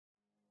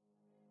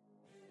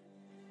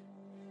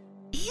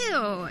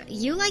Oh,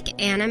 you like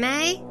anime?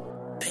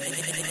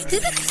 Who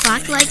the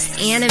fuck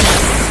likes anime?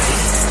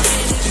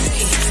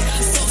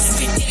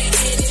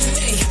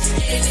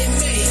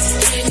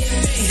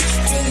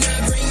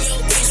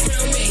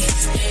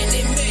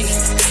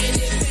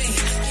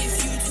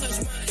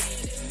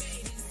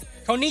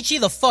 Konnichi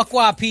the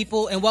fuckwa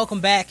people, and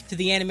welcome back to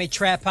the Anime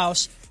Trap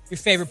House, your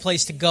favorite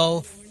place to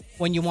go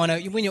when you want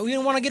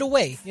to get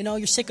away. You know,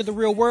 you're sick of the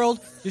real world.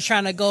 You're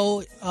trying to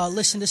go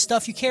listen to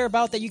stuff you care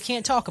about that you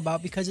can't talk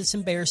about because it's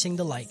embarrassing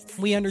to like.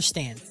 We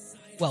understand.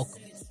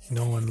 Welcome.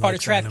 No one Part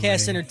of likes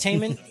Trapcast anime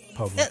Entertainment.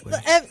 publicly.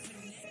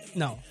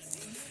 No.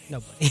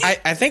 Nobody.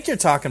 I think you're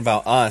talking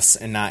about us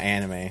and not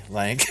anime.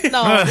 Like,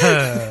 No.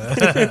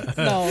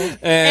 No.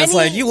 it's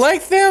like, you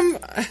like them?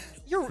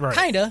 You're Right.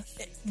 kinda,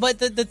 but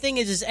the thing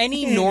is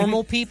any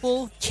normal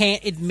people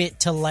can't admit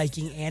to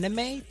liking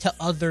anime to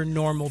other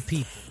normal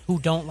people who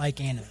don't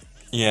like anime.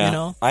 Yeah. You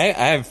know? I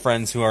have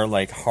friends who are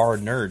like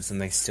hard nerds and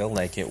they still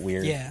like it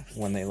weird Yeah.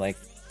 when they like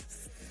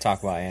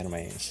talk about anime.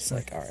 It's just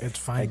like, all right, It's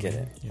fine, I get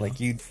man, it. you Like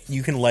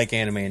you can like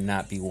anime and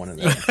not be one of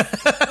them.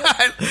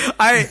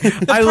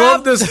 I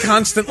love this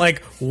constant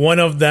like one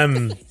of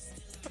them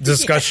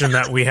discussion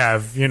that we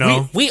have. You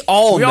know, we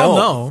all all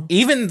know. know.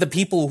 Even the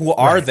people who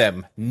are Right.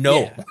 them know.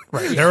 Yeah.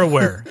 right? They're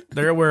aware.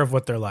 They're aware of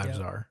what their lives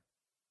are.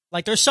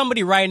 Like there's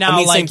somebody right now I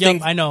mean, like, same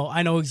yep, thing- I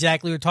know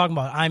exactly what you're talking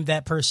about. I'm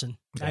that person.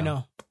 I Yeah.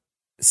 know.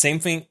 Same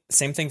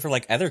thing for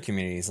like other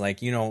communities,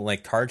 like, you know,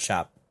 like card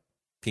shop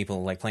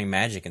people like playing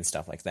Magic and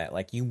stuff like that.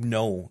 Like, you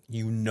know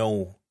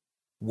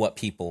what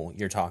people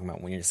you're talking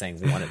about when you're saying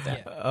one of them.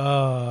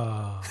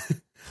 Yeah.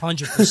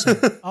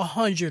 100%.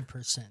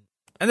 100%.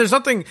 And there's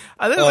nothing.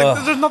 I think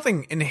like, there's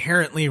nothing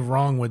inherently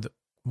wrong with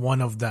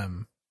one of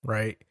them,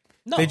 right?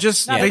 No, they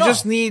just not at all.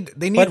 need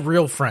But-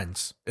 real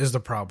friends is the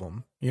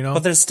problem. You know,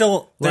 But there's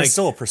still Like-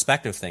 a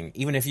perspective thing.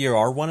 Even if you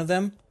are one of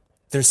them,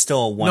 there's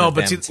still a one no, of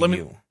but them see, to let me.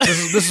 you.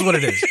 This is what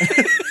it is.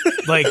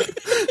 Like,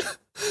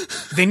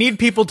 they need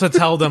people to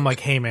tell them, like,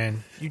 "Hey,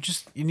 man, you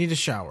need to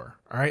shower.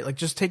 All right, like,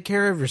 just take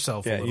care of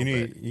yourself. Yeah, a little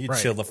you bit. need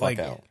Right. chill the fuck Like,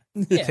 out.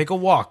 Yeah. Take a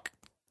walk.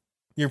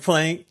 You're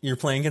playing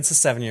against a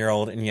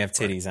 7-year-old and you have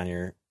titties on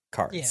your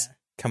cards. Yeah.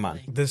 Come on.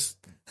 This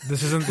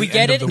isn't. We the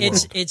get end it. of the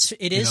It's world.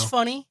 it is know?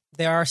 funny.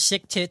 There are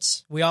sick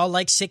tits. We all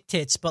like sick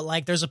tits, but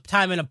like there's a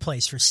time and a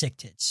place for sick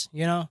tits,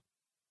 you know?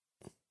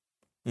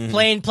 Mhm.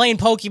 Playing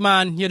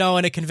Pokemon, you know,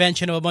 in a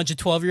convention of a bunch of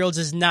 12-year-olds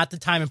is not the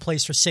time and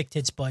place for sick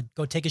tits, bud.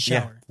 Go take a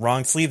Yeah, shower.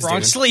 wrong sleeves, Wrong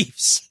dude.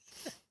 sleeves.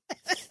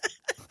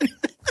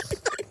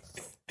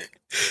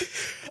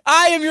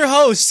 I am your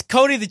host,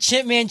 Cody the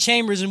Chimpman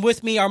Chambers, and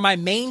with me are my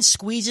main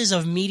squeezes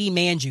of meaty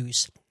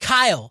manjus,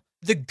 Kyle,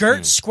 the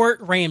Gert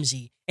Squirt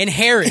Ramsey, and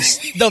Harris,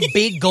 the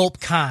Big Gulp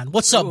Khan.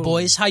 What's up,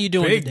 boys? How you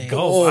doing Big today?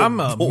 gulp. Oh, I'm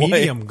a boy.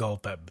 medium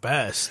gulp at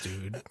best,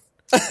 dude.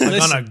 Like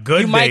Listen, on a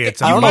good you might day, get-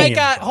 it's a you might medium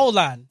got gulp. hold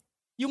on.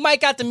 You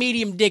might got the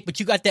medium dick, but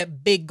you got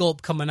that big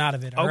gulp coming out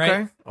of it. All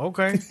right.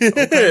 Okay.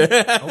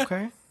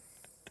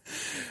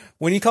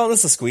 When you call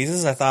this a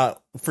squeezes, I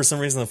thought for some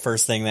reason the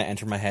first thing that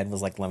entered my head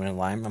was like lemon and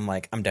lime. I'm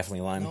like, I'm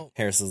definitely lime. No,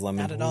 Harris is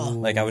lemon. not at all.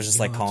 Like, I was just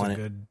like that's calling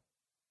a it.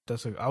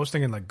 good. I was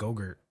thinking like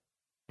Go-Gurt,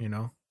 you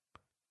know,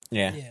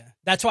 Yeah. Yeah,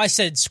 that's why I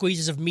said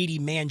squeezes of meaty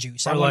man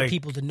juice. I Or want like-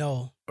 people to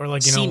know. or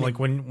like you know, Semen. like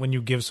when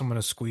you give someone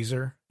a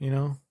squeezer, you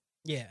know.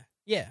 Yeah,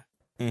 yeah.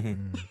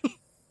 hmm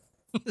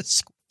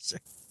Squeezer.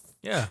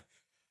 Yeah.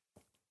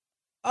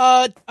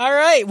 All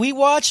right. We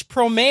watched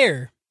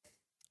Promare.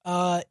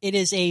 It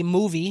is a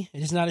movie.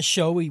 It is not a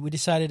show. We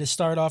decided to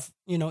start off,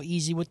 you know,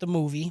 easy with the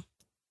movie.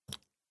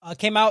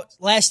 Came out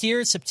last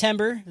year,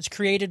 September. It was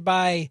created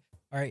by.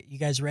 All right, you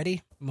guys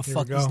ready? I'm gonna Here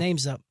fuck we these go.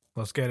 names up.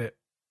 Let's get it.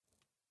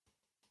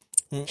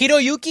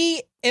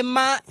 Hiroyuki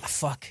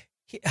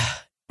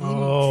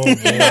Oh,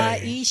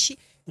 Imaishi.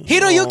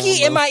 Hiroyuki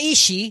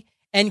Imaishi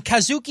and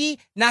Kazuki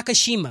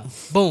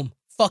Nakashima. Boom.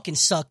 Fucking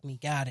suck me.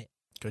 Got it.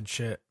 good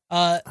shit.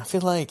 I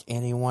feel like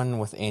anyone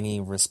with any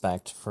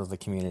respect for the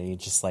community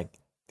just like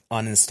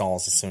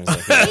uninstalls as soon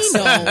as they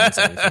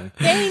hear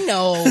They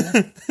know.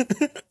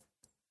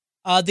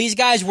 These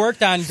guys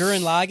worked on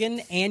Gurren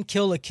Lagann and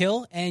Kill la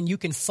Kill, and you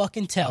can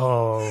fucking tell.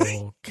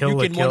 Oh, Kill You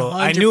la can Kill.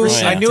 I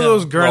 100% knew it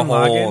was the Gurren whole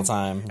Lagann,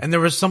 time. and there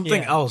was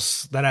something Yeah.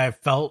 else that I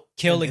felt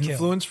Kill la an Kill.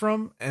 influence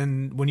from.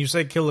 And when you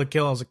say Kill la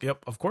Kill, I was like,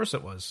 yep, of course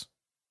it was.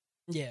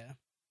 Yeah.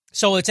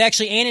 So it's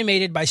actually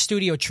animated by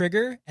Studio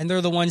Trigger, and they're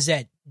the ones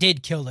that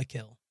did Kill la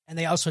Kill. And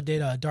they also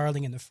did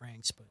Darling in the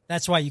Franxx, but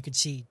that's why you could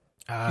see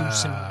huge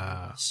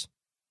similarities.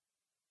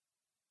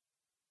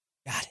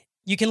 Got it.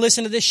 You can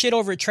listen to this shit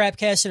over at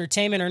Trapcast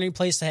Entertainment or any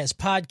place that has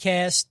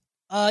podcasts.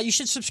 You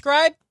should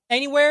subscribe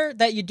anywhere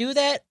that you do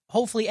that.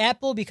 Hopefully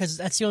Apple, because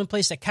that's the only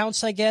place that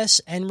counts, I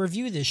guess, and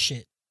review this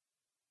shit.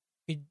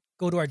 You could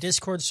go to our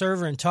Discord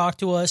server and talk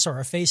to us or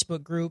our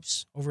Facebook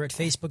groups over at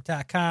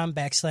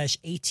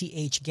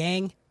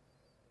facebook.com/ATHgang.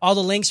 All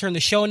the links are in the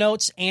show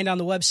notes and on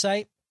the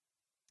website.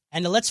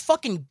 And let's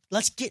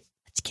get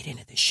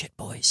into this shit,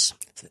 boys.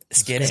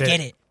 Let's get Let's it. get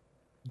it.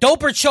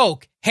 Dope or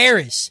choke?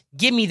 Harris,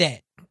 give me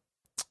that.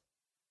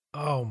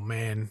 Oh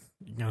man,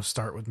 you're gonna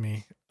start with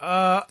me.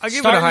 I give it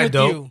a Starting high with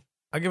dope. you.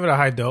 I give it a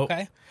high dope.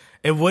 Okay.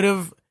 it would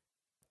have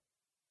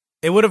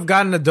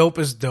gotten a dope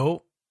as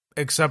dope,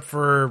 except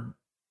for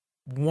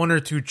one or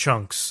two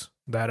chunks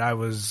that I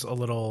was a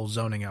little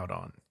zoning out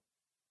on.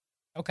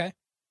 Okay.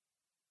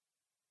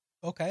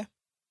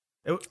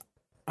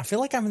 I feel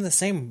like I'm in the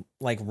same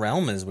like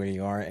realm as where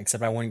you are,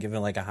 except I wouldn't give it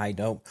like a high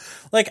dope.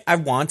 Like I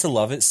want to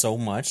love it so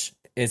much.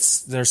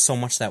 There's so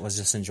much that was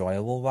just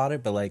enjoyable about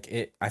it, but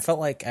like I felt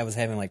like I was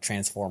having like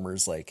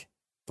Transformers like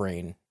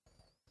brain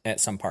at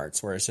some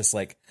parts where it's just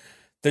like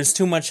there's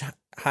too much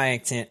high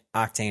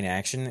octane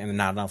action and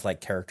not enough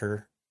like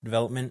character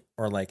development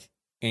or like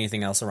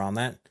anything else around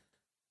that.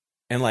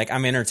 And like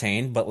I'm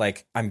entertained, but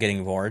like I'm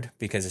getting bored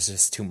because it's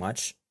just too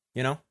much,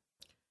 you know?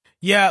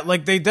 Yeah,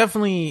 like they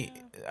definitely,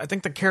 I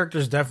think the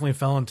characters definitely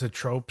fell into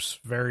tropes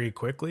very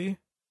quickly.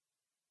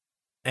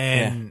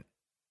 And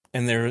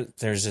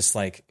there's just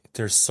like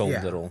there's so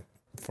little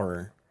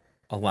for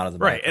a lot of the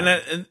right,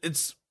 and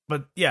it's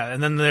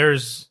and then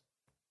there's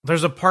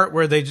a part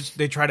where they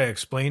try to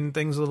explain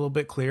things a little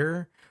bit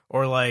clearer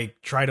or like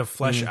try to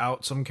flesh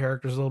out some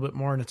characters a little bit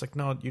more, and it's like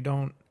no, you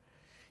don't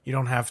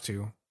have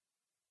to.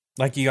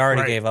 Like you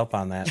already gave up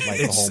on that,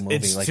 like the whole movie.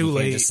 It's like too you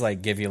late. Can't just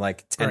like give you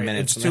like 10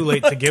 minutes. It's too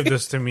late to give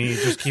this to me.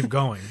 Just keep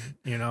going,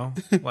 you know?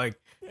 Like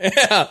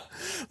yeah,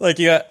 like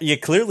you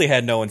clearly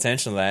had no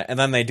intention of that, and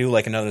then they do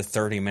like another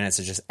 30 minutes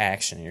of just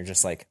action. And you're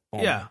just like, oh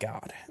my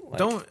god,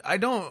 like, I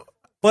don't.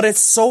 But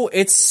it's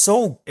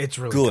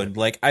really good.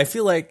 Like I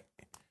feel like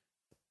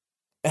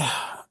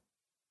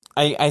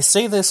I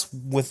say this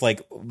with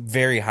like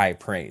very high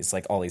praise,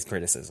 like all these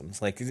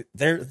criticisms. Like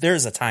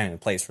there's a time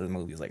and place for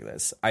movies like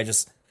this.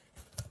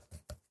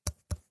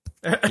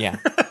 Yeah.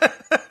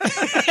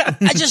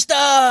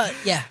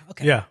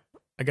 Okay. Yeah,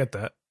 I get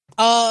that.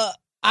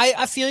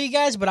 I feel you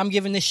guys, but I'm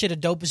giving this shit a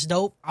dope as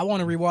dope. I want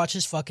to rewatch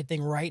this fucking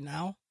thing right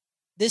now.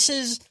 This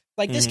is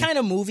like this kind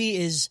of movie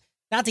is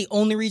not the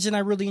only reason I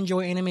really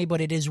enjoy anime,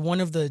 but it is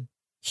one of the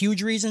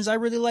huge reasons I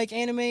really like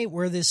anime.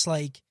 Where this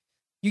like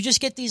you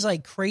just get these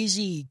like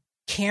crazy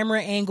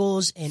camera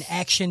angles and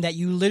action that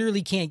you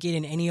literally can't get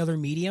in any other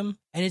medium,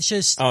 and it's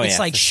just it's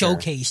like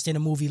showcased in a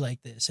movie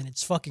like this, and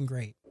it's fucking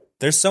great.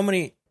 There's so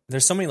many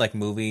like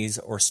movies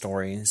or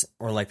stories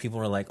or like people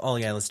are like, oh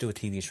yeah, let's do a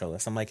TV show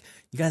this. I'm like,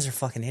 you guys are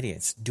fucking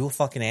idiots. Do a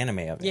fucking anime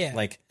of it. Yeah.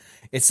 Like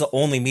it's the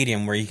only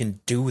medium where you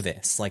can do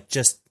this. Like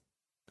just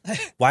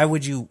why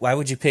would you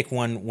pick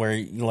one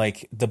where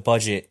like the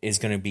budget is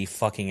going to be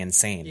fucking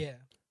insane? Yeah.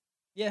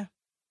 Yeah.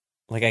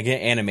 Like I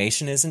get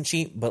animation isn't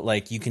cheap, but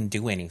like you can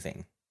do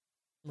anything.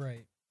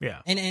 Right. Yeah.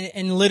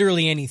 And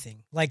literally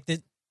anything. Like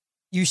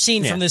you've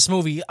seen from this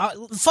movie,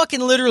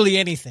 fucking literally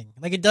anything.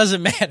 Like it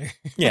doesn't matter.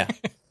 Yeah.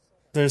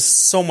 There's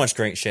so much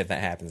great shit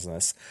that happens in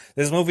this.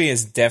 This movie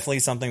is definitely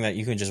something that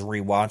you can just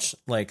rewatch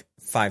like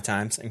 5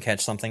 times and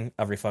catch something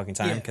every fucking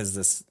time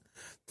because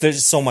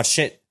there's so much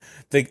shit.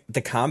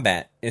 The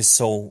combat is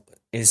so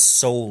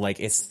like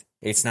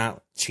it's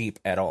not cheap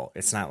at all.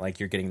 It's not like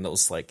you're getting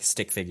those like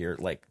stick figure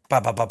like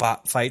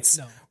ba fights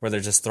where they're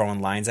just throwing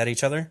lines at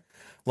each other.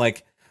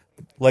 Like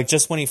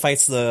just when he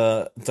fights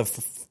the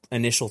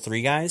initial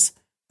 3 guys,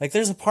 like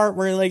there's a part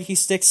where like he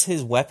sticks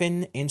his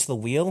weapon into the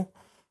wheel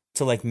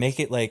to like make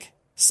it like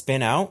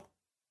spin out,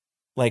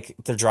 like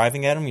they're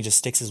driving at him. He just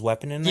sticks his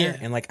weapon in there,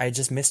 and like I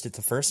just missed it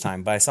the first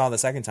time, but I saw it the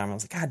second time. I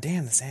was like, God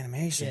damn, this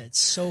animation! Yeah, it's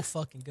so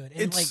fucking good.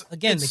 And it's, like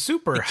again, it's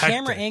super the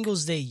camera hectic.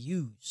 angles they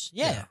use.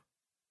 Yeah.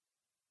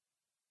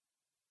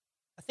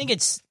 I think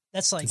it's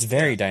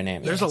very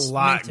dynamic. There's a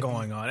lot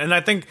going on, and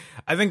I think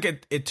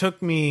it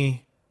took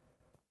me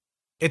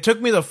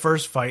the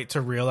first fight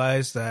to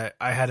realize that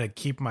I had to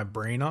keep my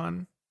brain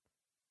on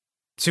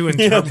to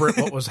interpret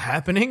what was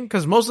happening,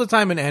 because most of the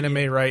time in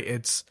anime, right,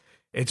 it's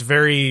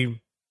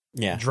very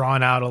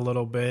drawn out a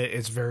little bit.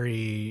 It's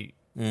very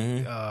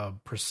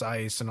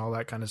precise and all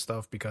that kind of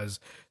stuff, because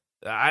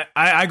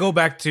I go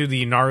back to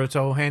the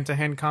Naruto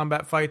hand-to-hand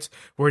combat fights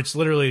where it's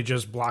literally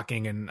just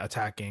blocking and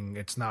attacking.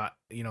 It's not,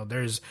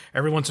 there's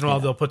every once in a while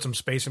they'll put some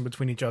space in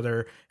between each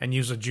other and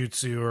use a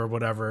jutsu or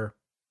whatever.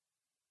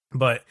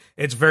 But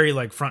it's very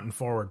like front and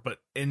forward. But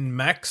in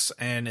mechs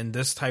and in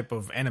this type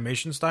of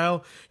animation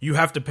style, you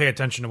have to pay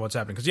attention to what's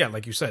happening. Because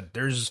like you said,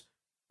 there's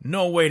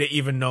no way to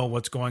even know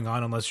what's going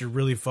on unless you're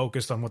really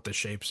focused on what the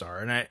shapes are.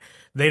 And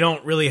they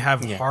don't really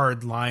have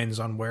hard lines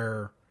on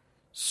where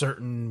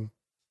certain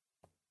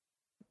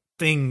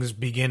things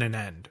begin and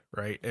end,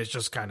 right? It's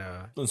just kind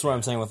of... That's what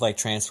I'm saying with like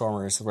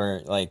Transformers,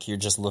 where like you're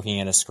just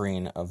looking at a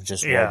screen of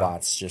just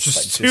robots just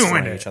like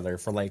destroying each other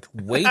for like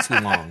way too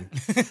long.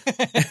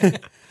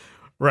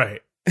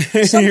 Right.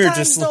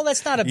 Sometimes though,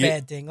 that's not a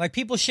bad thing. Like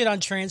people shit on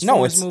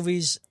Transformers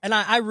movies, and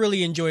I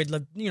really enjoyed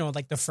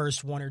like the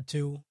first 1 or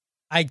 2.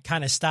 I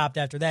kind of stopped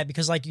after that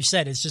because, like you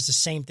said, it's just the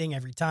same thing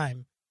every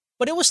time.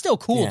 But it was still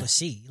cool to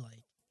see.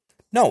 Like,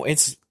 no,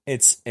 it's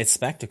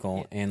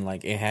spectacle, and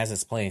like it has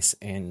its place,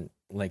 and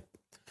like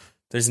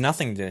there's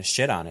nothing to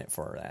shit on it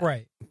for that,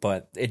 right?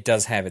 But it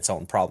does have its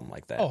own problem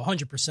like that. Oh,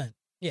 100%.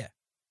 Yeah,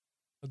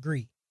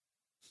 agree.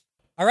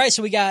 All right,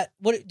 so we got.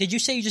 What did you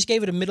say? You just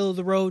gave it a middle of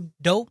the road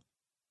dope.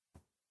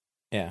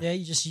 Yeah,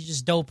 you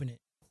just doping it.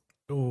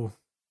 Ooh,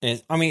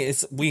 I mean,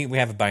 we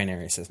have a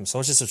binary system, so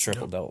it's just a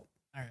triple dope.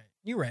 All right,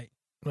 you're right.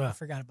 Yeah. I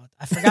forgot about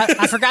that.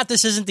 I forgot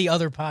this isn't the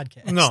other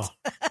podcast. No.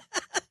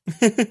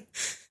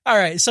 All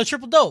right, so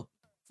triple dope.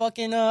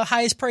 Fucking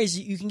highest praise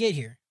you can get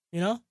here,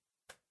 you know?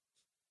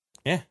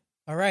 Yeah.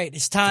 All right,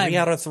 it's time. 3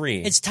 out of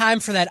 3. It's time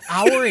for that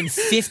hour and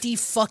 50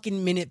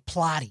 fucking minute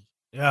plotty.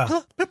 Yeah.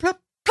 Huh. Put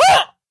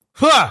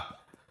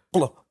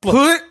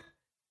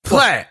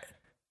plot.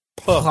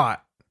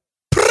 Plot.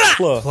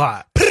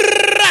 Plot.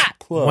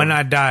 When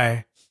I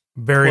die,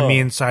 bury me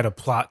inside a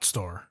plot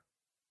store.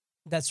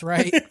 That's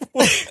right.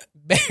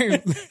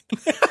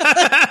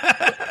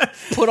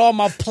 Put all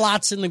my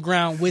plots in the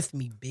ground with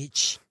me,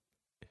 bitch.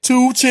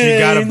 2 Chainz. She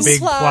got a big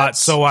Plots. plot,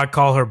 so I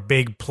call her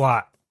Big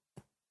Plot.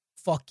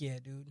 Fuck yeah,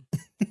 dude.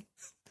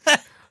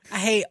 I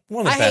hate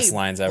One of the best hate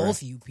lines ever.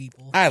 both of you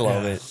people. I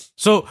love it.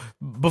 So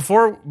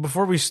before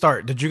we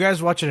start, did you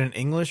guys watch it in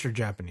English or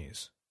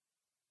Japanese?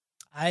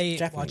 I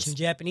Japanese. watch in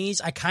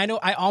Japanese.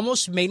 I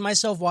almost made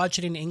myself watch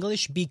it in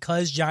English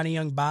because Johnny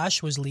Young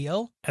Bosch was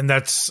Leo. And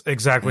that's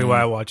exactly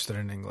why I watched it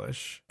in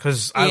English,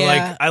 because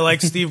Yeah. I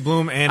like Steve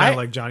Bloom and I I-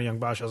 like Johnny Young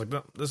Bosch. I was like,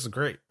 no, this is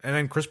great. And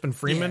then Crispin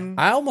Freeman.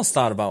 I almost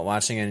thought about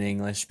watching it in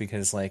English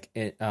because, like,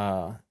 it.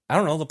 I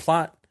don't know, the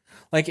plot.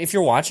 Like, if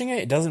you're watching it,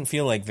 it doesn't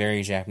feel like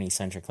very Japanese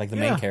centric. Like the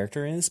main Yeah.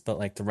 character is, but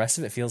like the rest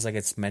of it feels like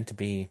it's meant to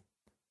be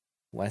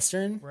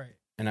Western. Right.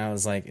 And I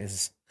was like,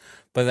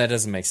 but that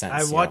doesn't make sense.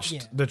 I you know? watched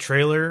Yeah. the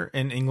trailer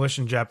in English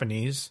and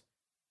Japanese,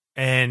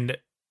 and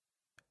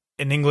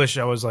in English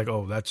I was like,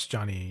 oh, that's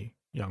Johnny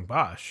Young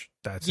Bosch.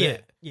 That's Yeah.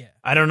 it. Yeah.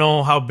 I don't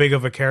know how big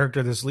of a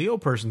character this Leo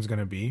person's going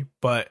to be,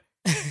 but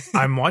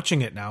I'm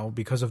watching it now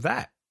because of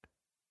that.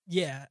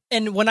 Yeah.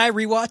 And when I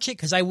rewatch it,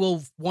 because I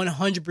will 100%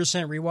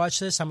 rewatch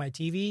this on my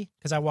TV,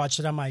 because I watched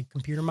it on my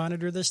computer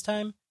monitor this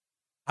time,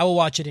 I will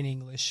watch it in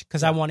English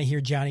because I want to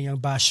hear Johnny Young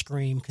Bosch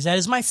scream, because that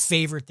is my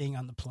favorite thing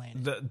on the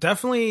planet.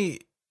 Definitely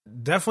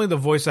the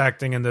voice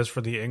acting in this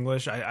for the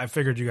English. I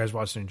figured you guys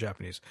watched it in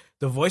Japanese.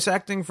 The voice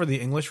acting for the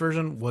English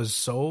version was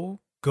so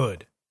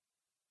good.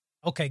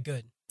 Okay,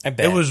 good. I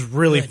bet. It was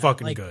really Good.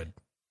 fucking Like- good.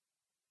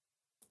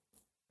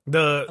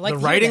 The I like to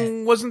hear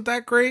writing wasn't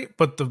that great,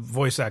 but the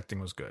voice acting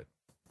was good.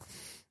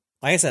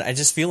 Like I said, I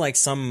just feel like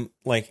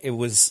it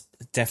was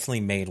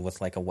definitely made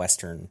with like a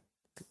Western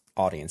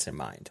audience in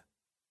mind.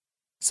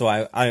 So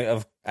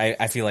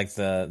I feel like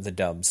the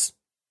dubs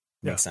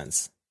make Yeah.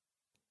 sense.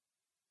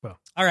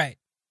 All right.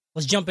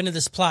 Let's jump into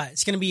this plot.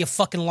 It's going to be a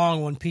fucking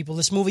long one, people.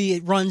 This movie,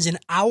 it runs an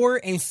hour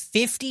and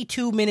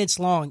 52 minutes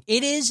long.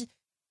 It is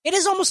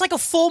almost like a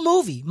full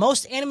movie.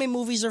 Most anime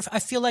movies I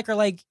feel like are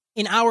like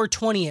an hour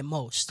 20 at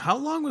most. How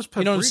long was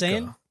Paprika? You know what I'm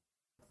saying?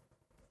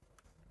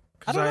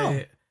 I 'Cause don't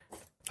know.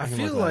 I can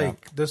feel look that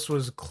like this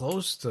was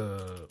close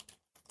to.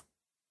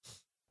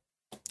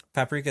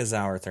 Paprika is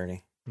hour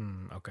 30.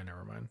 Okay,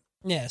 never mind.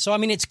 Yeah. So, I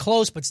mean, it's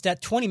close, but it's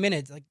that 20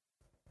 minutes. Like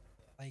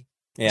a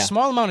Yeah.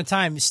 small amount of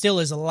time still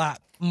is a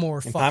lot more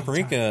And fucking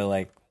Paprika, time.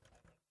 like,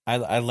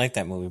 I like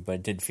that movie, but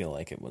it did feel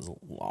like it was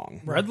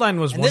long. Redline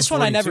was And this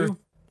one I 142.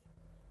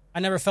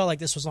 never felt like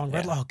this was long.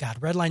 Yeah. Oh, God.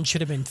 Redline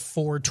should have been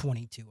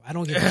 422. I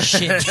don't give a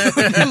shit.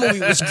 That movie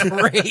was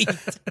great.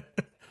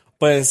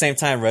 But at the same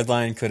time,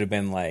 Redline could have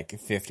been like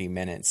 50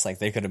 minutes. Like,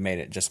 they could have made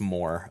it just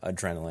more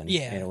adrenaline.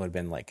 Yeah. And it would have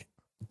been like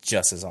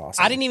just as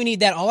awesome. I didn't even need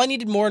that. All I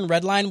needed more in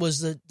Redline was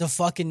the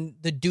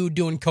dude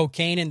doing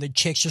cocaine and the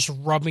chicks just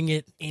rubbing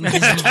it in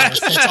his mouth.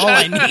 That's all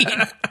I need.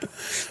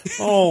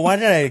 Oh, why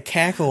did I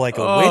cackle like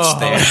a witch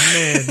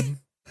there? man.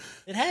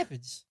 It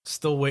happens.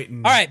 Still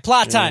waiting. All right,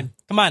 plot time.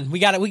 Come on, we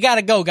got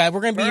to go, guys.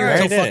 We're gonna be here All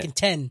right. until Did it. fucking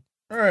 10.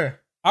 All right.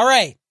 All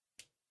right.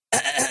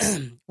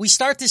 We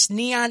start this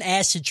neon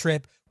acid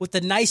trip with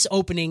the nice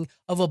opening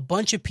of a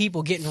bunch of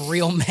people getting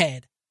real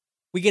mad.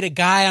 We get a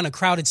guy on a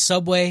crowded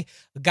subway,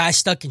 a guy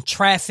stuck in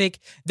traffic.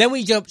 Then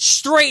we jump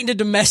straight into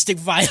domestic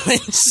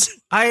violence.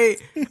 I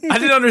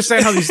didn't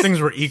understand how these things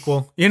were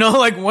equal. You know,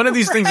 like one of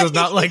these things was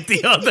not like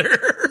the other.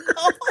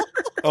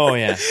 Oh,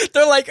 yeah.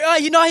 They're like, oh,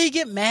 you know how you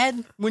get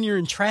mad when you're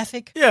in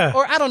traffic? Yeah.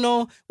 Or I don't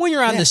know, when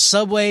you're on the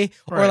subway,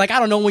 or Right. like, I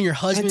don't know, when your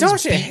husband's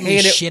don't you beating the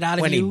hate it shit out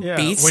of when he- you. Yeah,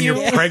 Beats when you?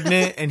 you're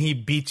pregnant and he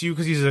beats you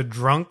because he's a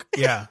drunk.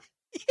 Yeah.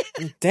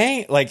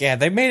 Dang. Like, yeah,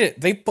 they made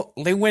it.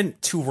 They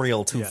went too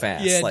real too Yeah.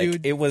 fast. Yeah, like,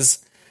 dude. it was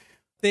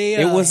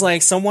They,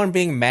 like someone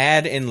being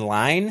mad in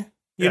line,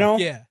 you Yeah. know?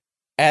 yeah.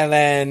 And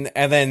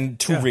then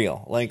too Yeah.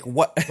 real. Like,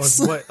 what? Like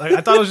what? Like I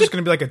thought it was just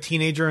gonna be like a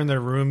teenager in their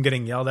room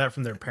getting yelled at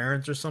from their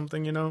parents or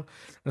something. You know? And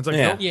it's like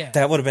yeah. nope. Yeah.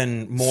 That would have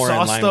been more in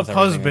Sauced line up with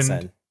everything they husband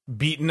said.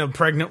 beating a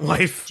pregnant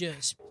wife.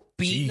 Just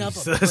beating up a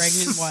Jesus.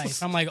 pregnant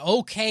wife. I'm like,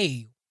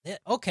 okay,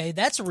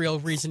 that's a real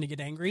reason to get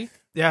angry.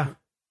 Yeah.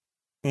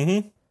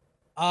 Mm-hmm.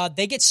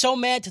 They get so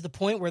mad to the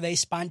point where they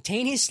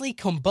spontaneously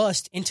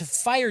combust into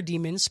fire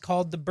demons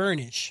called the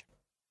Burnish.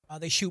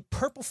 They shoot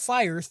purple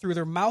fire through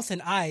their mouth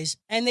and eyes,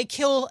 and they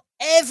kill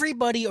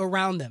everybody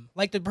around them.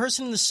 Like the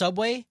person in the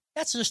subway,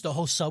 that's just the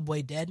whole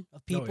subway dead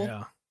of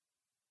people.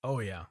 Oh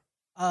yeah.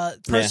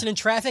 Person in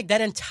traffic,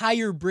 that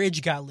entire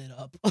bridge got lit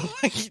up.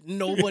 Like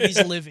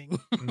nobody's living.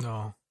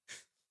 No.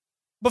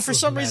 But for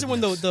some reason,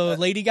 when the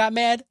lady got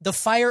mad, the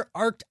fire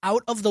arced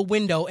out of the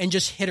window and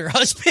just hit her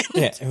husband.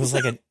 Yeah, it was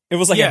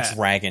like a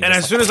dragon. And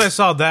as soon as I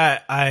saw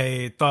that,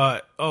 I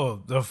thought,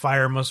 oh, the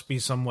fire must be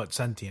somewhat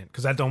sentient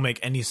because that don't make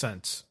any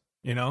sense.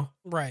 You know?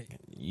 Right.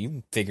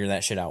 You figure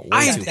that shit out.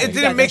 It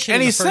didn't make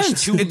any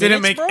sense. It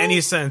didn't make any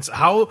sense.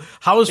 How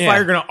is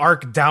fire gonna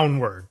arc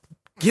downward?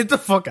 Get the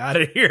fuck out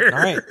of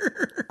here!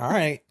 All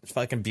right.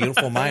 Fucking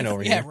beautiful mind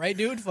over here. Yeah, right,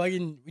 dude.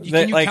 Fucking,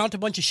 can you count a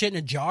bunch of shit in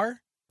a jar?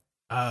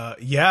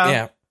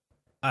 Yeah.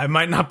 I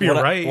might not be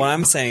right. What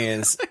I'm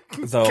saying is,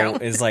 though,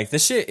 is like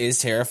this shit is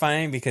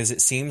terrifying because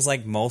it seems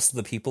like most of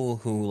the people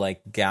who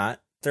like got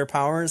their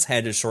powers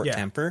had a short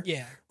temper.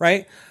 Yeah.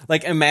 Right?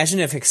 Like, imagine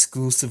if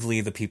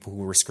exclusively the people who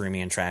were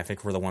screaming in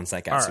traffic were the ones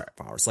that got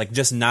superpowers. Like,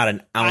 just not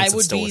an ounce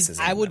of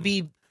stoicism. I would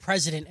be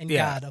president and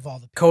god of all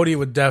the people. Cody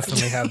would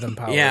definitely have them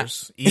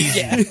powers. Yeah. Easy.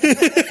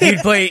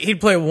 Yeah.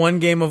 He'd play one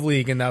game of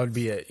League and that would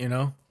be it, you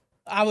know?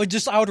 I would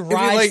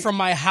rise from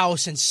my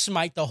house and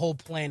smite the whole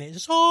planet.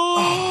 Just,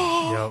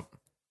 Yep.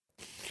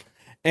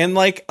 And,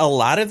 like, a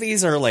lot of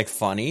these are, like,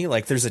 funny.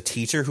 Like, there's a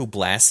teacher who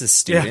blasts his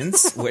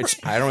students, which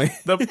I don't...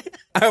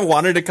 I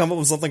wanted to come up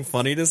with something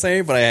funny to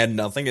say, but I had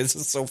nothing. It's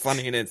just so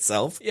funny in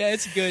itself. Yeah,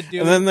 it's good,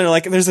 dude. And then they're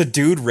like, there's a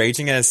dude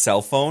raging at his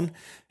cell phone.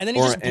 And then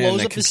he just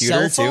blows up his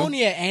cell phone,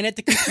 and at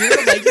the computer.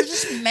 Like, you're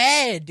just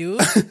mad, dude.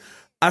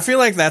 I feel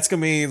like that's going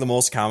to be the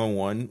most common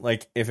one,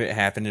 like, if it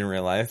happened in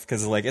real life,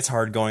 because, like, it's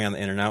hard going on the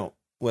internet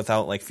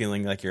without, like,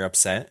 feeling like you're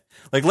upset.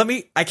 Like,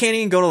 I can't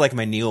even go to, like,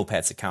 my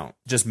Neopets account.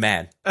 Just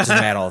mad all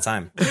the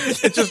time.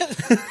 It's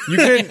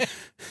just,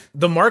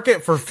 the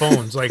market for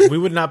phones, like, we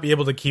would not be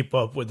able to keep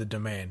up with the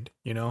demand,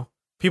 you know?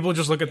 People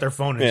just look at their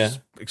phone and just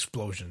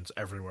explosions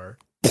everywhere.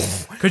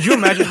 Could you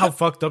imagine how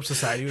fucked up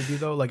society would be,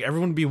 though? Like,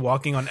 everyone would be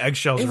walking on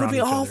eggshells around each other.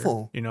 It would be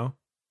awful. You know?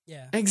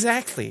 Yeah.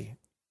 Exactly.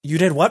 You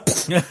did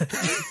what?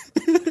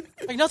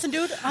 Like, nothing,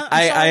 dude.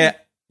 I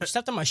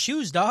stepped on my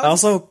shoes, dog.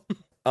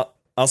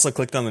 Also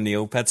clicked on the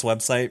Neopets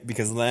website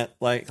because of that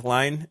like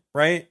line,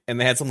 right? And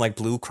they had some like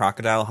blue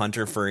crocodile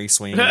hunter furry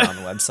swinging on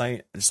the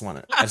website. I just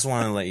want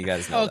to let you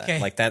guys know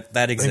that. Like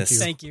that exists.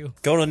 Thank you.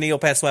 Go to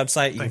Neopets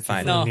website, you can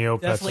find it.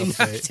 Neopets definitely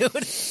website.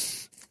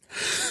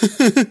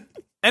 Not, dude.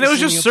 And it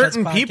was just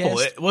certain people.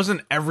 It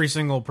wasn't every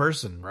single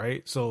person,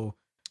 right? So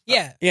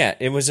yeah,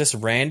 it was just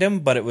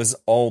random, but it was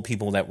all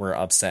people that were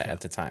upset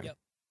at the time. Yep.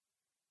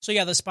 So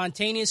yeah, the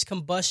spontaneous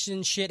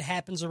combustion shit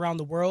happens around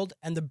the world,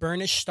 and the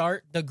burnish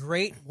start the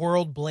Great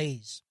World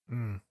Blaze.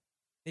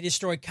 They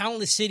destroy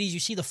countless cities. You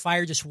see the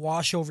fire just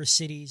wash over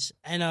cities,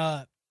 and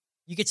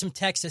you get some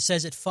text that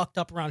says it fucked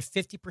up around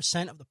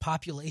 50% of the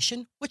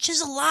population, which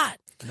is a lot.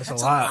 That's a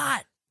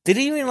lot. They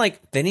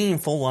didn't even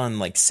full on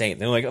like say it.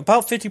 They're like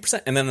about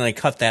 50%, and then they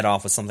cut that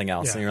off with something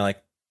else, and you're like,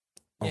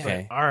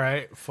 okay, all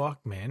right,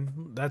 fuck,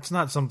 man, that's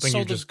not something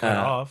you just cut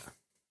off.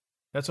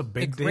 That's a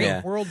big deal. The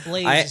Great World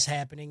Blaze is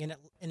happening, and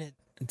it.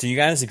 Do you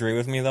guys agree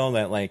with me though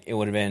that like it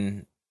would have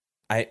been,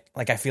 I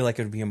feel like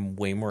it would be a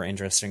way more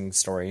interesting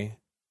story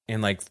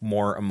and like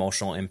more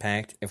emotional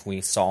impact if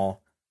we saw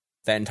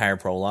that entire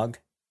prologue.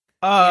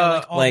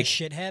 Like all the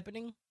shit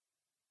happening.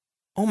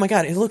 Oh my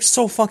god, it looked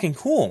so fucking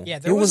cool. Yeah,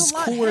 it was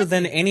cooler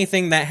than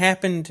anything that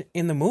happened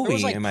in the movie. There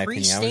was like in my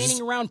opinion,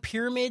 standing around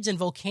pyramids and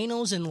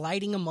volcanoes and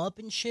lighting them up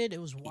and shit. It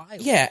was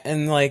wild. Yeah,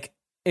 and like.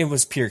 It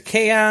was pure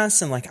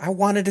chaos, and like I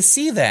wanted to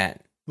see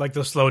that, like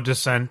the slow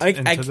descent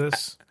into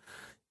this.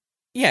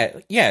 Yeah.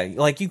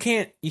 Like you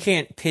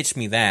can't pitch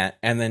me that,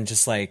 and then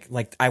just like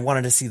I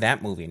wanted to see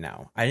that movie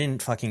now. I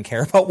didn't fucking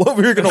care about what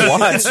we were gonna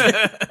watch.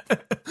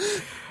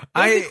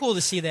 It'd be cool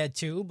to see that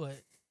too,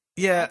 but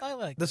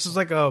yeah, this is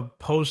like a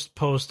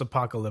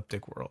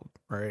post-apocalyptic world,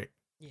 right?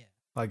 Yeah,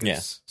 like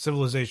it's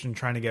civilization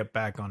trying to get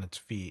back on its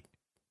feet.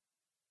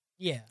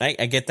 Yeah,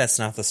 I get that's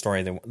not the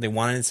story. They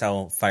wanted to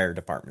tell fire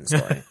department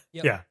story.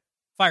 Yep. Yeah,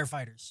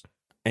 firefighters.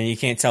 And you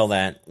can't tell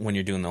that when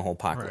you're doing the whole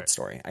apocalypse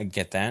story. I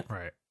get that.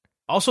 Right.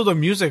 Also, the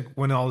music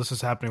when all this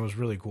is happening was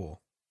really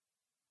cool.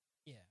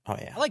 Yeah. Oh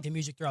yeah. I like the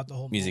music throughout the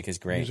whole music movie. Is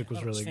great. Music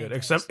was really good.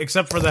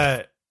 Except for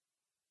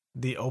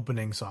the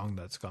opening song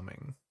that's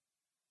coming.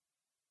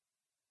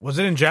 Was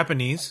it in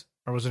Japanese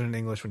or was it in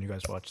English when you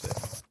guys watched it?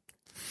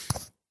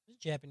 It's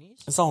Japanese.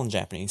 It's all in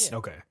Japanese. Yeah.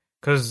 Okay.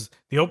 Because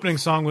the opening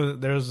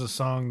song there was a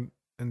song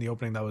in the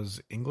opening that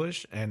was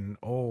English, and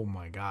oh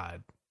my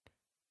god,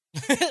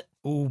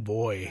 oh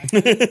boy,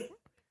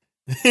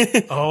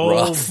 oh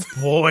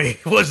rough. Boy,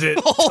 was it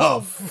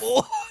tough?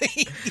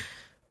 Boy.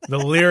 The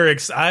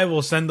lyrics, I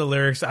will send the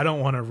lyrics. I don't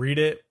want to read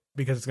it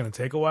because it's going to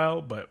take a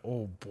while, but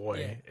oh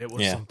boy, it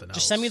was something else.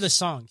 Just send me the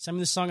song. Send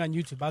me the song on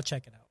YouTube. I'll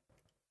check it out.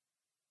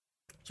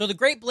 So the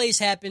Great Blaze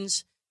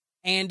happens,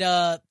 and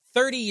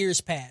 30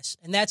 years pass,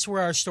 and that's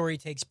where our story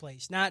takes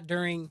place. Not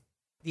during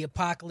the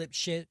apocalypse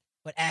shit,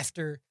 but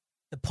after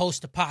the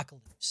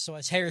post-apocalypse. So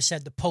as Harris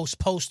said, the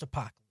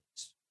post-apocalypse.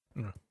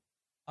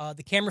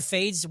 The camera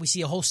fades. We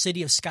see a whole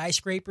city of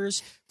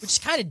skyscrapers, which is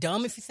kind of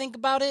dumb if you think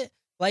about it.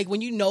 Like,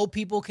 when you know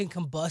people can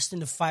combust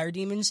into fire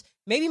demons,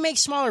 maybe make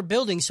smaller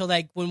buildings so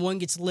that when one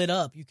gets lit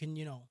up, you can,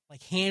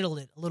 like handle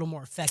it a little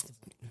more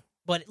effectively.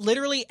 But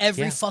literally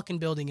every fucking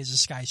building is a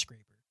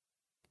skyscraper.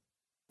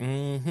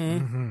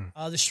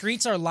 Mm-hmm. The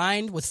streets are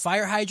lined with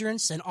fire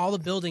hydrants, and all the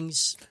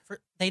buildings.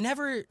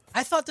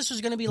 I thought this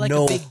was going to be like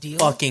no a big deal.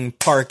 Fucking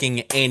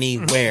parking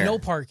anywhere. No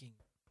parking.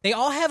 They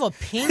all have a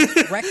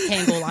pink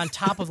rectangle on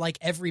top of like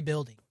every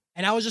building,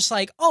 and I was just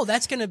like, "Oh,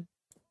 that's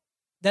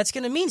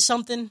gonna mean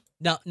something."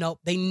 No,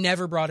 they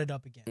never brought it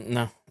up again.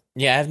 No.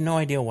 Yeah, I have no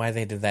idea why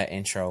they did that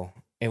intro.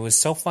 It was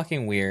so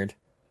fucking weird.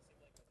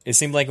 It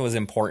seemed like it was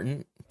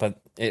important, but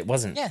it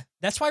wasn't. Yeah,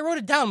 that's why I wrote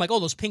it down. I'm like, oh,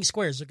 those pink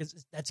squares,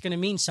 because that's going to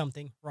mean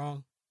something.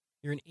 Wrong.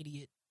 You're an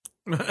idiot.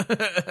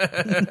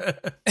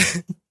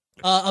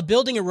 A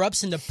building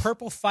erupts into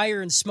purple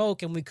fire and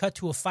smoke, and we cut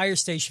to a fire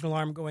station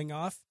alarm going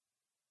off.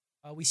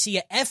 We see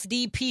a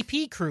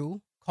FDPP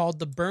crew called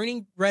the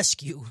Burning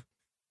Rescue.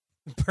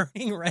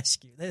 Burning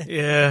Rescue.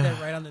 Yeah.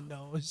 That right on the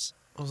nose.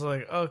 I was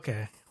like,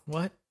 okay,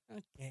 what?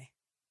 Okay.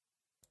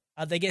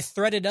 They get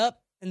threaded up,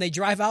 and they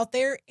drive out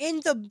there in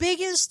the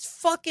biggest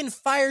fucking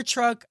fire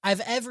truck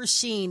I've ever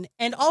seen,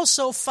 and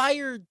also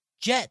fire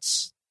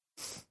jets,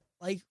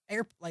 like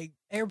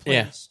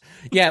airplanes.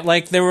 Yeah,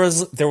 like there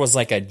was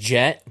like a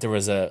jet, there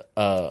was a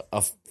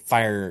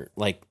fire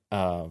like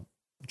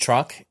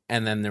truck,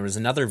 and then there was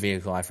another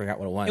vehicle. I forgot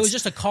what it was. It was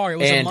just a car. It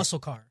was a muscle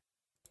car.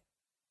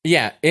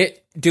 Yeah,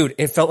 it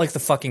felt like the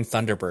fucking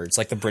Thunderbirds,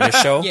 like the British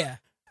show. Yeah,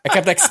 I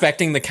kept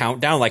expecting the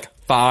countdown, like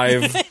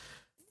 5,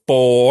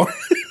 4.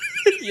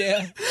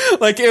 Yeah,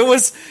 like it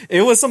was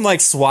some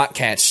like SWAT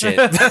cat shit.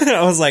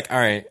 I was like, all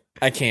right,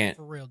 I can't.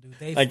 For real,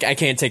 dude. I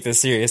can't take this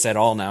serious at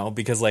all now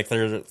because like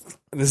this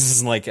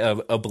isn't like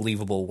a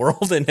believable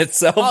world in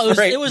itself. Oh,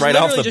 it was right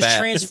off literally the just bat.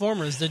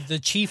 Transformers. The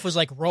chief was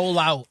like, roll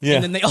out, Yeah.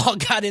 and then they all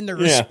got in their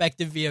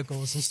respective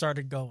vehicles and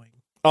started going.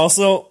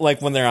 Also,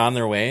 like when they're on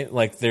their way,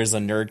 like there's a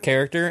nerd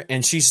character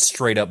and she's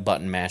straight up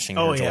button mashing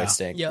her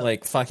joystick, Yep.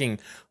 like fucking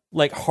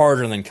like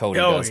harder than Cody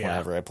does yeah.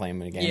 whenever I play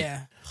him in a game.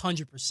 Yeah,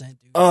 100%, dude.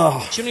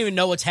 Oh, She don't even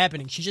know what's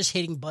happening. She's just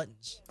hitting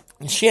buttons.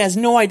 she has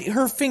no idea.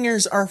 Her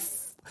fingers are.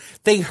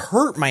 They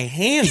hurt my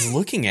hands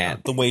looking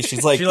at the way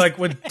she's like. She like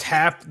would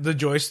tap the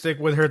joystick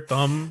with her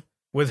thumb,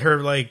 with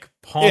her like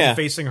palm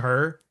facing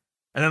her,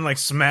 and then like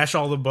smash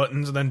all the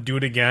buttons and then do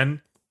it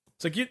again.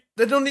 It's like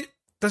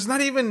that's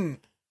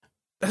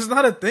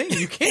not a thing.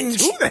 You can't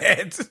do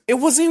that. It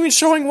wasn't even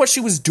showing what she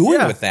was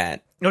doing with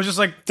that. It was just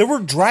like They were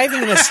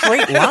driving in a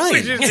straight line.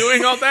 she's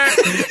doing all that,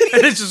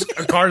 and it's just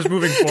a car's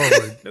moving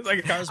forward. It's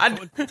like I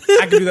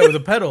can do that with a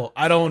pedal.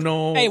 I don't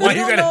know Hey, why we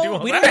you don't gotta do know.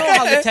 all We that. don't know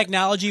how the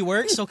technology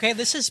works. Okay,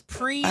 this is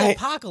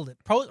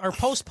pre-apocalypse or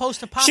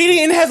post-apocalypse. She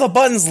didn't have the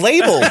buttons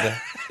labeled.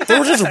 They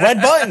were just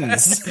red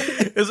buttons.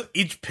 Is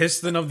each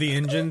piston of the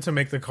engine to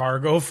make the car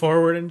go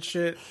forward and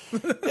shit. Yeah,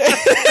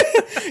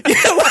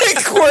 like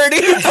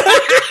QWERTY.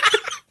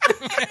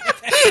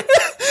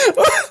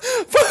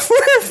 For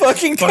a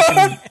fucking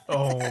car.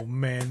 Oh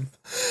man.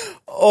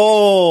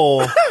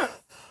 Oh.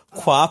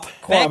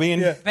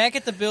 Quabian. Back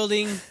at the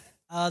building,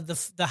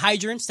 the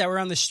hydrants that were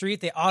on the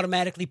street, they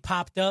automatically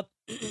popped up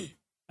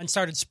and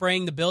started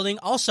spraying the building.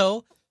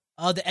 Also,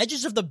 the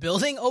edges of the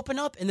building open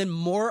up, and then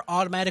more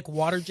automatic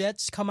water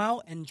jets come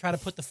out and try to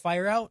put the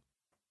fire out.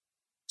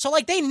 So,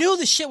 like, they knew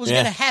the shit was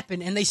going to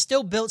happen, and they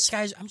still built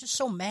skies. I'm just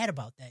so mad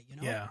about that, you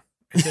know? Yeah.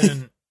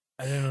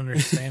 I didn't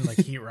understand like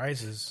heat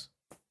rises,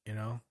 you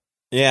know?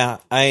 Yeah,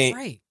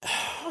 Right.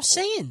 I was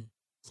saying.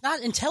 It's not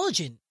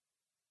intelligent.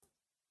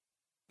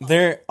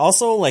 They're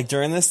also like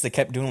during this, they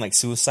kept doing like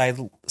Suicide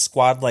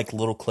Squad, like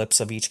little clips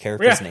of each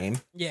character's name.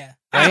 Yeah.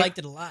 I liked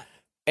it a lot.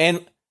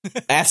 And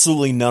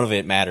absolutely none of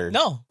it mattered.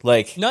 No.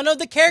 Like, None of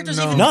the characters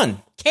even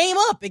none. came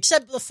up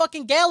except the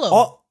fucking Gallo.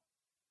 Oh,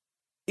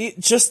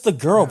 just the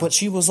girl, but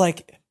she was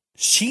like,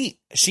 she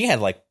had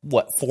like,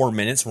 what, 4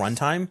 minutes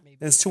runtime in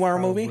this 2-hour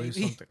movie?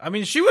 Something. I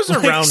mean, she was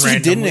around she randomly.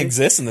 didn't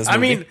exist in this movie. I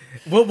mean,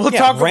 we'll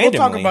talk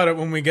randomly. about it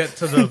when we get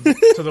to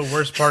the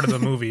worst part of the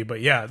movie.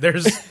 But yeah,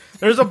 there's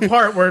a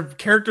part where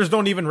characters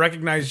don't even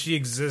recognize she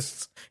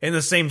exists in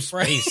the same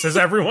space as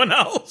everyone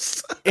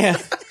else.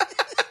 Yeah.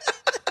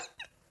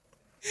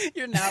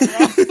 You're not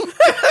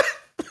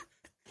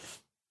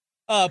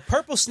wrong.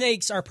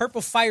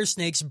 Purple fire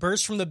snakes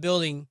burst from the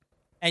building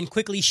and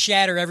quickly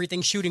shatter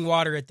everything shooting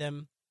water at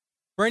them.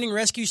 Burning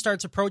Rescue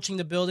starts approaching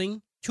the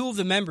building. 2 of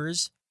the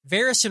members,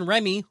 Varys and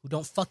Remy, who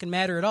don't fucking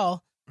matter at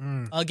all,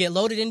 get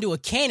loaded into a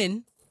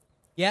cannon.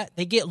 Yeah,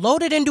 they get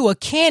loaded into a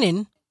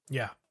cannon.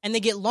 Yeah. And they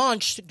get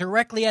launched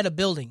directly at the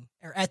building.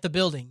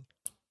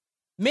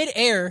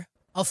 Mid-air,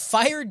 a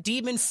fire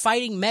demon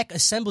fighting mech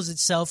assembles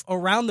itself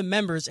around the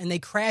members and they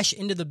crash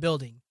into the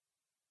building.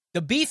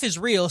 The beef is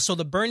real, so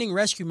the Burning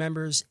Rescue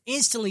members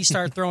instantly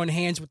start throwing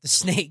hands with the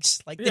snakes.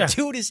 Like, the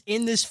dude is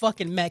in this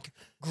fucking mech,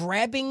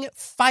 grabbing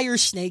fire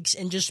snakes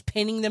and just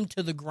pinning them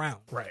to the ground.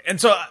 Right. And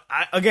so,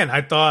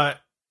 I thought,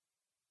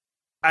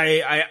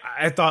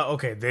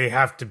 okay, they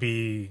have to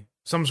be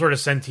some sort of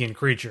sentient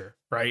creature,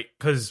 right?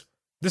 Because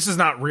this is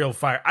not real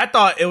fire. I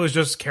thought it was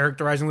just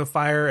characterizing the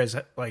fire as,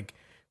 like,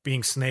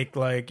 being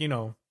snake-like, you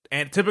know,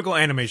 and typical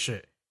anime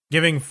shit.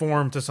 Giving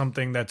form to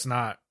something that's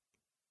not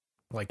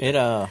like it.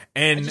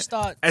 And I just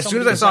thought as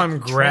soon as I saw him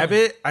grab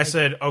it, I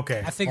said,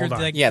 "Okay." I figured hold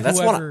on. like Yeah, that's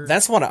whoever,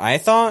 what I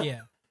thought.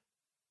 Yeah,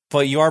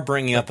 But you are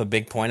bringing up a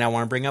big point I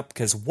want to bring up,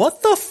 because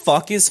what the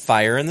fuck is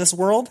fire in this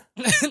world?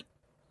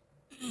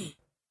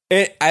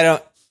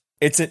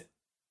 It's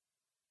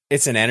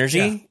an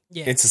energy.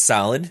 Yeah. It's a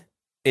solid.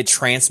 It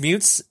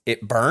transmutes.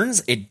 It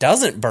burns. It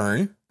doesn't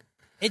burn.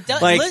 It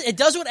does. Like- It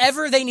does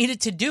whatever they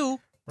needed to do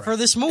for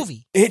this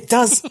movie. It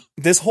does.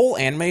 This whole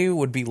anime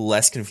would be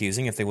less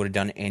confusing if they would have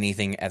done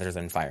anything other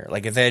than fire.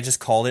 Like, if they had just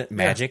called it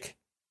magic,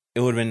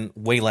 it would have been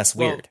way less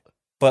weird.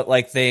 But,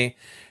 like, they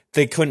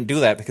couldn't do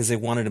that because they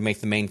wanted to make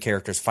the main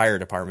character's fire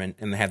department,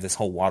 and they have this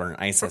whole water and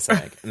ice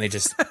aesthetic. And they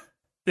just...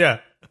 Yeah.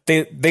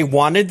 They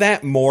wanted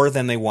that more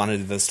than they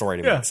wanted the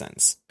story to make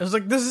sense. I was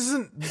like, this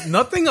isn't...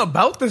 Nothing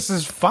about this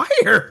is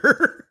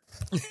fire.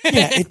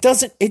 Yeah, it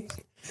doesn't...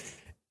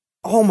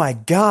 Oh, my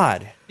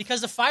God.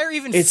 Because the fire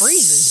even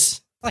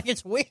freezes. Like,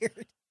 it's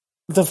weird.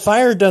 The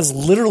fire does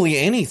literally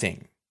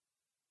anything.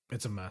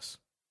 It's a mess.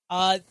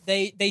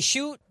 They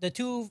shoot, the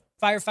two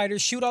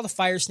firefighters shoot all the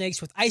fire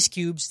snakes with ice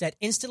cubes that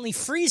instantly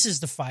freezes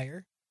the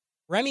fire.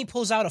 Remy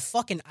pulls out a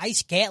fucking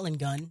ice Gatling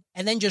gun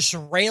and then just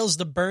rails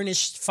the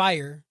burnished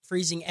fire,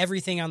 freezing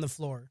everything on the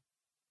floor.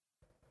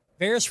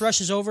 Varys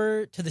rushes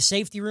over to the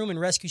safety room and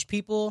rescues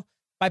people.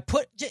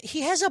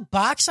 He has a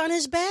box on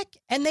his back,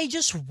 and they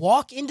just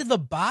walk into the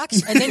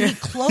box, and then he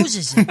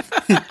closes it.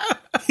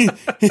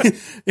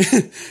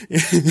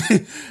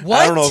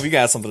 What? I don't know if you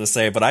got something to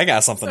say, but I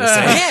got something to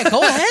say. Yeah,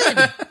 go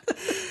ahead.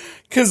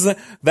 Because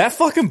that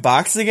fucking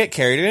box they get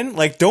carried in,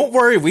 like, don't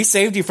worry, we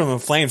saved you from the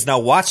flames. Now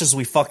watch as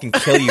we fucking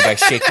kill you by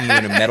shaking you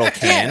in a metal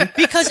can. Yeah,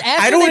 because after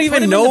I don't they even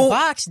put him know- in the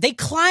box, they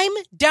climb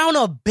down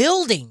a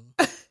building.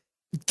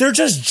 They're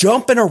just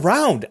jumping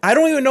around. I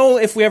don't even know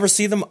if we ever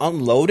see them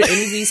unload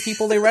any of these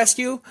people they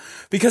rescue,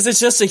 because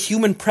it's just a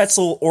human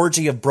pretzel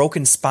orgy of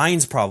broken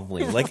spines,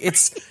 probably. Like,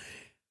 it's...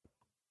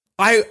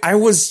 I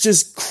was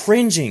just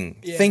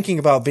cringing thinking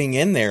about being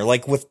in there,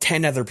 like, with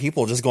 10 other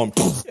people just going...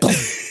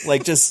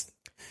 like, just...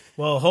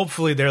 Well,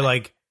 hopefully they're,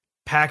 like,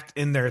 packed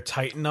in there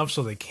tight enough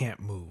so they can't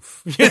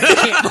move. Oh,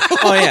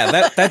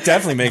 yeah, that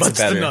definitely makes Butts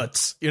it better. to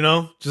nuts, you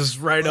know? Just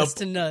right Butts up,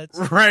 to nuts.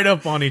 right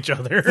up on each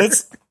other.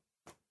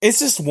 It's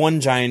just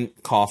one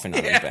giant coffin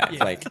on his back.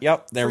 Yeah. Like,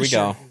 yep, there For we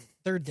sure. go.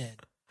 They're dead.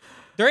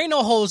 There ain't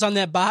no holes on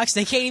that box.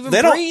 They can't even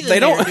They breathe.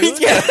 don't, dude.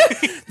 yeah,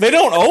 they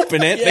don't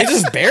open it. They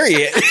just bury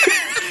it.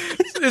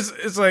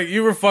 It's like,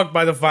 you were fucked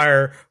by the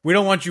fire. We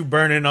don't want you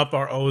burning up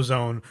our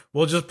ozone.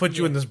 We'll just put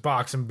you in this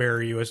box and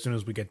bury you as soon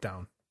as we get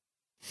down.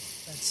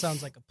 That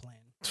sounds like a plan.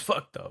 It's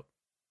fucked up.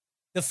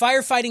 The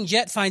firefighting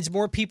jet finds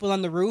more people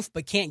on the roof,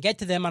 but can't get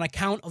to them on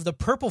account of the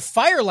purple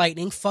fire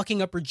lightning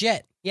fucking up her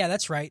jet. Yeah,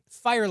 that's right.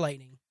 Fire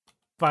lightning.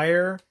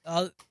 Fire.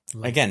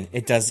 Again,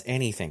 it does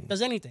anything.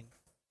 Does anything.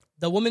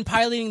 The woman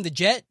piloting the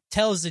jet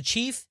tells the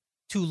chief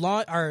to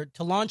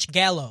launch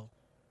Gallo.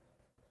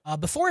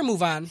 Before we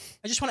move on,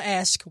 I just want to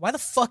ask, why the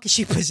fuck is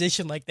she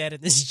positioned like that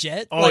in this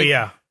jet? Oh,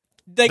 yeah.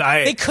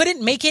 They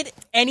couldn't make it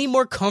any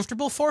more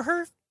comfortable for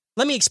her?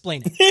 Let me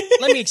explain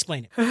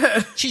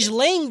it. She's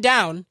laying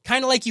down,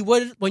 kind of like you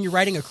would when you're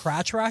riding a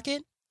crotch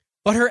rocket,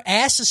 but her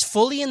ass is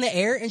fully in the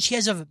air, and she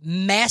has a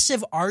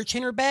massive arch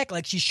in her back,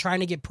 like she's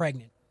trying to get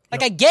pregnant.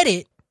 Like, I get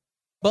it,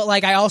 but,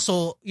 like, I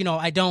also,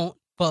 I don't,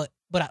 but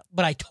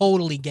I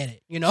totally get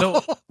it,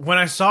 So when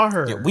I saw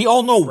her, Yeah, we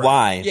all know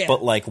why,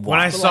 but like, why? when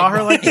I saw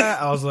her like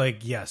that, I was like,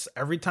 yes,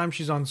 every time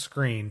she's on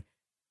screen,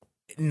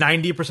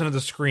 90% of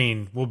the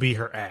screen will be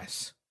her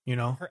ass,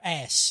 her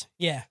ass,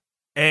 yeah.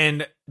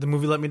 And the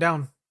movie let me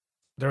down.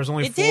 There was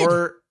only It did.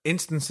 4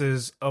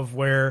 instances of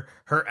where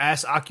her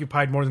ass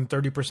occupied more than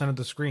 30% of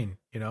the screen,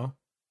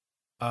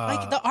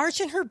 Like, the arch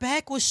in her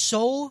back was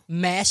so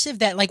massive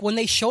that, like, when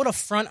they showed a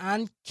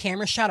front-on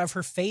camera shot of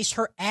her face,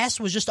 her ass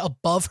was just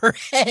above her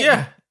head.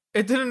 Yeah,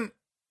 it didn't.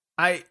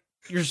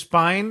 Your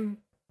spine,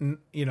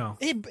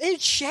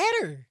 It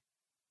shattered.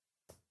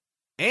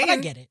 and But I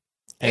get it.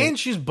 and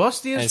she's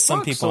busty as and some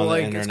fuck. people So on the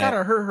like, it's internet-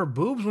 gotta hurt her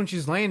boobs when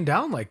she's laying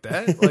down like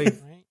that. Like,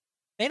 Right?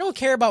 They don't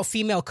care about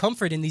female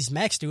comfort in these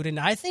mechs, dude, and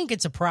I think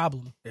it's a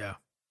problem. yeah,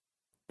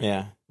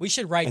 yeah. We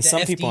should write And the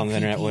some people on the FDPP.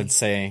 internet would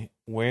say,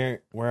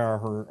 "Where are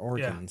her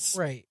organs?"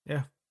 Right.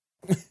 yeah.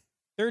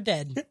 They're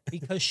dead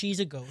because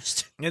she's a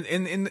ghost.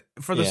 And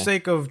for the Yeah.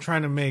 sake of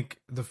trying to make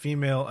the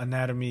female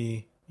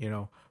anatomy,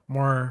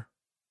 more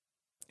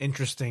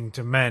interesting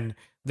to men,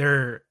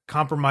 they're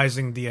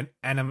compromising the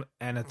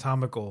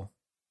anatomical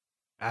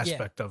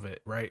aspect of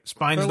it, right?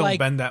 Spines Or don't like-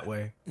 bend that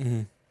way.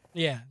 Mm-hmm.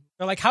 Yeah.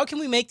 They're like, how can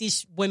we make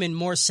these women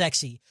more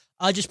sexy?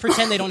 Just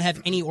pretend they don't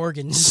have any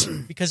organs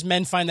because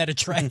men find that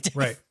attractive.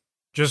 Right.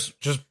 Just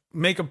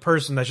make a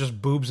person that's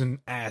just boobs and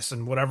ass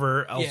and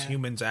whatever else Yeah.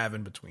 humans have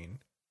in between.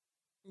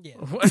 Yeah.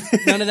 What?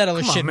 None of that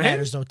other Come on, shit man.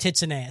 matters, though.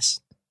 Tits and ass.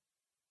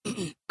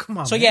 Come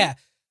on. So, man.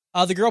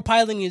 yeah. The girl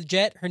piloting the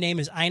jet, her name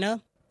is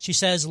Ina. She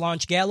says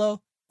launch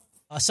Gallo.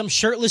 Some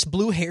shirtless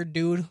blue-haired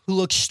dude who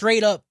looks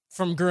straight up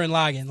from Gurren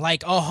Lagann.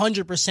 Like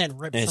 100%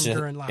 ripped from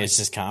Gurren Lagann. It's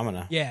just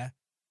Kamina. Yeah.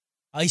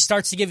 He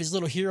starts to give his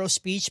little hero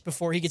speech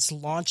before he gets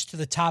launched to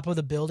the top of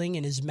the building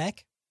in his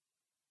mech.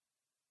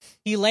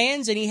 He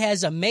lands and he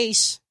has a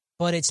mace,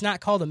 but it's not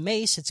called a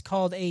mace. It's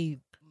called a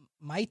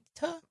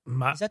Maita?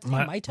 Ma- Is that the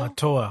name? ma- Maito?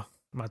 Matoa.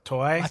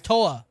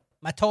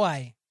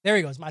 Matoi. There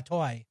he goes,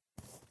 Matoi.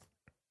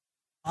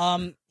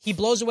 He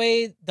blows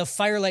away the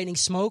fire lightning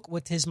smoke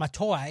with his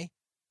Matoi,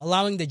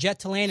 allowing the jet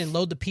to land and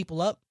load the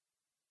people up.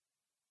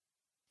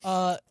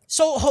 I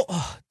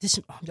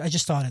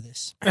just thought of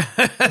this.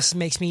 This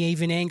makes me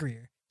even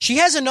angrier. She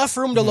has enough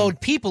room to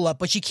load people up,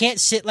 but she can't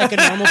sit like a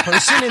normal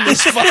person in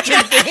this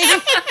fucking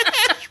thing.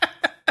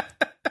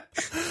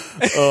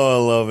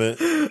 Oh, I love it.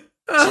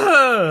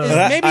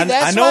 Maybe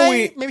that's I know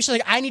why. Maybe she's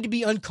like, I need to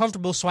be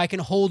uncomfortable so I can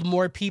hold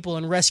more people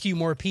and rescue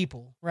more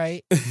people,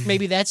 right?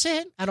 Maybe that's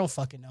it. I don't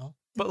fucking know.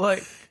 But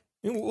like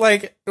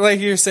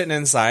you're sitting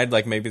inside,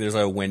 like maybe there's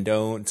a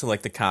window to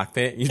like the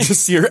cockpit. You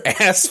just see your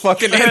ass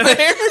fucking in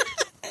there.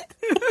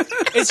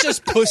 It's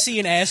just pussy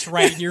and ass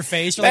right in your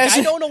face. You're like,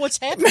 I don't know what's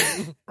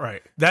happening.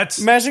 right.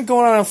 Imagine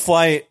going on a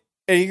flight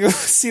and you go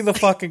see the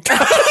fucking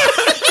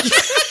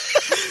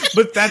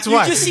But that's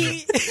why You just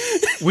see,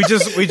 we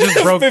just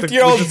broke the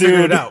 50-year-old we just figured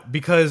dude. it out,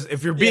 because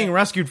if you're being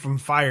rescued from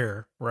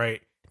fire, right,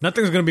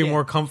 nothing's gonna be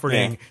more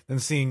comforting than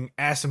seeing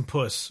ass and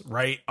puss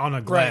right on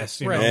a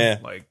glass. You know, Yeah.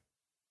 like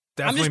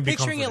I'm definitely just be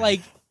picturing it comforting.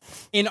 like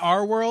in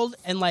our world,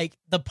 and like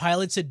the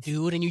pilot's a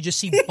dude, and you just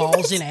see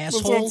balls and That's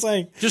what I'm asshole.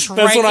 saying. Just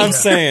That's right what I'm in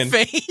saying.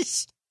 your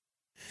face.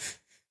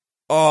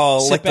 Oh,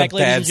 Sit like back, the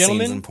ladies bad and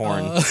gentlemen. scenes in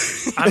porn.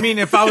 I mean,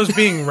 if I was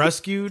being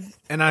rescued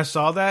and I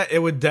saw that, it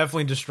would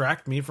definitely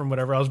distract me from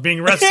whatever I was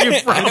being rescued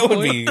It from.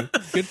 would be.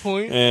 Good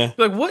point. Yeah.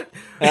 Like what?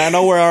 And I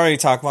know we're already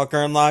talking about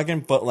Gurren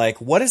Lagann, but like,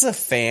 what is a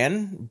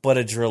fan but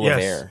a drill Yes.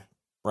 of air,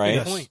 right?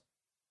 Yes. Good point.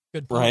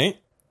 Good point. Right?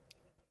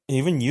 He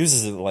even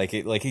uses it like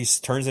he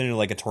turns it into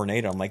like a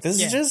tornado. I'm like, this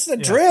Yeah. is just a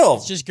drill,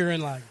 It's just Gurren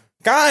Lagann.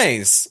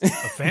 guys. A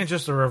fan's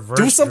just a reverse.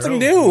 Do something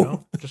drill, new. You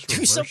know? Just Do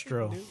reverse something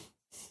drill. new.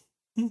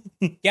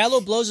 Gallo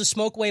blows the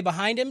smoke way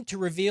behind him to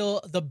reveal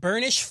the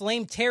Burnish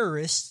flame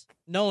terrorists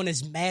known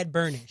as Mad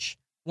Burnish.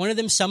 One of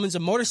them summons a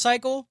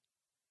motorcycle.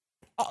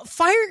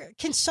 Fire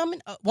can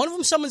summon. One of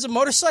them summons a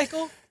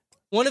motorcycle.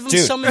 One of them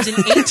Dude. summons an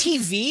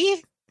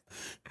ATV.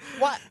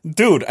 What?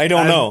 Dude, I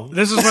don't know.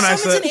 This is when I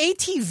Summons said an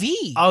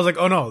ATV. I was like,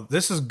 oh no,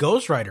 this is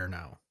Ghost Rider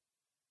now.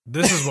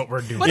 This is what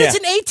we're doing. But Yeah. it's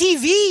an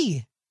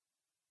ATV.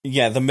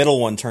 Yeah, the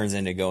middle one turns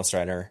into Ghost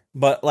Rider.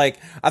 But like,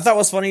 I thought it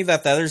was funny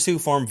that the other two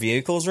form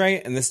vehicles,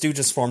 right? And this dude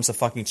just forms a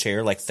fucking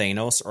chair like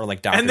Thanos or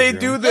like Doctor And they Doom.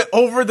 do the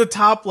over the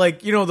top,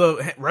 like, you know,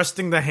 the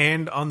resting the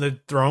hand on the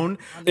throne.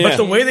 Yeah. But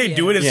the way they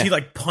do it is Yeah. he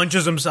like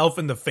punches himself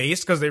in the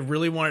face because they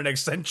really wanted to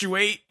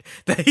accentuate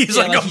that he's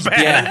Yeah, like, like a he's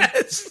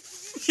badass.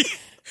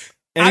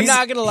 And I'm he's-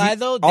 not gonna lie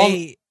though,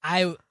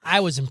 I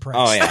was impressed.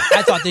 Oh, yeah.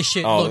 I thought this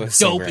shit Oh, it looked was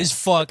so dope great. as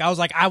fuck. I was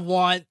like,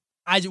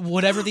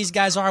 whatever these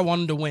guys are, I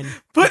want them to win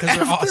But because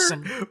they're after,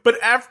 awesome. but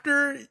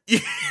after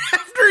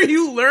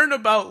you learn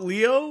about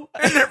Leo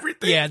and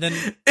everything, Yeah, then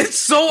it's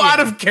so out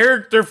of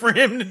character for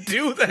him to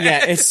do that.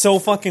 Yeah, it's so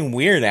fucking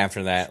weird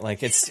after that.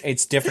 Like,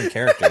 it's different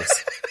characters.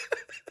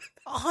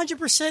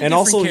 100%. And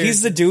also,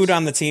 he's the dude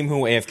on the team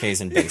who AFKs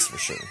in base for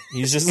sure.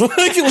 He's just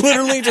like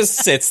literally just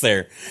sits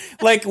there,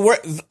 like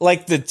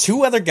like the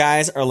two other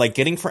guys are like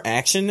getting for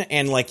action,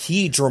 and like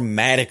he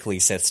dramatically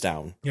sits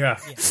down. yeah.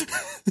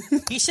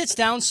 He sits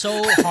down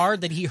so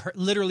hard that he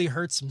literally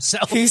hurts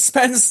himself. He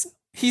spends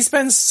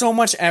so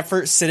much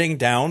effort sitting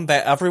down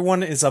that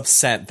everyone is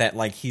upset that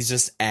like he's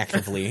just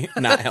actively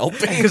not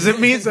helping. Because it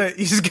means that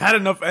he's got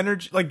enough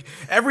energy. Like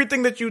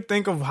everything that you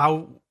think of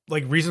how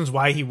like reasons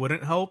why he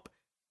wouldn't help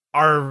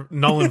are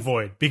null and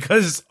void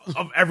because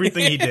of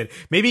everything he did.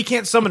 Maybe he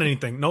can't summon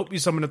anything. Nope, he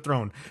summoned a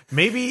throne.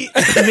 Maybe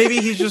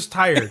he's just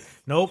tired.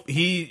 Nope,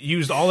 he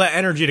used all that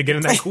energy to get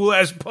in that cool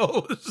ass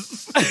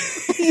pose.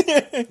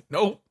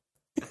 Nope,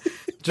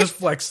 just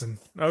flexing.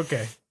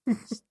 Okay.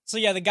 So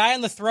yeah, the guy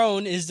on the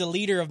throne is the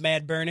leader of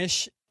Mad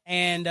Burnish,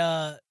 and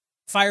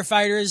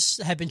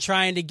firefighters have been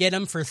trying to get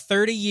him for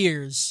 30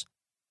 years.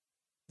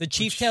 The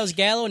chief tells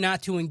Gallo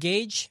not to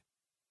engage.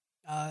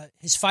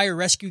 His fire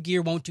rescue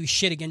gear won't do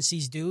shit against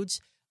these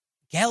dudes.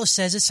 Gallo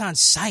says it's on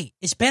site.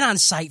 It's been on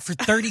site for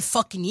 30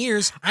 fucking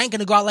years. I ain't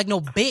gonna go out like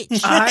no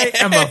bitch. I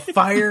am a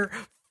fire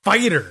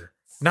fighter,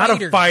 not a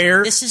Fighter.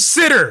 fire This is-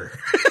 sitter.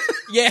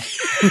 Yeah.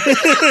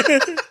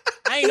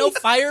 I ain't no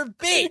fire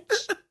bitch.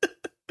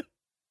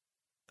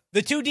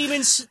 The two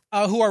demons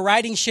who are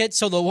riding shit,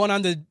 so the one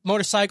on the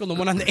motorcycle and the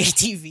one on the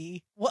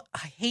ATV. What? I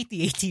hate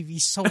the ATV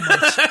so much.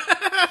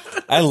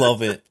 I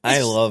love it.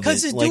 I love it.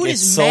 Because this Like, dude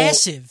it's is so-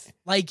 massive.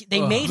 Like, they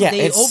Yeah,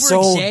 they it's so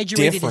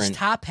over-exaggerated his different.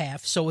 top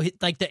half, so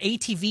like the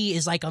ATV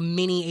is like a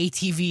mini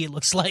ATV, it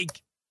looks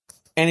like.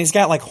 And he's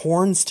got like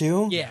horns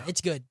too. Yeah,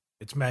 it's good.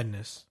 It's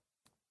madness.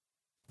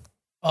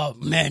 Oh,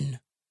 men.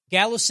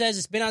 Gallo says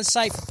it's been on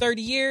site for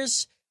 30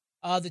 years.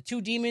 The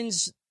two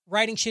demons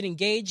riding shit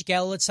engage.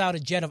 Gallo lets out a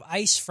jet of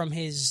ice from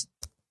his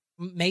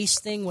mace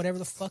thing, whatever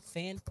the fuck,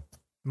 fan.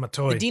 My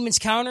toy. The demons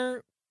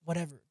counter,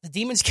 whatever. The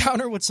demons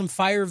counter with some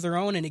fire of their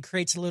own, and it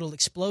creates a little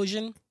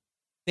explosion.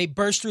 They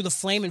burst through the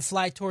flame and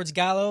fly towards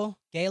Gallo.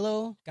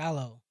 Gallo?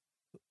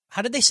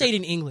 How did they say it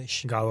in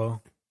English?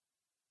 Gallo.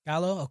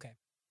 Gallo? Okay.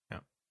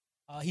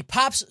 Yeah. He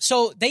pops.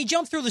 So they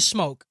jump through the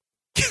smoke.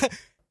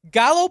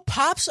 Gallo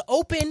pops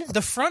open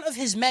the front of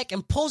his mech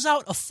and pulls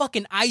out a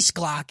fucking ice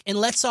Glock and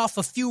lets off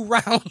a few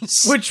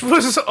rounds. Which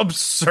was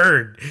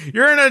absurd.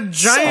 You're in a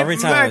giant Every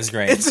time mech. it was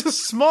great. It's a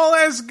small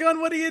ass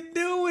gun. What are you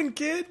doing,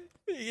 kid?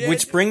 Yeah.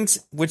 Which brings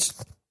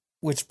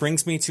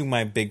me to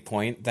my big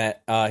point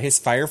that his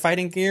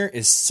firefighting gear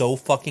is so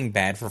fucking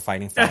bad for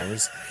fighting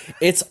fires.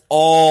 It's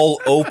all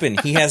open.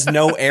 He has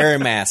no air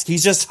mask.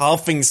 He's just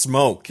huffing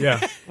smoke.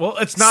 Yeah. Well,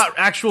 it's not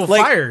actual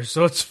Like- fire,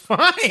 so it's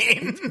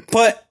fine.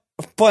 But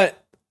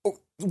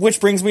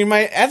which brings me to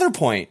my other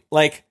point.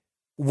 Like,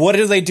 what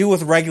do they do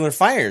with regular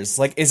fires?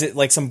 Like, is it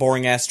like some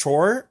boring ass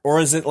chore,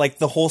 or is it like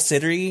the whole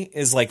city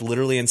is like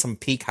literally in some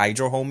peak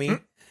hydro homie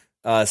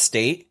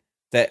state?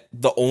 That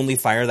the only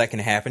fire that can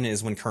happen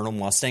is when Colonel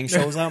Mustang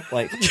shows up.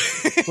 Like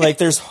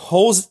there's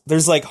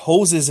like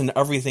hoses and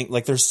everything.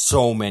 Like there's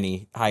so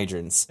many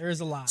hydrants. There's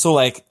a lot. So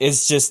like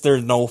it's just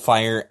there's no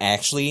fire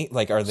actually.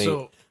 Like are they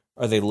So-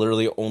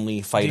 literally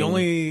only fighting The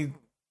only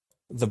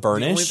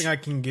burnish? thing I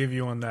can give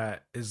you on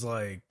that is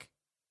like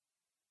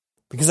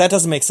Because that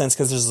doesn't make sense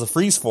because there's the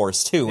freeze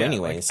force too. yeah,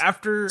 anyways, like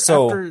after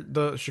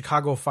the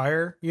Chicago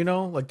fire, you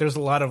know, like there's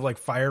a lot of like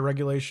fire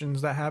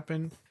regulations that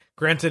happen.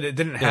 Granted, it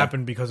didn't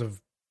happen because of,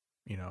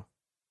 you know,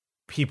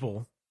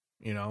 people,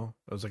 you know,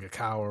 it was like a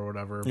cow or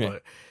whatever, Yeah.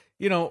 but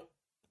you know,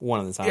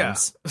 one of the yeah.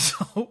 times.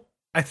 So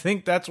I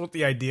think that's what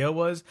the idea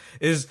was,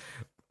 is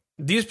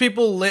these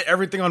people lit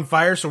everything on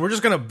fire, so we're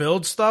just going to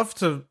build stuff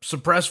to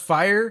suppress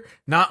fire,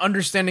 not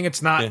understanding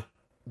it's not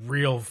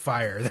real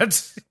fire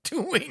that's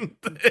doing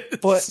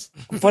this.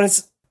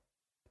 But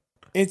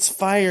it's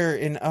fire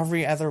in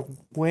every other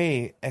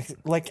way.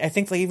 Like I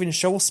think they even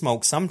show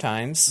smoke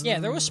sometimes. Yeah,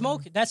 there was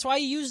smoke. That's why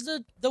you used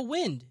the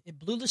wind. It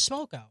blew the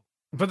smoke out.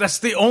 But that's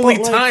the only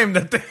But, like- time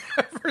that they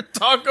ever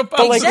talk about.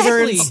 But like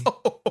Exactly.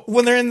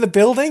 when they're in the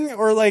building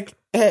or like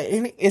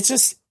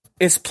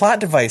it's plot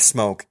device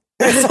smoke.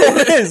 That's all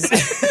it is.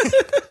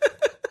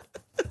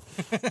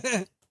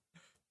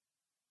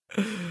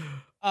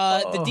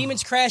 The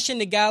demons crash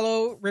into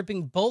Gallo,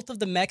 ripping both of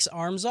the mech's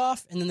arms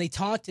off, and then they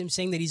taunt him,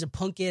 saying that he's a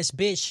punk-ass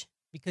bitch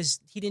because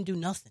he didn't do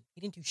nothing.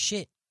 He didn't do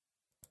shit.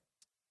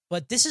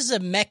 But this is a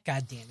mech,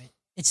 goddammit.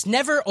 It's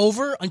never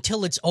over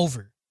until it's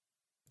over.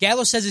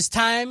 Gallo says it's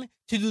time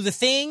to do the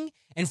thing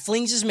and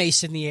flings his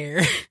mace in the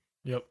air.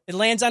 Yep. It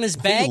lands on his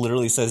He back.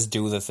 literally says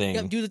do the thing.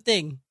 Yep, do the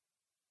thing.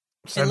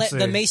 Sensei,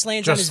 the mace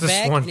lands on his justice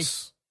back, and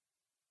once.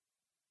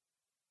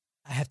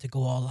 I have to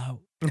go all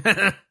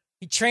out.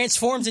 He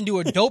transforms into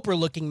a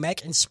doper-looking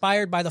mech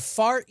inspired by the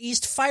Far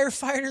East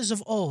firefighters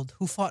of old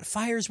who fought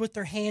fires with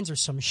their hands or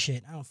some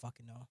shit. I don't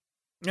fucking know.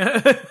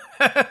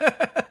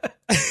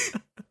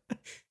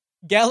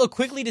 Gallo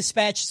quickly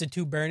dispatches the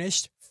two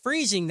burnished,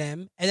 freezing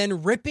them, and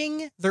then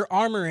ripping their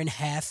armor in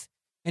half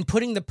and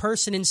putting the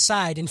person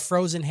inside in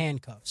frozen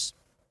handcuffs.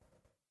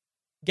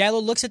 Gallo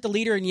looks at the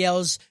leader and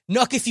yells,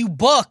 "Nuck if you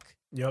buck!"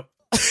 Yep.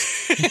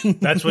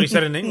 That's what he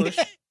said in English.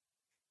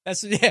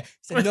 That's he said,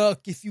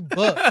 "Nuck if you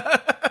buck."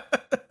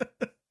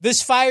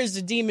 This fires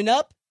the demon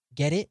up.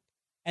 Get it?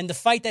 And the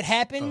fight that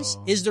happens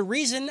is the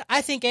reason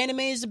I think anime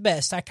is the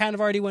best. I kind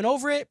of already went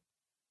over it,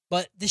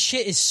 but this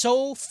shit is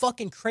so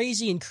fucking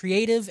crazy and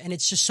creative, and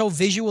it's just so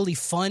visually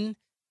fun.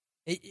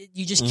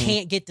 You just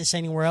can't get this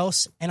anywhere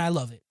else, and I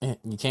love it.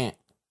 You can't.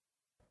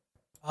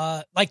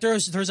 Like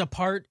there's a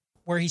part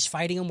where he's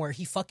fighting him where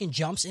he fucking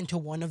jumps into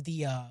one of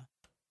the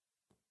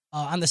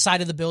on the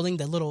side of the building,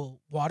 the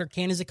little water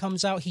can as it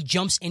comes out. He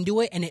jumps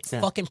into it and it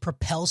fucking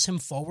propels him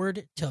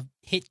forward to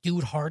hit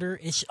dude harder.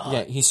 It's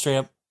Yeah, he's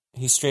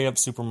straight up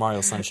Super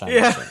Mario Sunshine.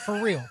 Yeah. for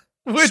real.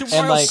 Which, Super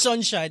Mario like-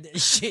 Sunshine, that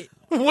shit.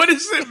 what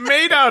is it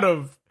made out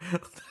of?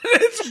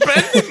 It's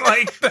bending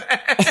like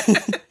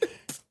that.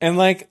 And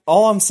like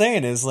all I'm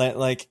saying is that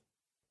like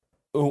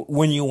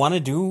when you want to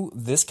do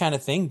this kind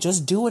of thing,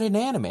 just do it in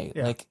anime.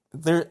 Yeah. Like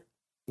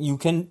you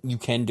can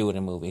do it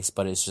in movies,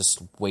 but it's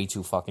just way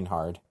too fucking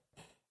hard.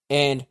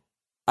 And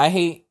I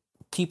hate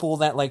people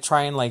that like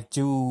try and like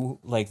do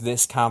like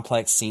this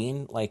complex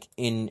scene like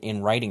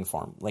in writing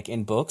form, like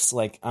in books.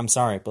 Like I'm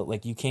sorry, but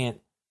like you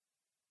can't.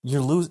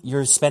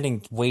 You're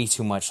spending way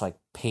too much like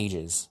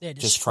pages just trying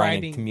to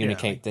describing,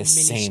 communicate like,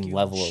 this same minuscule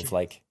level shit. of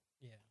like.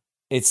 Yeah.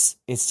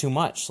 It's too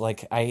much.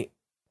 Like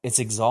it's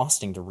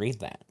exhausting to read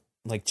that.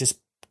 Like just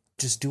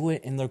do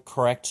it in the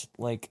correct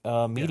like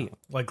medium.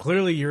 Like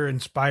clearly you're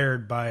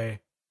inspired by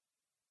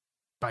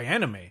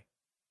anime.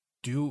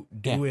 Do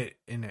it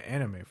in an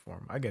anime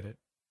form. I get it.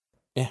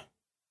 Yeah.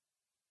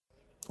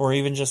 Or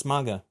even just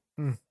manga.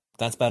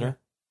 That's better.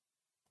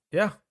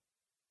 Yeah.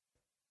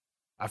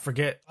 I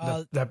forget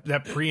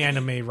that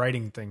pre-anime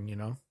writing thing, you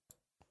know?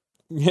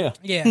 Yeah.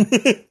 Yeah.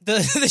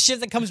 the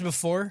shit that comes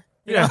before.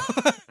 you Yeah.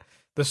 know?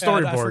 The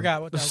storyboard. I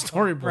forgot what the that was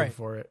called. storyboard Right.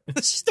 for it.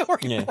 The story.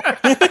 Yeah.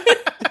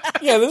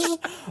 Yeah, this is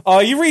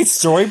you read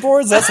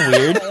storyboards? That's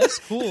weird. That's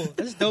cool.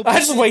 That's dope. I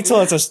just wait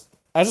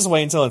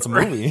until it's a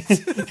movie.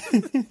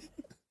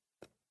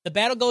 The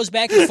battle goes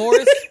back and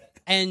forth,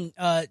 and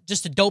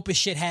just the dopest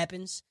shit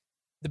happens.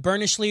 The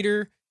Burnish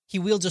leader, he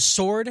wields a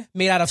sword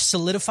made out of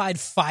solidified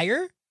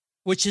fire,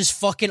 which is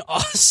fucking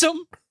awesome.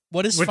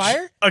 What is Which,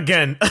 fire?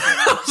 Again,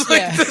 I was like,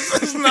 Yeah.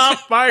 this is not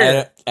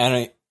fire.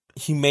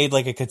 He made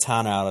like a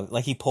katana out of it.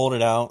 Like he pulled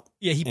it out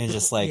Yeah, he and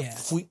just like,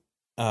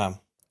 yeah.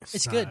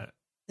 It's good.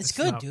 It's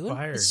good, not dude.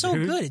 fire, It's so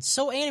dude. good. It's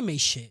so anime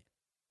shit.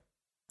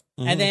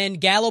 Mhm. And then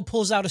Gallo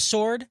pulls out a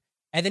sword,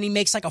 and then he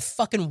makes like a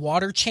fucking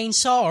water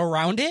chainsaw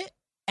around it,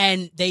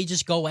 and they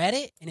just go at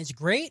it, and it's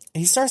great.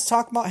 he starts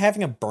talking about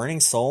having a burning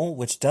soul,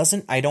 which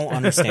I don't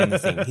understand the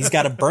thing. He's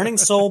got a burning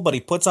soul, but he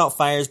puts out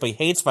fires, but he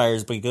hates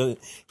fires, but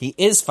he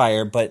is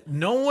fire, but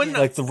No one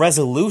like the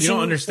resolution You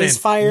don't understand. is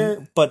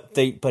fire, but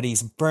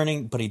he's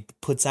burning, but he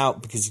puts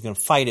out because he's gonna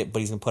fight it, but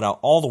he's gonna put out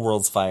all the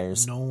world's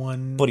fires. No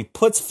one. But he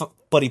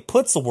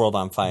puts the world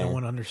on fire. No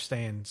one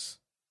understands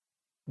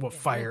what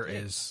fire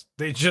is.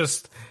 They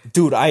just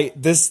Dude,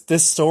 this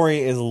story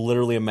is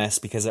literally a mess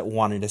because it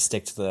wanted to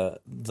stick to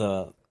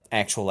the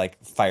actual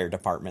like fire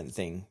department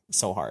thing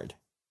so hard.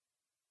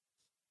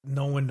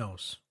 no one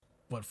knows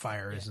what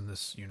fire is in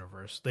this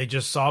universe. They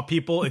just saw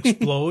people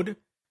explode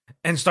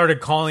and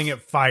started calling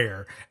it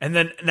fire, and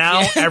then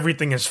now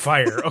everything is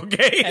fire.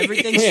 Okay,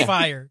 Everything's Yeah.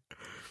 fire.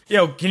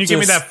 Yo, can you give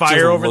me Just- that fire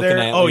just over looking there?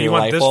 at Oh, your you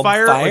want light this bulb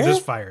fire, fire? or this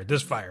fire?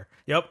 This fire.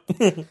 Yep.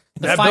 The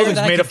That fire building's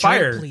that I made can of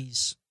fire. drink,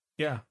 please.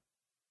 Yeah.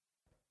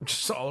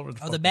 Just all over the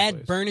The fucking bad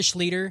place. burnish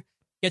leader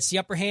gets the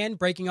upper hand,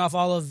 breaking off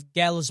all of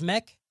Gallo's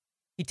mech.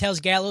 He tells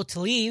Gallo to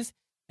leave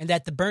and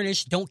that the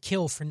burnish don't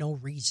kill for no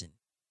reason.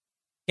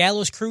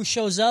 Gallo's crew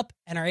shows up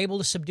and are able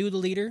to subdue the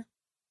leader.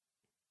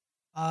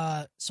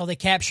 So they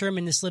capture him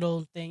in this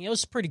little thing. It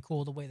was pretty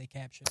cool the way they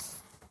captured him.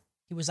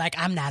 He was like,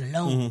 I'm not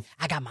alone. Mhm.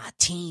 I got my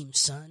team,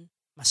 son.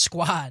 My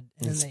squad.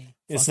 And then they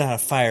It's not a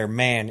fire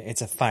man,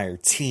 it's a fire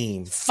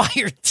team.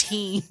 fire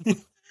team.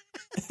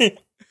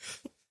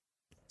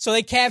 So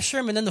they capture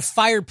him, and then the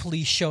fire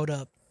police showed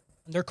up.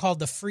 And they're called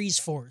the Freeze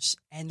Force.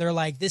 And they're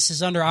like, this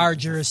is under our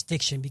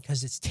jurisdiction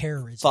because it's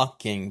terrorism.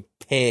 Fucking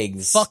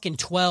pigs. Fucking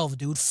 12,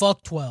 dude.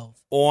 Fuck 12.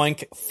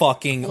 Oink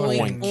fucking Oink,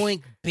 oink.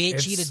 oink, bitch.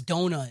 It's- Eat a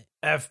donut.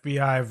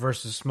 FBI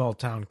versus small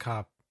town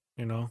cop.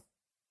 You know.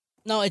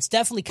 No, it's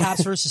definitely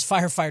cops versus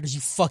firefighters, you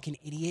fucking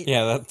idiot.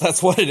 Yeah,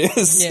 that's what it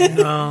is. Yeah. No.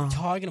 What are you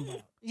talking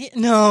about? Yeah,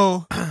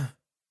 no.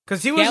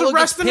 Because he was Gallo gets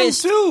arresting him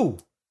pissed. too.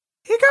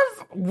 He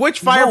got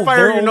which No, firefighter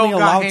they're you know only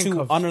got allowed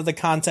handcuffed. to under the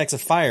context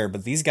of fire,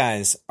 but these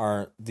guys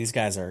are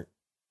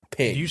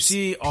pigs. You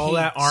see all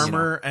that Pigs.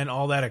 armor and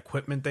all that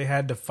equipment they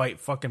had to fight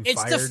fucking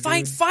It's fire. to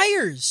fight dude.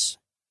 fires.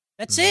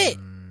 That's it.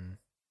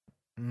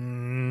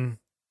 Mm.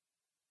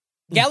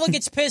 Gallo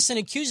gets pissed and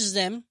accuses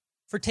them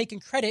for taking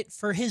credit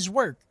for his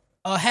work.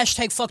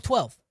 Hashtag fuck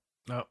 12.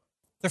 No.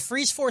 The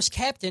Freeze Force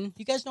captain,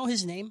 you guys know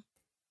his name?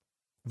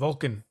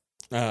 Vulcan.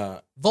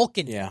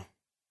 Vulcan. Yeah.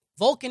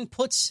 Vulcan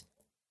puts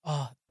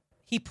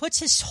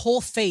his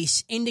whole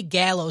face into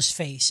Gallo's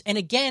face. And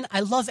again,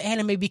 I love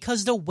anime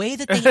because the way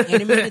that they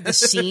animated the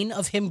scene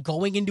of him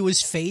going into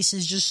his face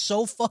is just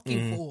so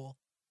fucking cool.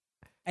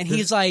 And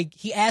he's like,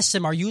 he asks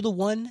him, are you the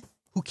one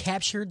who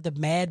captured the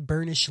mad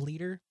burnish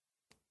leader?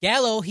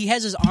 Gallo, he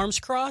has his arms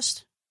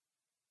crossed.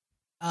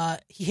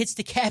 He hits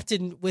the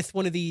captain with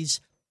one of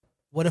these,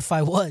 what if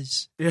I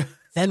was? Yeah.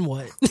 Then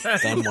what?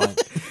 Then what?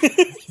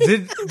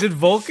 Did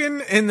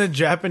Vulcan in the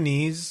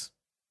Japanese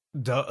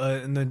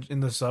in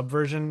the sub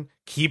version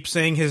keep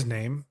saying his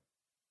name?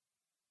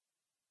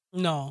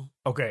 No.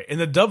 Okay, in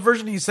the dub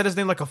version, he said his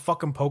name like a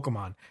fucking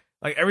Pokemon.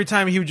 Like every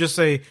time he would just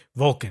say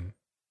Vulcan,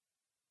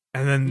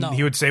 and then No.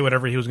 he would say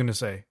whatever he was going to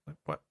say. Like,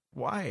 what?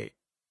 Why?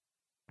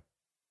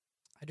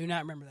 I do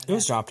not remember that. It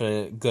was happening.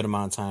 dropped a good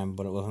amount of time,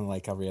 but it wasn't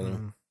like every other.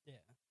 Mm.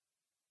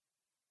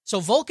 So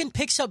Vulcan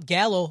picks up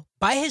Gallo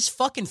by his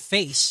fucking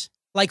face,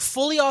 like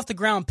fully off the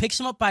ground, picks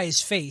him up by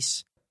his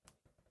face.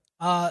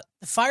 The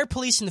fire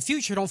police in the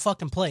future don't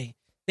fucking play.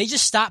 They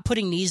just stop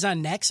putting knees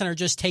on necks and are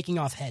just taking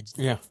off heads.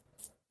 Yeah.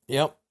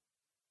 Yep.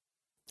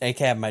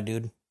 ACAB, my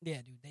dude. Yeah,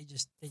 dude, they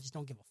just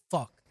don't give a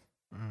fuck.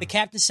 The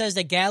captain says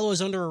that Gallo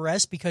is under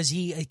arrest because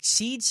he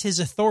exceeds his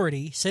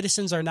authority.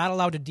 Citizens are not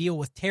allowed to deal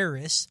with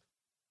terrorists.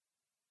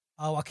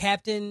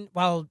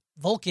 While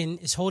Vulcan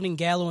is holding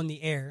Gallo in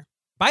the air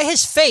by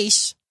his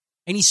face,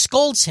 and he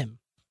scolds him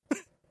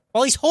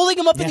while he's holding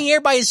him up in the air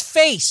by his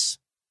face.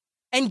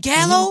 And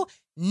Gallo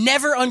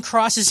never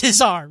uncrosses his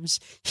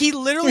arms. He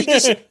literally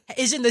just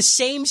is in the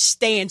same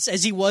stance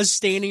as he was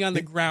standing on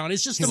the ground.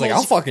 It's just He's the like,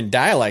 most I'll fucking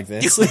die like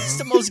this. it's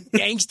the most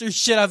gangster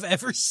shit I've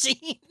ever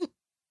seen.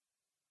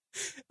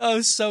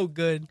 Oh, so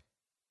good.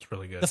 It's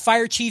really good. The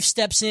fire chief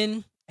steps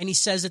in and he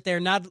says that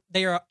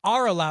they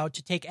are allowed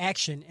to take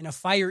action in a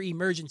fire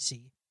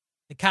emergency.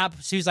 The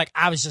cop, so he's like,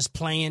 I was just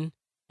playing,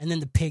 and then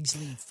the pigs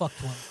leave. Fuck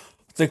one.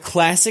 The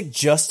classic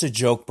just a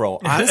joke, bro.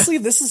 Honestly,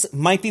 this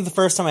might be the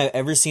first time I've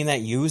ever seen that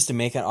used to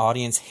make an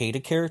audience hate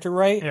a character,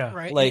 right? Yeah.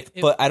 Right? Like,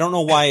 but I don't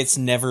know why it's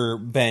never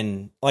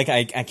been like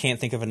I can't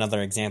think of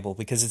another example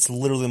because it's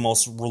literally the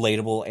most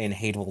relatable and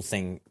hateable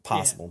thing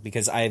possible.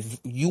 Because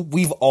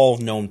we've all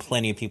known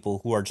plenty of people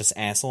who are just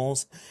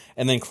assholes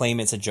and then claim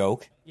it's a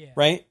joke,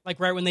 right? Like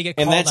right when they get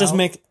And called that just out.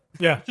 make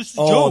yeah. Just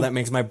a oh joke. that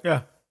makes my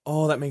Yeah.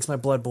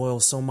 blood boil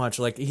so much.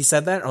 Like he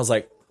said that, I was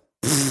like,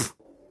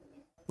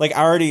 Like,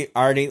 I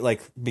already,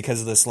 like, because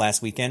of this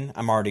last weekend,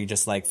 I'm already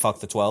just like, fuck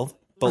the 12.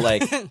 But,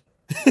 like,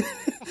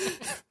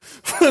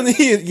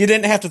 you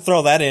didn't have to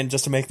throw that in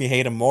just to make me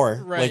hate him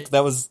more. Right. Like,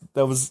 that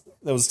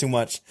was too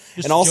much.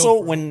 Just and also,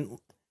 joke, when,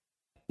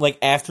 like,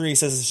 after he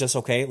says it's just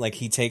okay, like,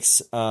 he takes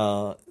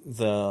the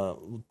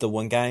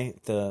one guy,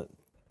 the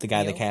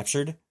guy they Leo?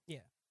 captured. Yeah.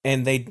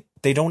 And they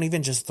don't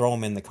even just throw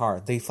him in the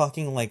car. They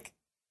fucking, like,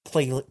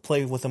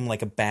 play with him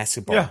like a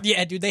basketball. Yeah.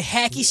 Yeah, dude, they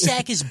hacky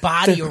sack his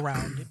body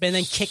around and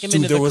then kick him Dude,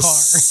 into there the was car.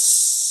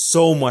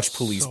 so much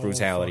police So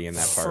brutality in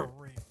that fucking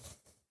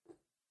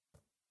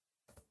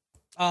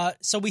part.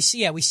 So we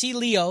see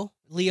Leo.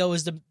 Leo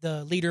is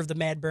the leader of the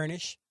Mad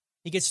Burnish.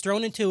 He gets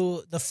thrown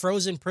into the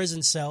frozen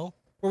prison cell,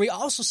 where we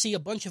also see a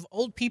bunch of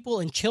old people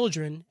and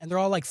children, and they're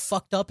all like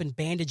fucked up and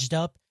bandaged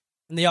up,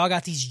 and they all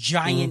got these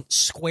giant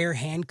square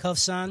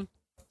handcuffs on.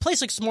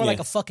 Place looks more like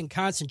a fucking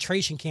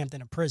concentration camp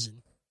than a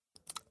prison.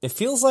 It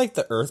feels like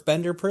the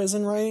Earthbender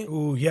prison, right?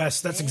 Ooh,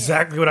 yes, that's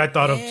exactly what I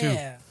thought of too.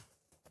 Yeah.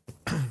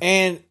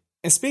 And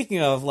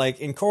speaking of, like,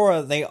 in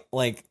Korra, they,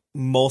 like,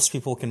 most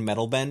people can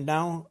metal bend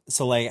now.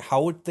 So, like,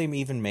 how would they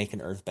even make an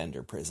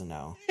Earthbender prison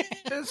now?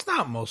 It's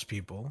not most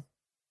people.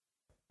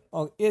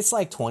 Oh, it's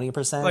like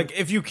 20%. Like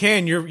if you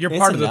can, you're It's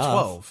part of the enough.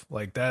 12.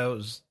 Like that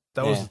was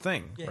Yeah. the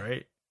thing, Yeah.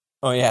 right?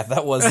 oh yeah,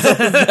 that was the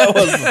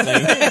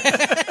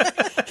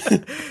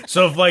thing.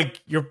 So if like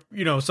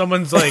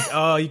someone's like,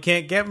 "Oh, you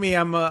can't get me.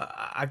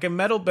 I can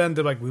metal bend."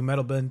 They're like, "We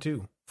metal bend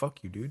too."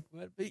 Fuck you, dude.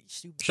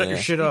 Shut your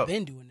shit up.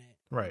 Been doing that.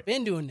 Right.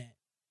 Been doing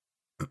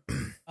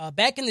that.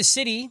 Back in the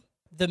city,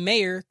 the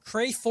mayor,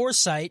 Cray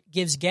Forsyth,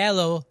 gives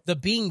Gallo the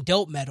Being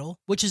Dope medal,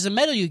 which is a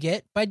medal you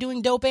get by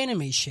doing dope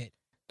anime shit.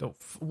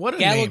 What a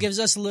Gallo name. gives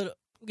us a little,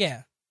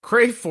 yeah.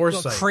 Cray Yo,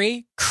 Forsyth.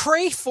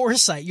 Cray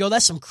Forsyth. Yo,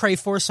 that's some Cray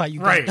Forsyth you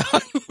got. Right.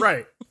 dog.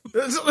 Right.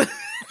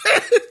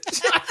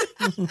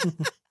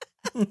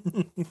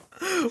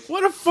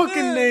 What a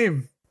fucking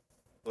name.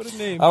 What a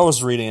name. I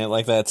was reading it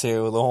like that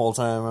too the whole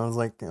time. I was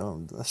like,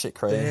 oh, that shit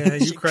crazy. Yeah,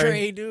 you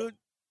Cray. Dude.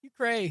 You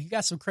Cray. You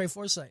got some Cray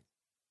Forsyth.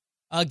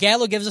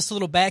 Gallo gives us a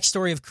little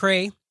backstory of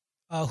Cray,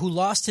 who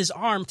lost his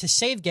arm to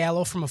save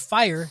Gallo from a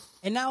fire,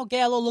 and now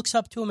Gallo looks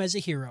up to him as a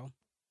hero.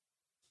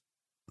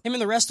 Him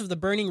and the rest of the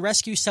Burning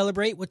Rescue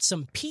celebrate with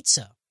some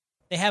pizza.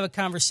 They have a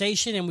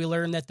conversation, and we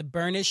learn that the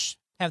Burnish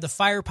have the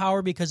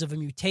firepower because of a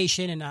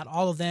mutation, and not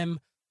all of them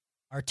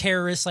are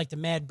terrorists like the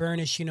Mad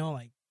Burnish,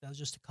 like that was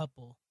just a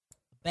couple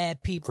of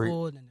bad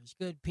people, and then there's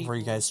good people. Were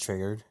you guys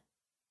triggered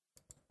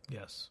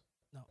Yes.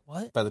 No,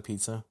 what? by the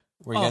pizza?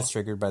 Were you guys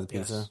triggered by the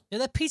pizza? Yes. Yeah,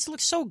 that pizza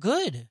looks so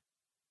good.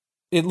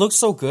 It looks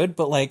so good,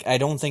 but like I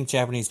don't think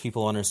Japanese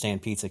people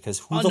understand pizza because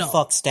who the no.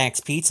 fuck stacks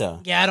pizza?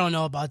 Yeah, I don't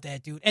know about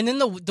that, dude. And then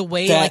the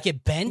way That-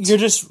 it bent, You're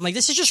just like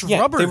this is just Yeah,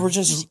 rubber. they were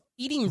just-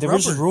 eating they rubber. were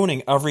just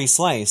ruining every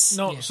slice.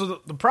 No, Yeah.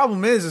 so the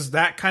problem is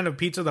that kind of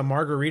pizza, the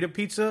margarita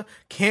pizza,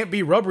 can't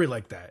be rubbery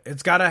like that.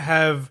 It's got to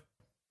have,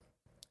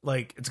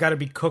 it's got to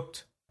be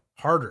cooked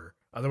harder.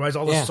 Otherwise,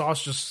 all the Yeah.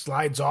 sauce just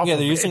slides off. Yeah, of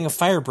they're it. using a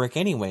fire brick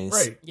anyways.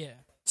 Right. Yeah.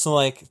 So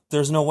like,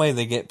 there's no way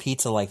they get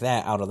pizza like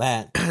that out of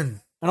that.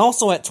 And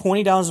also at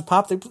 $20 a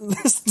pop,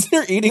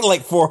 they're eating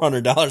like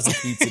 $400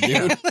 a pizza,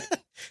 dude.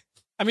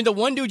 I mean, the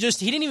one dude he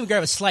didn't even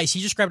grab a slice. He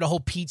just grabbed a whole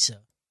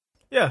pizza.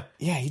 Yeah.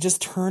 Yeah, he just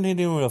turned it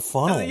into a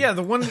funnel. Yeah,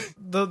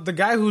 the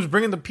guy who's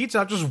bringing the pizza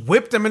out just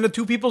whipped them into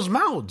two people's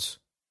mouths.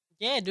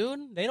 Yeah,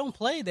 dude. They don't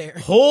play there.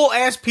 Whole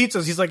ass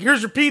pizzas. He's like,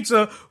 "Here's your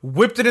pizza,"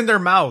 whipped it in their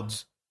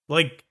mouths.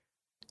 Like,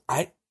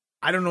 I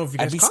don't know if you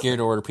guys I'd be caught scared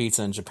to order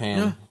pizza in Japan.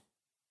 Yeah.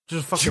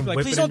 Just fucking Like,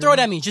 whip please it don't in throw your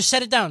it at me. Just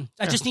set it down.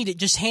 I just need it.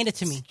 Just hand it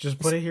to me. Just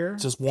put it here.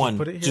 Just one.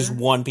 Put it here. Just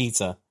one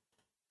pizza.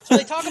 So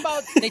they talk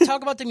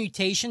about the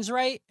mutations,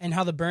 right? And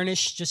how the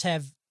Burnish just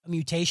have a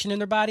mutation in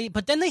their body.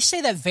 But then they say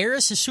that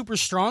Varys is super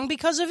strong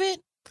because of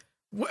it.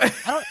 What?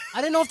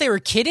 I didn't know if they were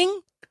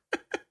kidding.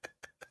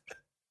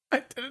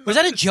 I didn't Was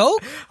know. that a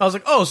joke? I was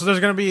like, "Oh, so there's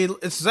gonna be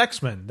it's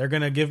X-Men. They're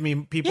gonna give me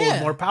people Yeah.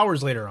 with more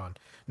powers later on."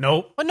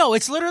 Nope. But no,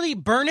 it's literally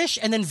Burnish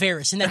and then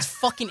Varys, and that's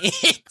fucking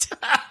it.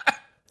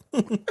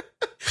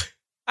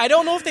 I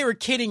don't know if they were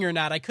kidding or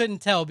not. I couldn't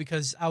tell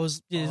because it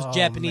was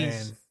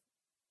Japanese. Man.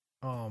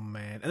 Oh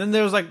man! And then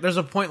there's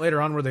a point later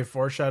on where they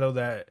foreshadow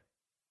that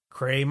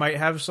Cray might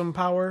have some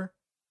power,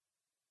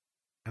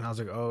 and I was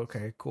like, "Oh,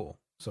 okay, cool.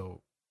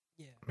 So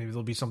Yeah, maybe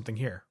there'll be something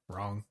here."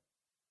 Wrong.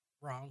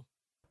 wrong.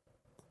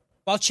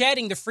 While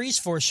chatting, the Freeze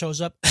Force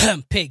shows up.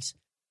 Pigs.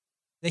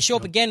 They show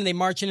up again and they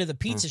march into the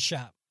pizza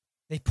shop.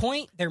 They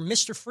point their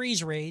Mr.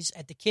 Freeze rays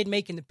at the kid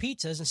making the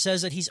pizzas and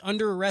says that he's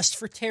under arrest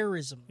for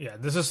terrorism. Yeah,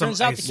 this is some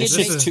Turns out ice. the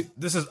kid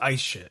This is ice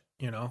shit.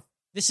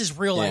 This is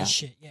real Yeah. life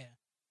shit, yeah.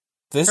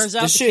 This Turns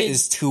out this the shit kid-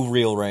 is too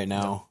real right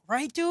now.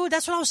 Right, dude?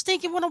 That's what I was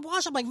thinking when I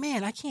watched. I'm like,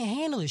 man, I can't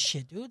handle this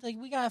shit, dude. Like,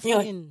 we got Yeah,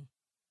 like- fucking...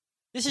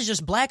 This is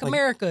just Black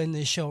America in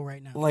this show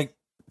right now. Like,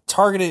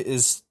 Target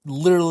is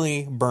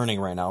literally burning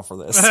right now for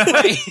this.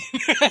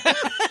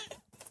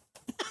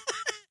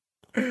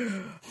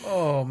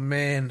 Oh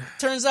man.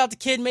 Turns out the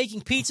kid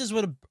making pizzas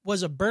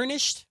was a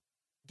burnished.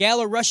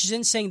 Gallo rushes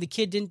in saying the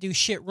kid didn't do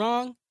shit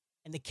wrong,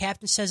 and the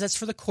captain says that's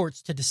for the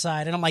courts to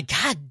decide. And I'm like,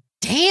 God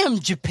Damn,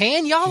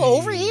 Japan, y'all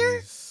over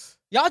here? Jeez.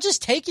 Y'all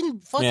just taking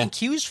fucking Yeah.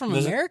 cues from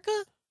There's- America?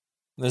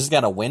 There's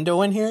got a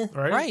window in here.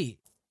 Right?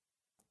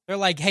 They're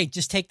like, hey,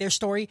 just take their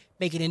story,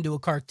 make it into a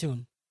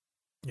cartoon.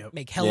 Yep.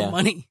 Make hella Yeah.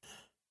 money.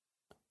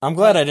 I'm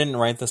glad I didn't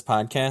write this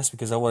podcast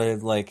because I would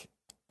have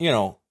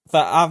the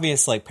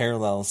obvious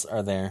parallels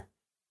are there,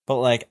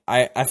 but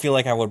I feel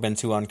like I would have been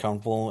too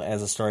uncomfortable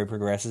as the story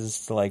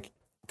progresses to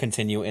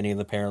continue any of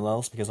the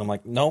parallels because I'm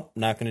like, nope,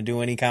 not going to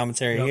do any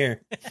commentary Yep.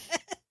 here.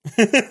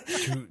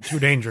 Too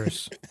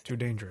dangerous. Too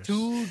dangerous.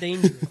 Too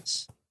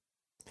dangerous.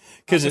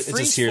 Because The it just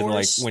freeze hears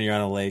force- when you're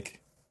on a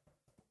lake,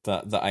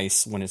 the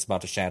ice when it's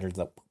about to shatter.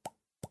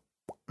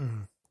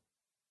 Mm.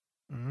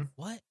 Mm.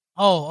 What?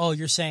 Oh,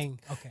 you're saying,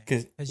 okay.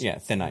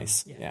 Because thin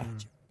ice. Yeah. Yeah.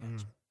 Gotcha.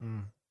 Mm.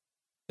 Mm.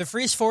 The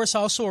freeze force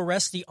also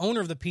arrests the owner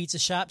of the pizza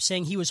shop,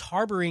 saying he was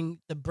harboring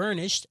the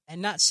burnished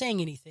and not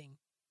saying anything.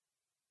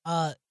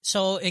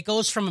 So it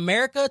goes from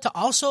America to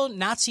also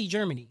Nazi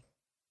Germany,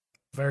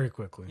 Very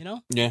quickly.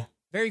 Yeah.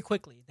 very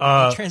quickly.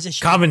 They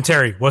transition.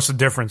 Commentary. What's the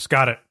difference?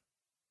 Got it.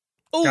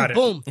 Ooh, got it.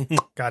 boom.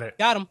 Got it.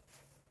 Got him.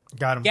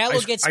 Got him. Gallo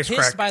gets ice pissed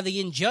crack. by the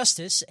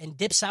injustice and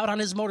dips out on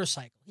his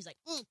motorcycle. He's like,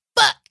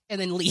 fuck, and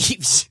then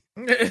leaves.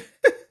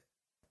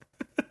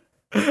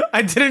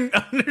 I didn't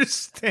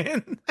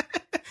understand.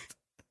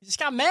 He just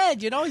got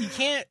mad, you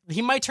can't,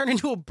 he might turn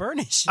into a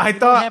burnish. I You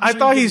don't have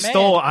thought to he get mad.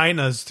 stole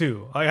Ina's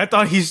too. I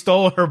thought he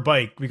stole her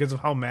bike because of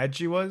how mad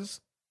she was.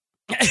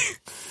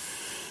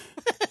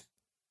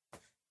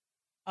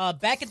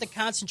 Back at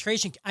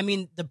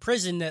the the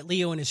prison that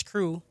Leo and his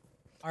crew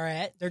are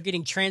at, they're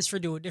getting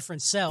transferred to a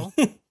different cell.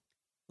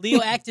 Leo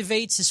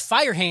activates his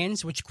fire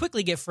hands, which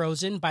quickly get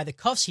frozen by the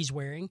cuffs he's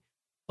wearing,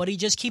 but he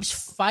just keeps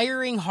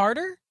firing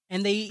harder,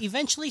 and they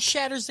eventually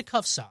shatters the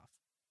cuffs off.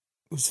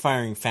 It was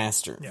firing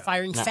faster. Yeah.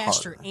 Firing Not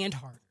faster harder. and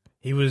harder.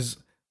 He was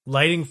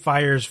lighting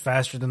fires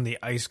faster than the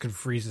ice could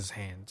freeze his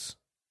hands.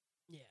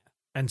 Yeah,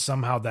 And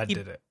somehow that He-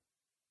 did it.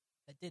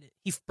 that did it.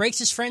 He breaks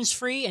his friends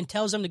free and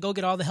tells them to go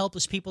get all the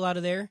helpless people out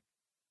of there.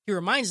 He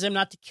reminds them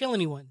not to kill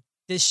anyone.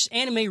 This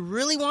anime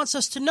really wants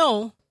us to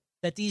know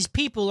that these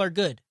people are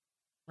good,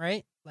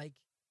 right?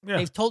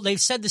 Yeah.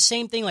 They've said the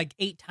same thing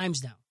 8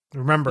 times now.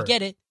 Remember, We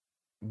get it.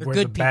 They're we're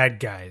good the people. bad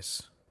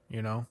guys,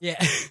 Yeah.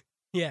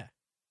 Yeah.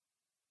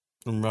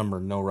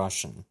 Remember, no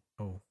Russian.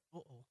 Oh.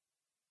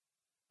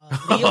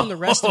 Leo and the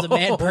rest of the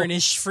Mad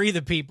Burnish free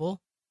the people.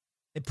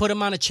 They put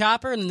him on a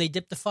chopper and then they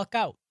dip the fuck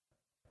out.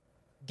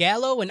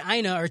 Gallo and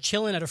Ina are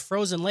chilling at a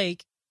frozen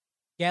lake.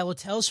 Gallo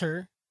tells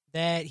her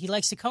that he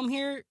likes to come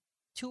here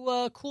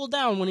to cool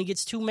down when he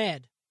gets too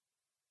mad.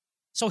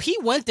 So he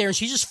went there and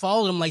she just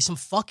followed him like some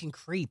fucking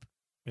creep.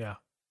 Yeah.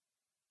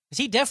 Because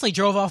he definitely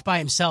drove off by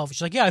himself.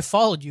 She's like, yeah, I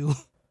followed you.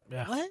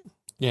 Yeah. What?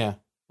 Yeah.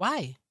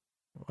 Why?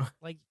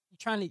 You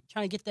trying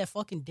to get that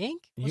fucking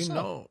dink? What's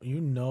up? You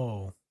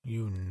know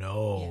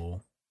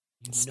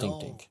Stink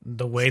dink.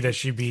 the way that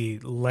she be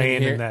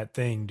laying here- in that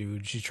thing,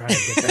 dude. She's trying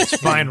to get that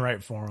spine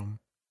right for him.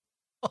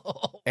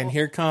 And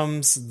here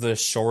comes the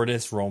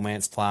shortest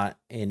romance plot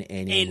in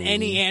any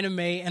movie. anime,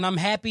 and I'm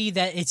happy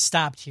that it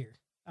stopped here.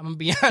 I'm gonna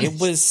be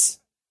honest.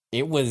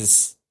 It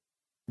was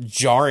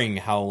jarring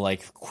how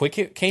quick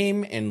it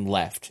came and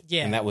left.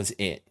 Yeah. And that was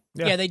it.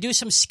 Yeah, they do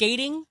some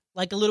skating,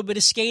 a little bit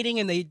of skating,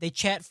 and they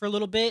chat for a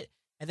little bit,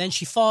 and then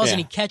she falls and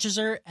he Yeah. catches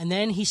her, and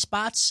then he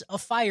spots a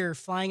fire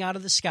flying out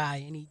of the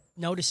sky, and he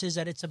notices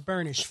that it's a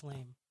burnish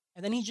flame,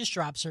 and then he just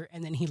drops her,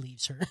 and then he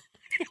leaves her.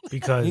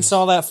 Because He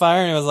saw that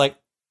fire and he was like,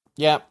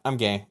 yeah, I'm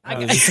gay.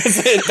 That's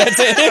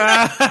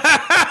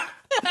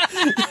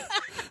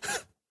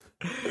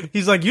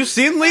he's like, you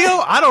seen Leo?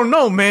 I don't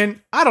know,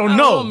 man. I don't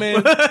know,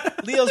 man.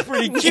 Leo's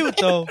pretty cute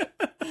though.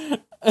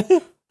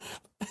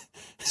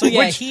 So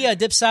yeah, he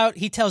dips out.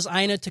 He tells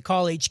Ina to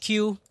call HQ,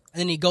 and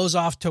then he goes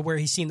off to where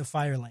he's seen the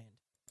fire land.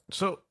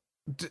 So,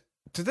 did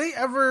they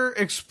ever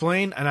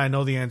explain, and I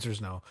know the answer is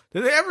no,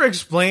 did they ever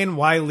explain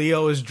why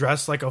Leo is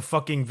dressed like a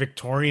fucking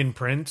Victorian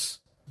prince?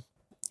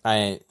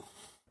 No.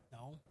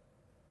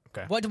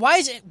 Okay. What? Why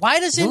is it? Why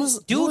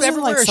doesn't dude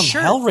ever wear a some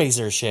shirt?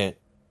 Hellraiser shit.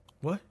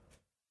 What?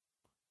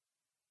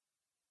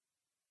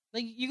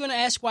 You're gonna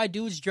ask why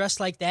dude's dressed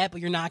like that, but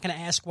you're not gonna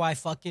ask why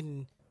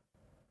fucking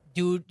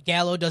dude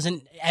Gallo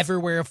doesn't ever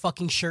wear a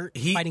fucking shirt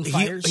fighting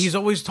fires. He's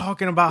always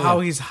talking about how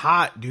he's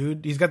hot,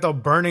 dude. He's got the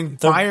burning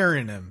fire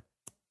in him.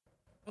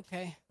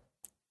 Okay.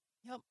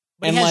 Yep.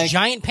 But And he has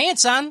giant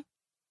pants on.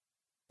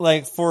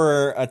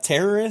 For a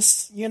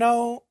terrorist,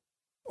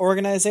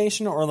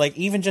 organization, or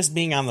even just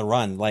being on the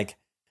run.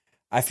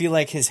 I feel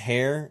like his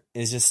hair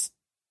is just,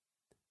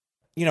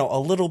 a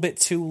little bit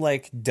too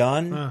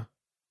done.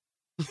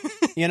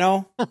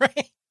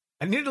 Right.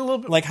 I need a little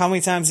bit. How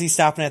many times he's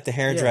stopping at the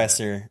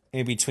hairdresser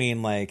in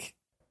between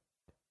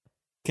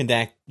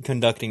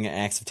conducting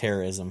acts of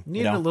terrorism.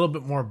 Need a little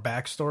bit more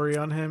backstory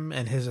on him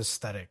and his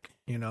aesthetic.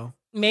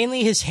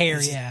 Mainly his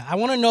hair. Yeah, I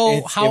want to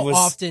know how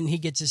often he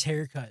gets his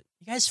hair cut.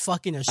 You guys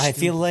fucking are. I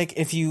feel like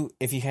if you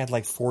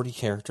had 40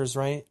 characters,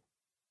 right,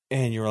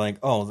 and you were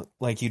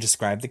you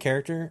described the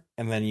character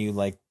and then you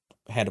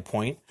had a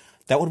point,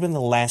 that would have been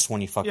the last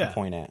one you fucking Yeah.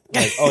 point at.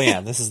 Like, oh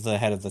yeah, this is the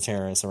head of the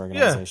terrorist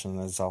organization.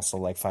 There's also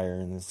like fire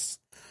and this.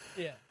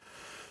 Yeah.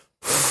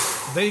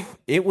 They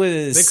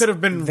could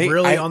have been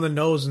really on the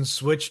nose and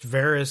switched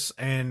Varys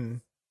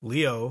and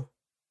Leo,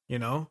 you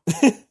know?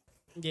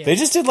 Yeah. They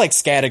just did like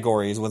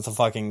categories with the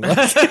fucking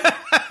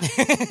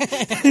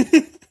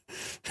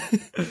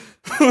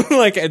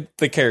like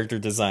the character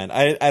design.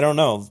 I don't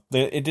know.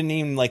 It didn't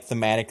even like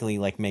thematically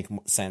like make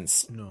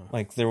sense. No.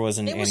 Like there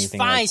wasn't It was anything.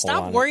 fine. Like,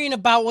 Stop worrying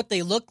about what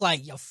they look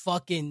like. You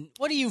fucking.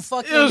 What are you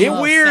fucking? It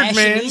was weird,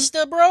 man.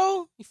 Fashionista,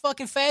 bro. You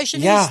fucking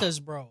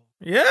fashionistas, bro.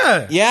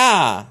 Yeah.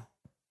 Yeah.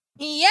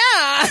 Yeah.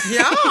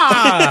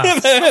 Yeah.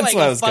 That's Like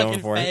what I a was going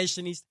fucking for.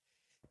 fashionista.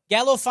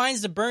 Gallo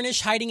finds the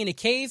Burnish hiding in a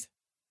cave.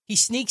 He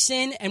sneaks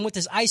in, and with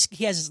his ice,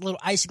 he has his little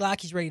ice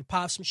Glock. He's ready to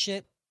pop some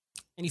shit.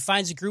 And he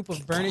finds a group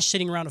of Burnish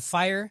sitting around a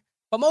fire.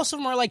 But most of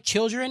them are like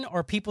children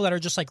or people that are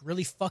just like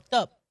really fucked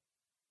up.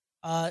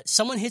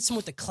 Someone hits him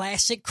with a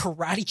classic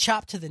karate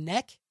chop to the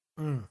neck.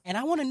 Mm. And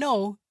I want to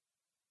know,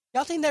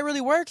 y'all think that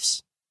really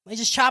works? Like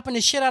just chopping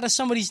the shit out of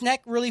somebody's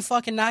neck really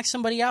fucking knocks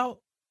somebody out?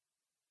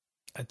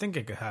 I think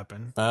it could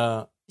happen.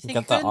 You think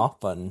got it the could? off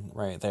button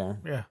right there.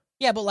 Yeah.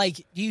 Yeah, but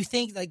like, do you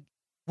think like,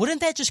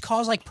 wouldn't that just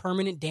cause like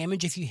permanent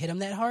damage if you hit him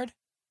that hard?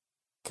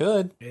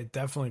 Could. It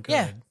definitely could.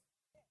 Yeah.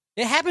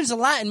 It happens a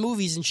lot in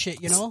movies and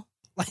shit, you know?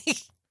 Like,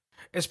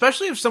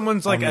 Especially if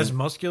someone's like I mean- as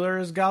muscular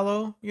as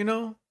Gallo, you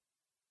know?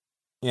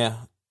 Yeah.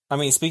 I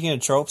mean, speaking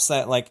of tropes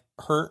that like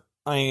hurt,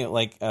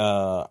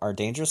 are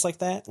dangerous like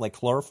that, like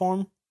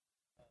chloroform.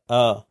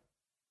 I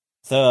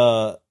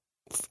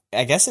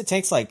guess it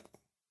takes like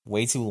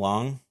way too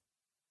long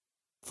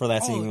for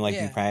that to Oh, even like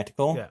yeah. be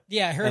practical. Yeah.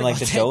 yeah, I heard And like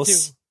about the that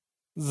dose, too.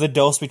 the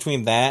dose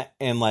between that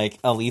and like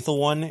a lethal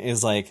one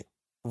is like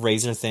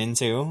razor thin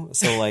too.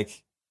 So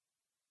like,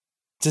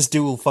 just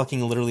do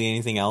fucking literally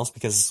anything else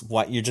because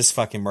you're just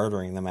fucking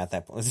murdering them at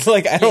that point. It's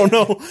like I don't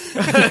know.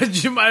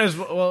 You might as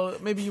well. Well,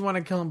 maybe you want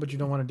to kill him, but you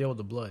don't want to deal with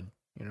the blood,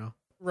 you know?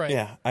 Right.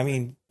 Yeah, I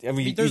mean,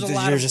 There's a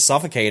lot you're of- just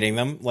suffocating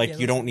them. Like Yeah,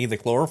 you don't need the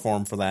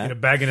chloroform for In a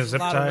that. bag and a A zip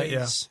lot of tie. Yeah.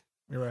 ways.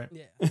 You're right.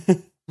 Yeah.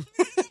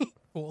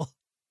 Cool.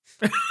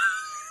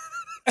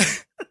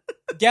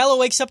 Gallo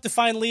wakes up to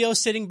find Leo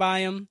sitting by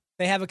him.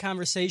 They have a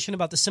conversation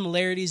about the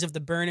similarities of the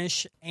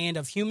Burnish and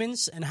of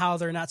humans and how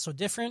they're not so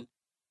different.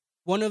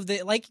 One of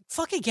the, like,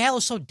 fucking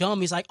Gallo's so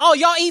dumb. He's like, oh,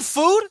 y'all eat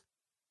food?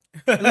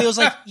 And Leo's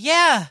like,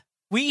 yeah,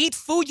 we eat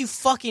food, you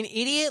fucking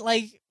idiot.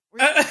 Like,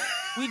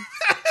 we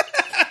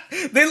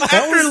They was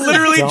after the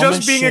literally just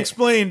dumbest being shit.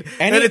 explained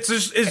And that it-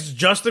 it's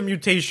just a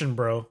mutation,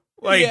 bro.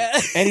 Like yeah.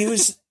 And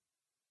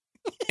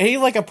he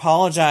like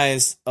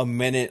apologized a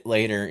minute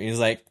later. He's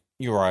like,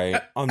 "You're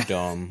right, I'm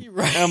dumb." You're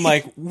right. And I'm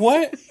like,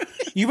 "What?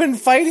 You've been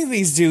fighting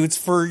these dudes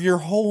for your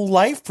whole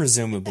life,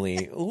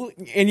 presumably,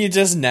 and you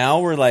just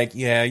now were like,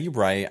 yeah, you're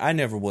right. I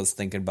never was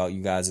thinking about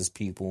you guys as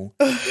people."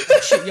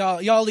 Shit,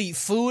 y'all eat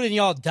food and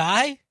y'all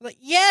die? Like,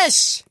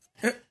 yes.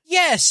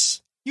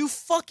 Yes. You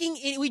fucking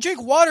idiot. We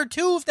drink water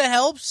too, if that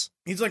helps.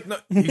 he's like, no,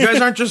 you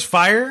guys aren't just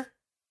fire?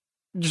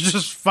 You're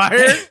just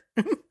fire?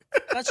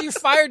 That's your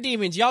fire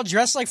demons. Y'all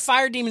dress like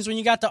fire demons when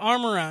you got the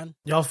armor on.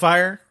 Y'all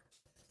fire?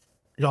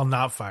 Y'all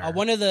not fire.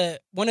 One of the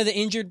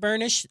injured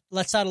Burnish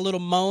lets out a little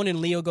moan, and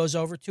Leo goes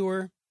over to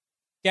her.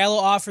 Gallo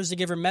offers to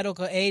give her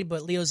medical aid,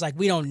 but Leo's like,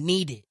 "We don't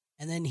need it."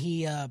 And then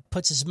he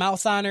puts his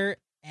mouth on her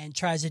and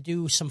tries to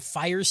do some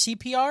fire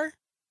CPR,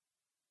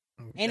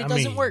 and it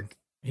doesn't work.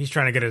 He's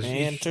trying to get his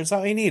And turns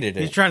out he needed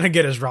he's it. trying to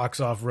get his rocks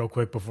off real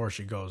quick before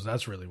she goes.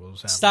 That's really what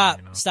was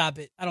happening. Stop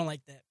it! I don't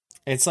like that.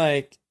 It's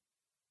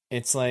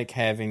like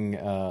having you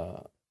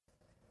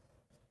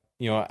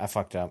know what? I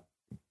fucked up.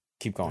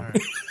 Keep going. All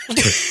right.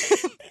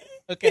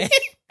 Okay,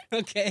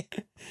 okay.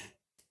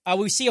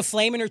 We see a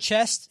flame in her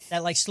chest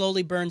that like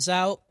slowly burns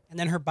out, and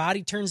then her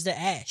body turns to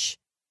ash,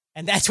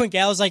 and that's when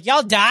Gallo's like,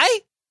 "Y'all die."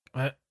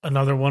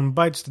 Another one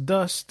bites the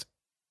dust.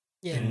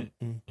 Yeah.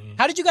 Mm.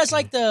 How did you guys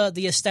like the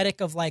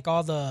aesthetic of like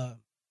all the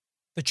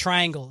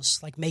triangles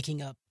like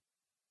making up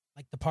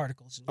like the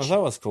particles? And Oh, shit?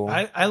 that was cool.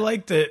 I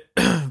liked it,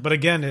 but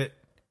again, it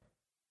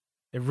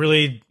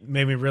really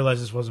made me realize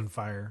this wasn't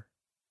fire.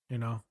 You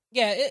know,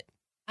 Yeah,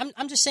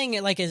 I'm just saying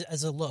it like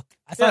as a look.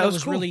 I thought it it was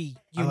was cool. really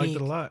I unique. liked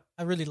it a lot.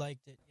 I really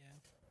liked it.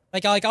 Yeah,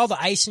 like all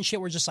the ice and shit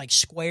were just like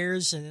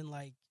squares, and then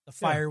like the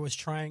fire was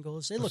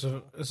triangles. It looked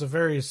cool. It's a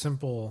very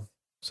simple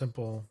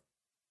symbol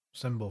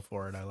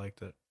for it. I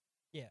liked it.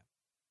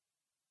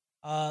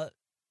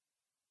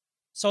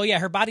 So yeah,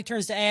 her body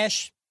turns to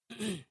ash.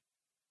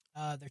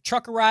 Their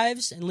truck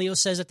arrives, and Leo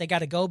says that they got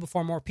to go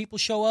before more people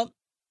show up.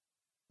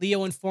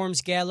 Leo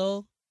informs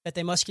Gallo that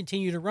they must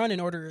continue to run in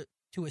order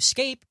to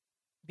escape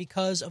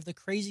because of the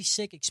crazy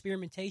sick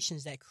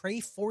experimentations that Cray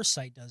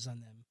Foresight does on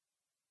them.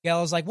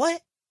 Gallo's like,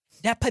 "What?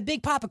 That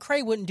Big Papa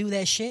Cray wouldn't do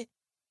that shit."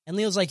 And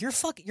Leo's like, you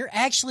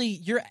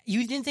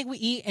didn't think we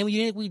eat and you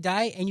didn't think we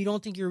die, and you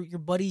don't think your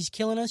buddy's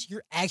killing us?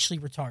 You're actually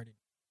retarded.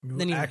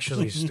 Then he- You're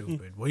actually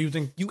stupid. What do you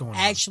think? You going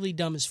actually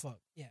dumb as fuck.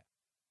 Yeah.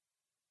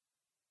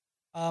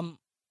 A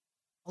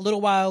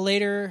little while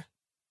later,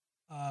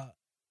 how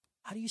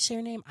do you say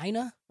her name?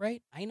 Ina,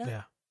 right? Ina? on?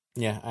 Yeah.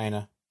 Yeah, I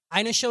know.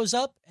 Ina shows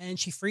up and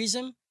she frees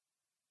him.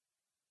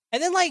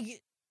 And then,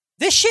 like,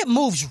 this shit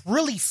moves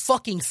really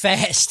fucking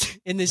fast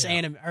in this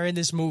anime or in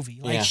this movie.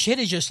 Like, shit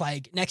is just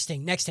like next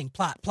thing,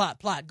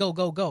 plot, go,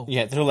 go, go.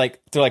 Yeah, they're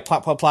like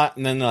plot,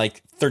 and then they're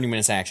like 30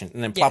 minutes action,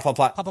 and then plot.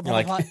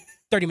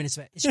 30 minutes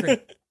of it. It's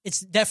great.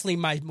 It's definitely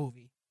my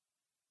movie.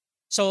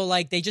 So,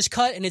 like, they just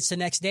cut, and it's the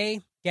next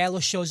day. Gallo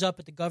shows up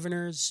at the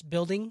governor's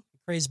building,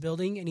 Cray's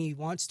building, and he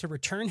wants to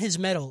return his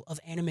medal of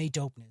anime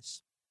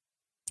dopeness.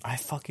 I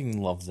fucking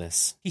love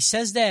this. He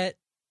says that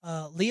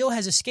Leo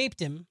has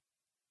escaped him,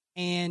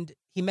 and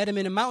he met him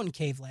in a mountain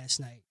cave last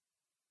night.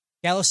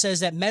 Gallo says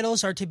that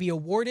medals are to be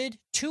awarded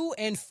to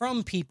and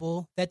from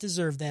people that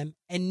deserve them,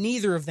 and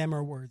neither of them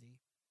are worthy.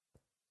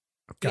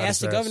 He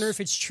asks the governor if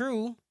it's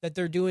true that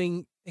they're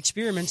doing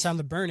experiments on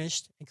the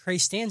burnished, and Cray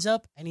stands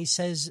up and he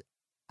says,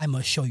 I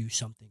must show you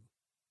something.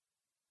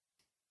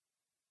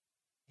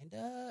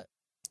 And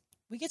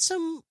we get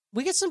some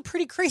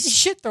pretty crazy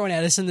shit thrown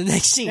at us in the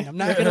next scene. I'm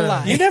not gonna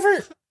lie.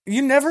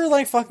 You never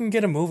like fucking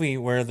get a movie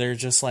where they're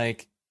just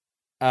like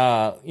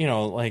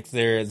like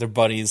their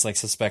buddies like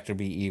suspect to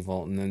be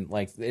evil, and then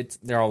like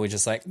they're always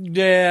just like,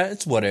 yeah,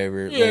 it's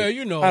whatever. Yeah,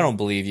 like, I don't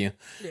believe you.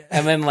 Yeah.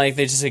 And then like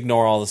they just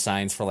ignore all the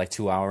signs for like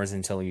 2 hours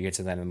until you get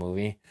to the end of the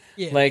movie.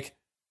 Yeah. Like,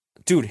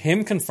 dude,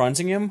 him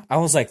confronting him, I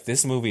was like,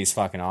 this movie is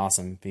fucking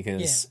awesome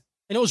because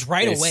and it was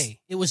right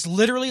away. It was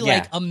literally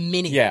like a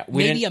minute. Yeah,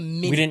 maybe a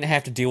minute. We didn't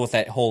have to deal with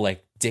that whole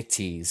like dick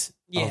tease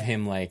of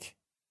him like.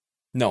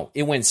 No,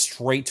 it went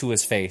straight to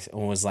his face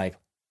and was like,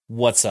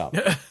 what's up?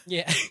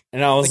 Yeah.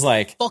 And I was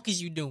like, what the fuck is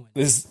you doing?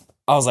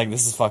 I was like,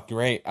 this is fucking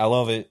great. I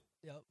love it.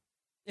 Yep.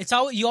 It's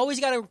all you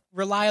always got to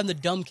rely on the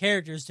dumb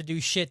characters to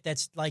do shit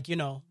that's like,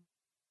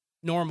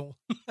 normal.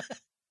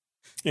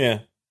 Yeah.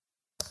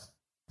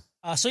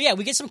 So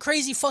we get some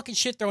crazy fucking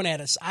shit thrown at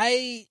us.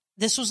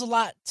 This was a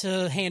lot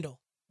to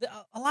handle.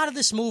 A lot of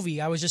this movie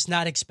I was just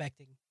not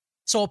expecting.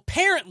 So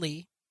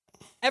apparently,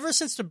 ever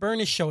since the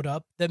Burnish showed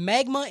up, the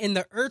magma in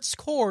the Earth's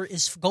core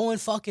is going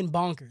fucking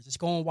bonkers. It's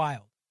going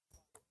wild.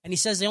 And he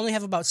says they only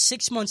have about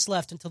 6 months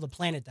left until the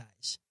planet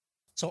dies.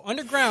 So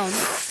underground,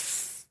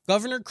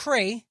 Governor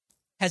Cray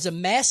has a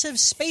massive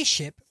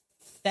spaceship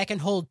that can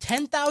hold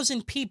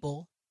 10,000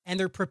 people, and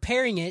they're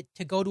preparing it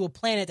to go to a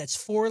planet that's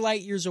 4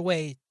 light years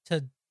away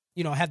to,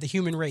 have the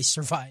human race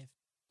survive.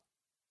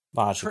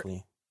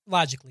 Logically,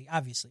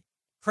 obviously.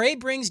 Cray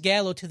brings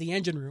Gallo to the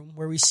engine room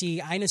where we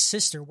see Ina's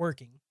sister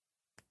working.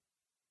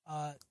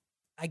 I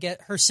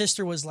get her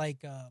sister was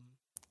like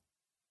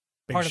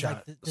part of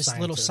like this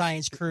little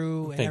science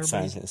crew, and big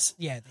scientist.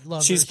 Yeah, they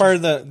love. She's her. part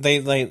of the.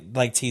 They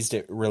like teased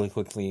it really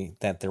quickly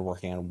that they're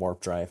working on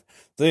warp drive.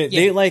 They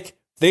did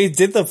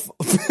the.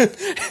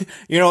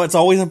 It's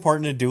always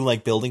important to do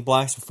like building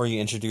blocks before you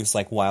introduce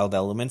like wild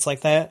elements like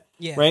that.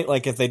 Yeah. Right.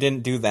 Like if they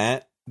didn't do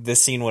that,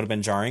 this scene would have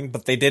been jarring.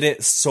 But they did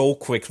it so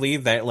quickly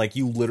that like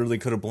you literally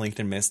could have blinked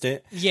and missed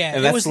it. Yeah,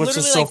 and that's what's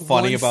just so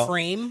funny about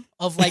frame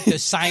of like the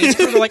science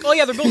crew. They're like, oh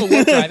yeah, they're building a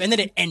warp drive, and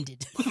then it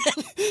ended.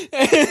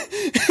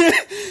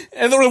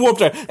 And then warp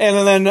drive,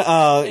 and then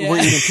we're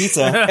eating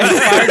pizza.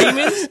 Fire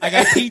demons. I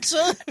got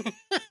pizza.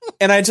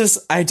 And I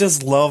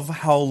just love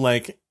how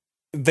like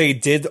they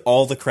did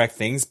all the correct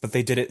things, but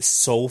they did it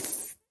so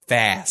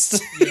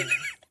fast.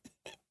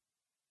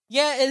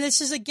 Yeah, and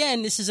this is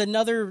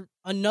another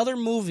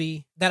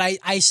movie that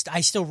I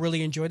still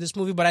really enjoyed this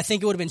movie, but I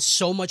think it would have been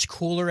so much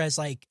cooler as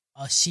like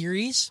a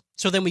series.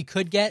 So then we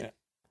could get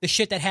the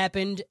shit that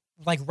happened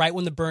like right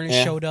when the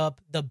Burnish showed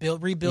up, the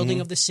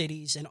rebuilding of the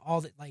cities and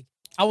all that. Like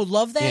I would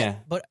love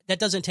that, but that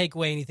doesn't take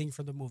away anything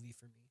from the movie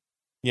for me.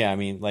 Yeah, I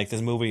mean, like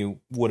this movie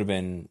would have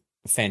been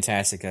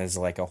fantastic as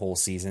like a whole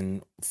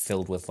season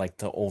filled with like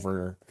the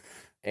overly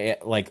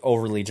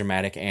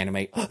dramatic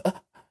anime.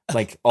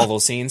 Like all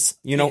those scenes,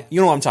 you know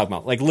what I'm talking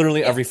about. Like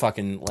literally every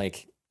fucking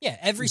like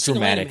every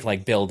dramatic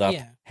like build up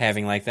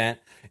having like that.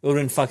 It would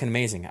have been fucking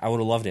amazing. I would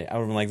have loved it. I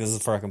would have been like, this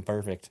is fucking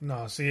perfect.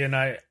 No, see, and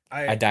I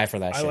die for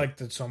that. I liked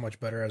it so much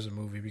better as a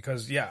movie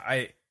because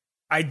it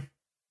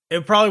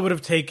probably would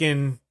have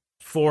taken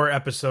 4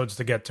 episodes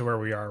to get to where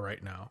we are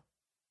right now.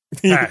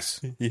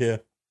 Pass. Yeah.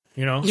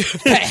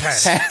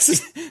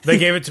 Pass. They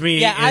gave it to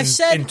me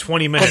in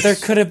 20 minutes. But there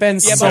could have been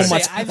so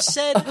much. I've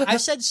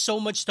said so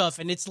much stuff,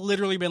 and it's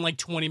literally been like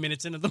 20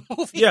 minutes into the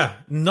movie. Yeah,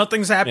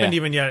 nothing's happened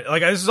even yet.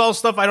 Like this is all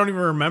stuff I don't even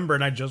remember,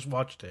 and I just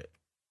watched it.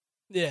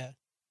 Yeah.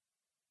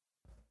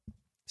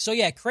 So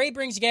Cray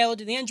brings Gallo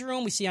to the engine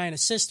room. We see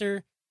Ina's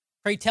sister.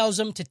 Cray tells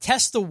him to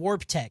test the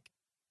warp tech.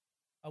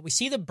 We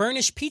see the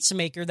Burnish pizza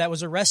maker that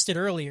was arrested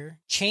earlier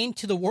chained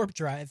to the warp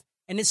drive.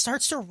 And it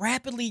starts to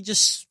rapidly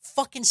just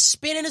fucking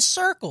spin in a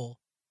circle.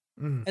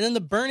 And then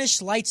the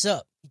Burnish lights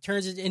up. He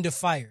turns it into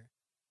fire.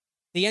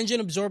 The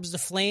engine absorbs the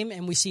flame,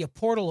 and we see a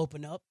portal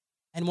open up.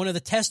 And one of the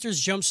testers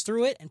jumps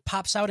through it and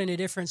pops out in a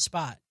different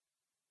spot.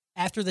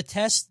 After the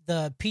test,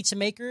 the pizza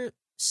maker,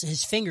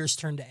 his fingers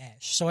turn to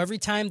ash. So every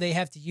time they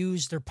have to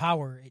use their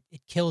power,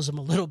 it kills him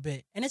a little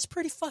bit. And it's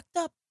pretty fucked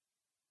up.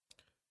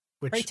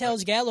 Cray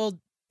tells Gallo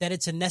that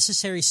it's a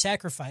necessary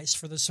sacrifice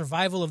for the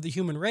survival of the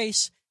human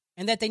race,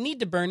 and that they need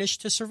the Burnish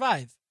to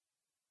survive.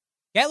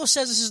 Gallo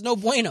says this is no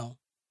bueno,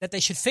 that they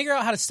should figure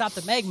out how to stop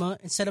the magma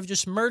instead of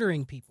just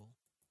murdering people.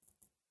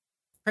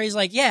 Cray's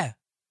like, yeah,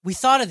 we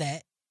thought of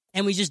that,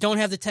 and we just don't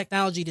have the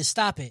technology to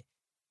stop it.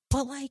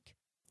 But, like,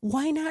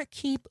 why not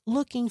keep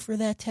looking for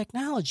that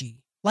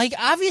technology? Like,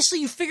 obviously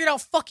you figured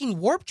out fucking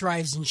warp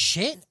drives and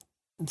shit.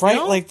 Right? You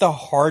know? Like, the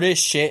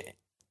hardest shit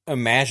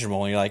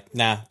imaginable. And you're like,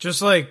 nah.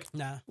 Just like,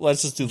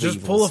 Let's just do the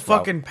just pull a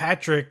fucking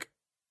Patrick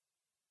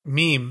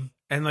meme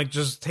and like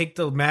just take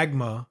the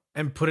magma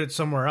and put it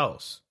somewhere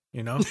else,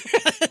 you know?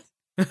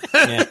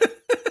 Yeah.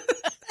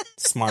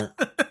 Smart.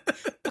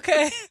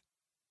 Okay.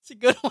 It's a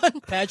good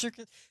one.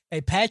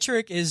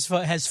 Patrick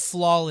has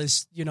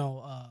flawless,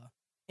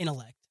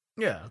 intellect.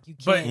 Yeah. You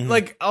But can't-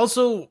 like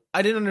also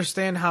I didn't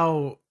understand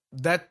how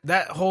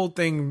that whole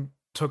thing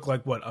took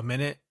like what, a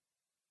minute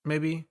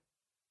maybe?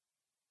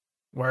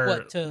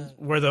 Where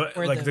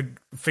the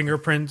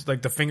fingerprints,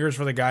 like the fingers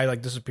for the guy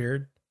like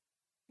disappeared.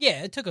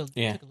 Yeah, it took a little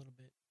bit.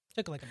 It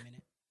took like a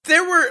minute.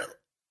 There were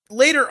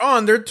later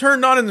on, they're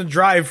turned on in the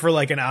drive for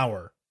like an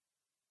hour.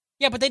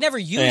 Yeah, but they never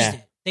used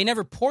it. They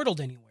never portaled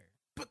anywhere.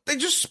 But they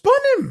just spun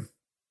him.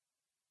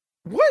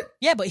 What?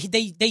 Yeah, but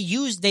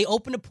they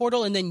opened a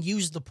portal and then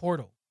used the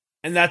portal.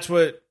 And that's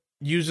what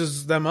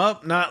uses them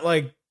up, not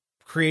like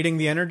creating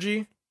the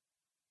energy?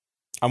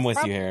 I'm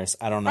with you, Harris.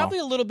 I don't know. Probably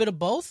a little bit of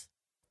both.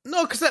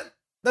 No, because that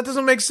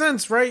doesn't make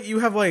sense, right? You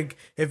have like,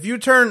 if you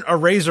turn a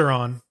razor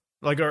on,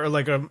 like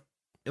a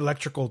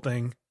electrical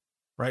thing,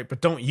 right, but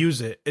don't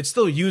use it, it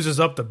still uses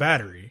up the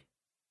battery.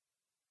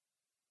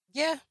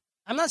 Yeah.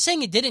 I'm not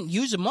saying it didn't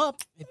use them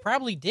up. It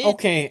probably did.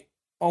 Okay.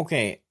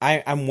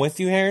 I'm with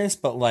you, Harris,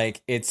 but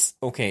like it's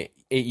okay.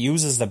 It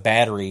uses the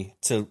battery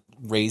to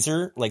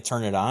razor, like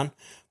turn it on,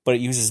 but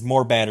it uses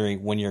more battery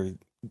when you're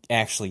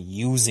actually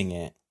using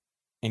it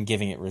and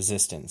giving it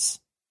resistance.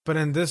 But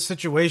in this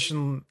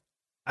situation,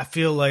 I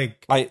feel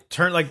like creating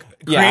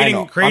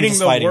the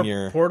the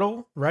warp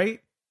portal,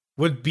 right,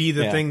 would be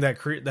the thing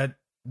that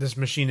this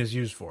machine is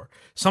used for.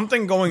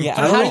 Something going through.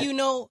 How do you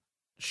know?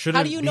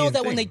 How do you know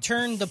that when they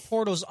turn the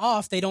portals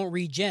off, they don't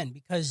regen?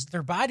 Because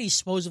their bodies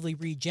supposedly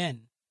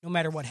regen no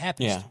matter what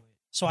happens to it.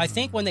 So I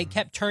think when they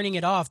kept turning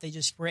it off, they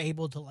just were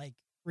able to like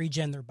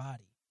regen their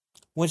body.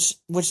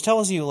 Which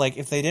tells you, like,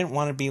 if they didn't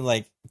want to be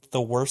like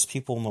the worst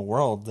people in the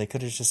world, they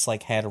could have just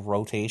like had a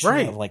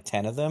rotation of like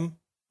 10 of them,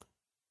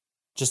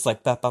 just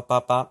like bop bop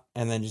bop bop,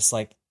 and then just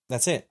like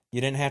that's it.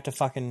 You didn't have to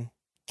fucking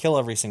kill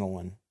every single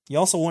one. You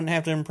also wouldn't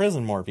have to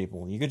imprison more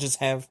people. You could just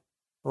have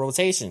a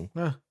rotation.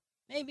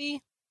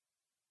 Maybe.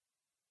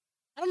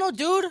 I don't know,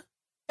 dude. You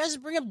guys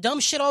bring up dumb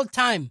shit all the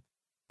time.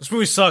 This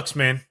movie sucks,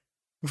 man.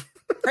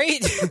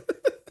 Great.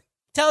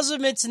 Tells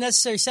him it's a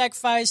necessary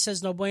sacrifice,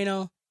 says no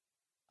bueno.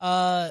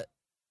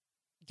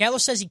 Gallo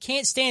says he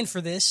can't stand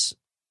for this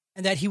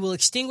and that he will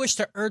extinguish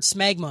the Earth's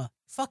magma.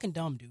 Fucking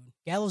dumb, dude.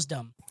 Gallo's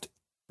dumb.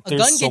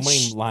 There's so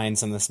many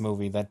lines in this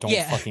movie that don't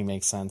fucking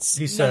make sense.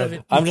 He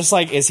said, I'm just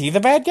like, is he the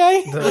bad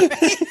guy?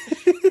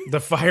 The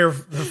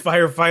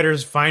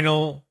firefighter's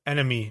final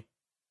enemy.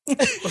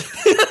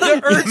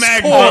 The Earth's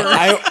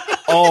magma.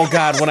 Oh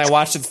God, when I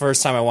watched it the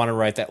first time, I wanted to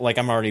write that. Like,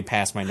 I'm already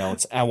past my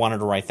notes. I wanted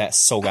to write that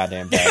so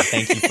goddamn bad.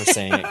 Thank you for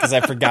saying it, because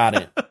I forgot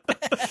it.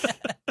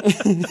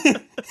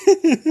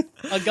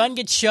 A gun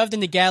gets shoved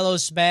into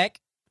Gallo's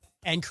back,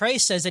 and Cray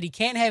says that he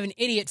can't have an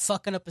idiot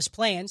fucking up his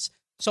plans,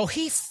 so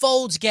he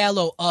folds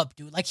Gallo up,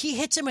 dude. Like, he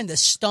hits him in the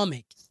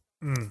stomach.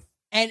 And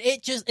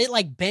it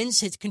like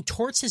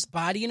contorts his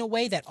body in a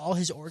way that all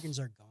his organs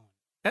are gone.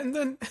 And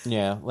then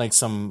yeah, like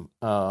some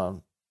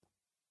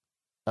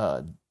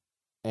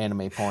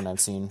anime porn I've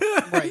seen.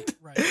 Right.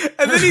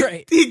 And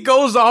then he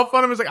goes off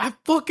on him. He's like,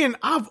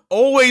 I've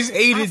always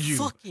hated you.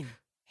 Fucking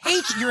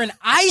hate you. You're an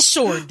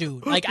eyesore,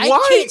 dude. Like, Why?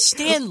 I can't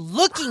stand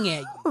looking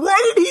at you.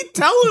 Why did he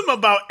tell him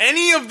about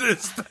any of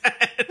this?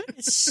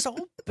 It's so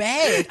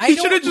bad. He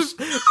should have just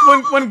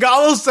when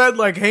Gallo said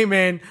like, "Hey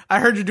man, I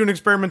heard you're doing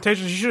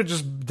experimentation." He should have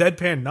just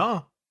deadpan,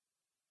 "Nah,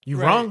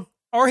 you wrong."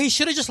 Or he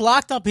should have just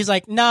locked up. He's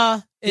like, "Nah."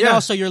 And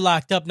also, you're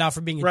locked up now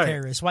for being a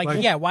terrorist. Why?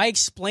 Why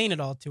explain it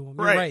all to him?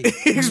 You're right.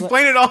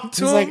 Explain it all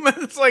to him. And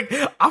it's like,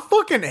 I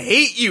fucking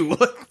hate you.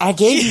 I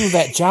gave you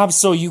that job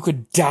so you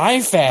could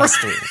die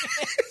faster.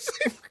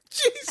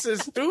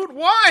 Jesus, dude,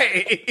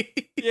 why?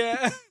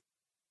 Yeah,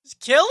 just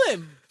kill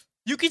him.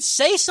 You could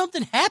say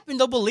something happened;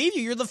 they'll believe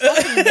you. You're the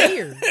fucking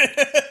mayor.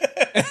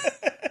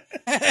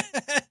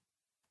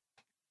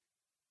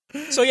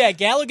 So yeah,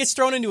 Gallo gets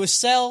thrown into a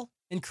cell,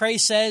 and Cray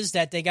says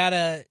that they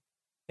gotta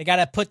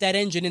put that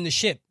engine in the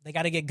ship. They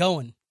gotta get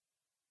going.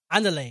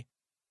 Andale.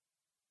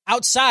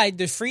 Outside,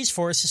 the Freeze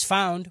Force is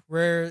found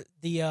where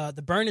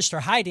the Burnish are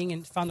hiding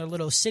and found their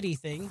little city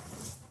thing,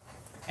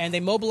 and they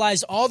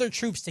mobilize all their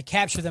troops to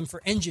capture them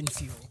for engine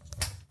fuel.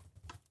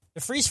 The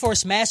Freeze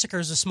Force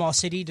massacres the small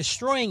city,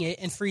 destroying it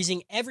and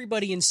freezing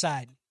everybody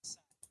inside.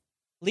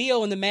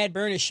 Leo and the Mad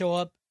Burnish show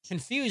up,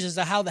 confused as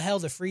to how the hell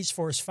the Freeze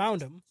Force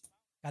found them.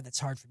 God, that's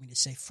hard for me to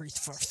say. Freeze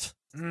Force.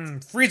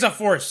 Freeze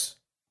Force.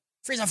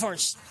 Freeze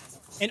Force.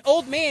 An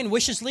old man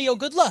wishes Leo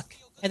good luck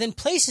and then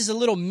places a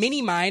little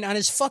mini mine on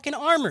his fucking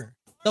armor.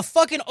 The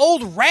fucking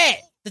old rat.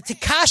 the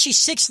Tekashi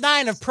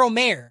 6ix9ine of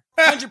Promare,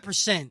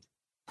 100%.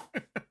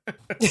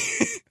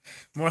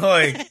 More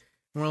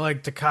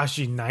like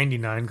Tekashi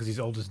 99 because he's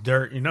old as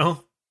dirt, you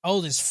know?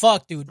 Old as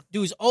fuck, dude.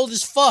 Dude's old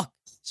as fuck.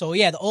 So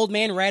yeah, the old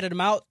man ratted him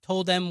out,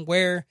 told them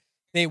where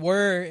they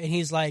were, and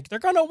he's like, they're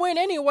gonna win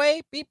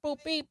anyway. Beep,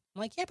 boop, beep.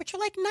 I'm like, yeah, but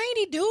you're like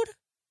 90, dude.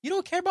 You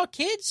don't care about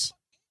kids?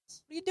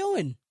 What are you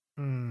doing?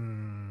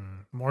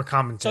 More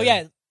commentary. So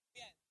yeah,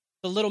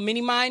 the little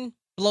mini mine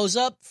blows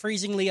up,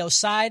 freezing Leo's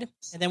side,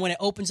 and then when it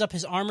opens up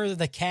his armor,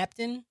 the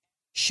captain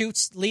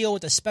shoots Leo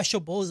with a special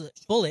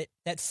bullet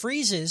that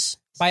freezes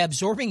by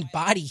absorbing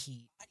body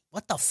heat.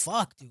 What the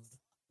fuck, dude?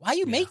 Why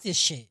you make this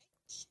shit?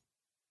 It's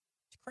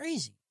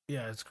crazy.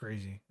 Yeah, it's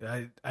crazy.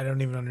 I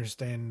don't even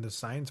understand the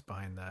science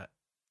behind that.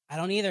 I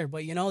don't either,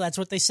 but that's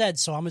what they said,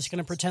 so I'm just going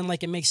to pretend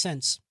like it makes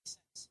sense.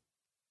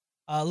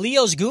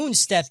 Leo's goons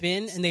step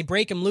in, and they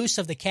break him loose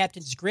of the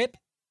captain's grip.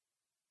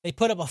 They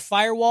put up a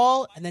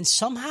firewall, and then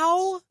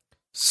somehow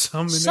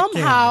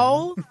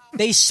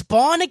they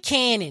spawn a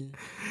cannon.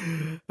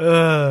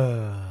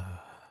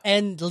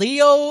 And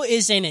Leo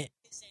is in it.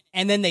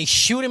 And then they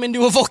shoot him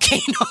into a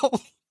volcano.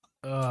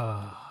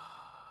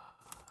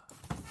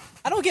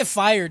 I don't get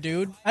fire,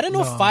 dude. I didn't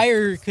know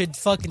fire could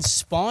fucking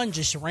spawn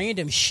just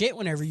random shit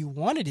whenever you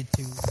wanted it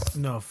to.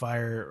 No,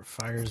 fire's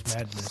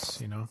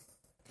madness, you know?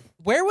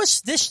 Where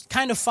was this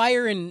kind of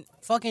fire in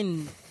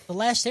fucking The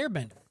Last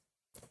Airbender?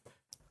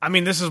 I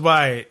mean, this is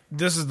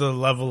the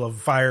level of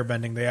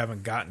firebending they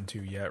haven't gotten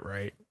to yet,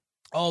 right?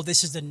 Oh,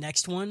 this is the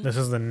next one? This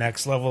is the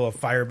next level of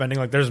firebending.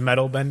 Like, there's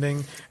metal bending,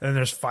 and then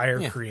there's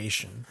fire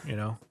creation, you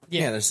know?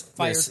 Yeah, there's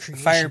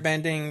fire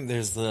bending,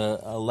 there's the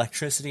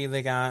electricity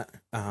they got.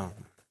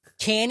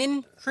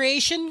 Cannon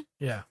creation?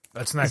 Yeah,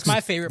 that's next. That's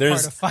my favorite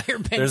part of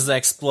firebending.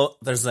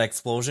 There's the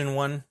explosion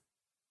one.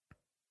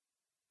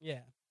 Yeah.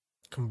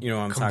 You know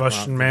what I'm Combustion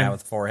talking about? Man? The guy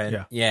with the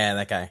forehead. Yeah,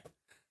 that guy.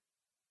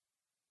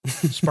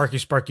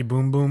 Sparky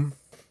Boom Boom.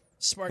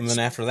 And then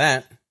after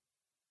that,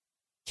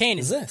 Cannon.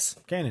 is this?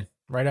 Cannon.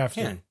 Right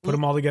after. Cannon. Put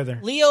them all together.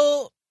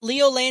 Leo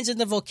lands in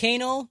the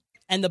volcano,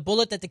 and the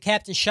bullet that the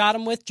captain shot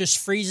him with just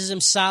freezes him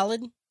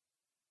solid.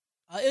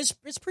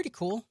 It's pretty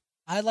cool.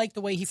 I like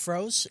the way he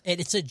froze.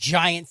 It's a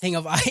giant thing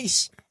of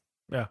ice.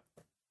 Yeah.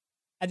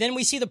 And then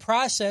we see the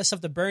process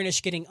of the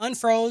burnish getting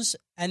unfroze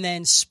and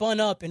then spun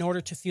up in order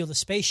to fuel the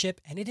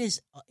spaceship, and it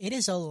is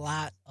a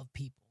lot of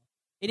people.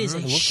 It is a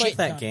It looks shit like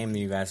that ton. game that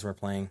you guys were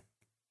playing.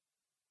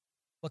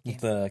 What game?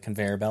 The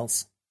conveyor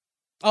belts.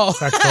 Oh,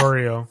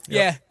 Factorio.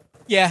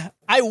 Yeah.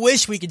 I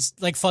wish we could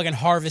like fucking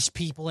harvest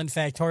people in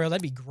Factorio.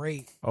 That'd be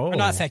great. Oh. Or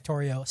not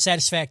Factorio.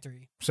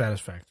 Satisfactory.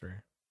 Satisfactory.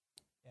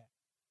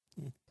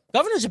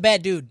 Governor's a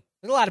bad dude.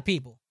 There's a lot of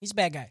people. He's a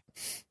bad guy.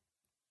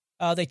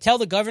 They tell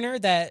the governor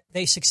that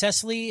they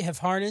successfully have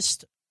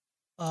harnessed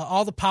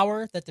all the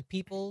power that the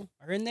people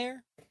are in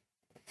there,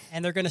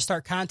 and they're going to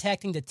start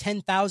contacting the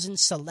 10,000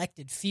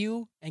 selected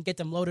few and get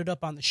them loaded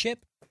up on the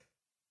ship.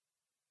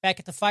 Back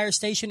at the fire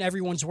station,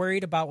 everyone's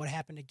worried about what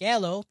happened to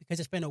Gallo because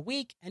it's been a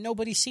week and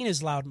nobody's seen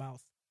his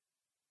loudmouth.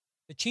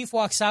 The chief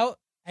walks out,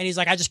 and he's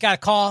like, I just got a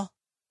call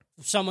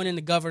from someone in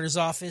the governor's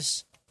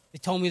office. They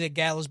told me that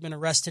Gallo's been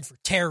arrested for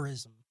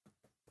terrorism.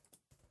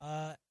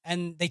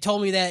 And they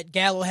told me that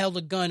Gallo held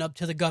a gun up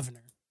to the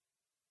governor.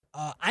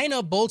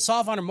 Ina bolts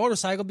off on her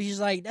motorcycle, but she's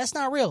like, that's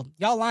not real.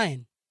 Y'all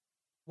lying.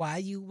 Why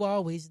you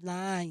always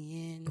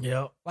lying?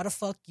 Yep. Why the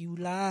fuck you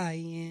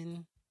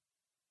lying?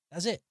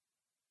 That's it.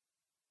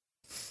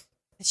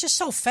 It's just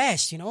so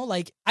fast, you know?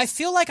 Like, I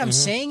feel like I'm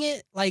saying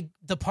it, like,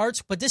 the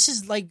parts, but this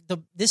is, like,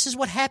 this is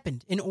what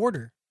happened in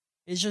order.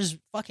 It's just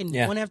fucking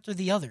one after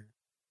the other.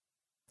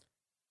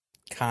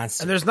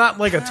 Constant. And there's not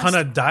like a ton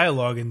of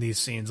dialogue in these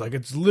scenes. Like,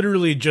 it's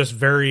literally just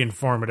very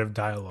informative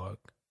dialogue.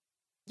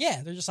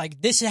 Yeah, they're just like,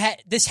 this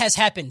has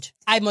happened.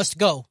 I must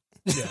go.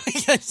 Yeah.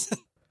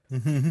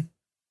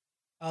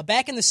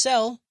 Back in the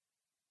cell,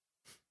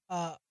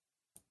 not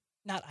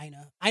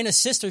Ina. Ina's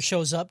sister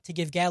shows up to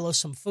give Gallo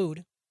some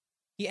food.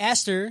 He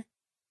asked her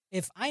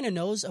if Ina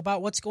knows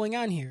about what's going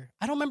on here.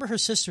 I don't remember her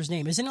sister's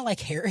name. Isn't it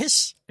like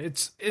Harris?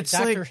 It's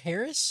Dr. like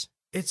Harris?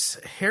 It's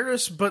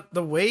Harris, but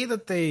the way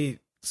that they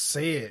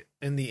say it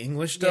in the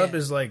English dub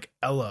is like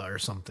Ella or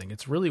something.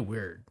 It's really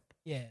weird.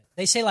 Yeah.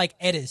 They say like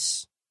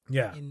Edis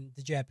in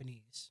the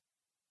Japanese.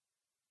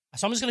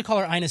 So I'm just going to call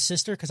her Ina's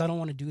sister because I don't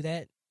want to do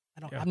that.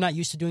 I'm not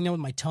used to doing that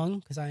with my tongue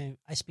because I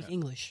speak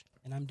English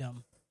and I'm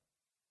dumb.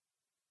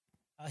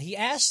 He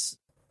asks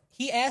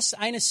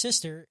Ina's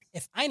sister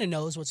if Ina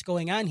knows what's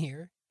going on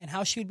here and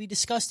how she would be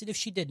disgusted if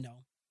she did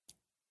know.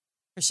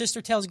 Her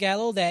sister tells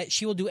Gallo that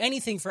she will do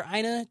anything for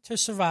Ina to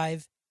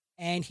survive,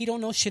 and he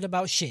don't know shit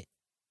about shit.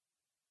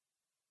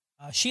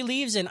 She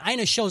leaves, and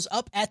Ina shows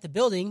up at the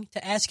building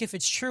to ask if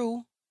it's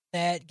true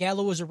that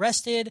Gallo was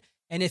arrested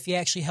and if he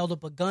actually held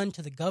up a gun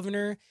to the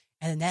governor.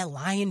 And then that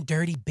lying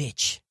dirty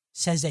bitch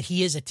says that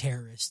he is a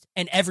terrorist,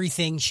 and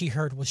everything she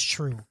heard was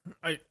true.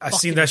 I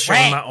seen that shit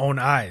with my own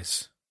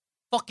eyes.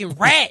 Fucking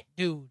rat,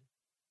 dude.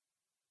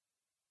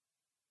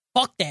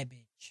 Fuck that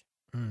bitch.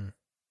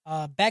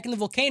 Back in the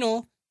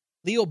volcano,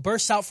 Leo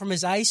bursts out from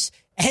his ice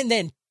and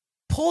then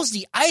pulls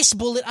the ice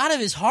bullet out of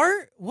his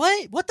heart?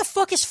 What the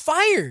fuck is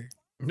fire?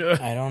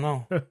 I don't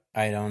know.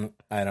 I don't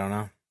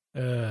know.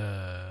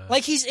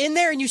 Like he's in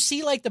there and you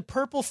see like the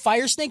purple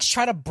fire snakes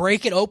try to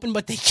break it open,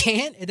 but they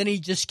can't. And then he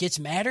just gets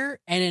madder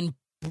and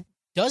then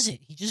does it.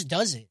 He just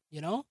does it,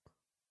 you know?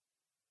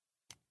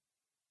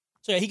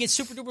 So yeah, he gets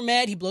super duper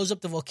mad. He blows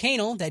up the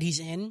volcano that he's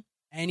in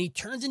and he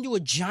turns into a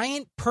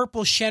giant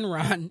purple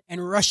Shenron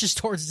and rushes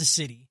towards the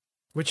city.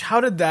 Which,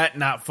 how did that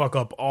not fuck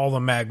up all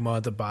the magma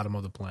at the bottom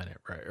of the planet,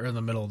 right? Or in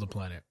the middle of the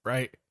planet,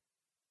 right?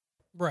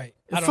 Right.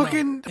 It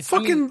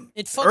fucking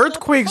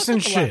earthquakes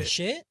and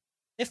shit.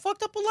 It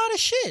fucked up a lot of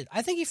shit.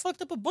 I think he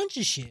fucked up a bunch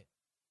of shit.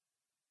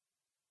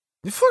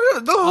 It fucked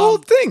up the whole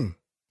thing.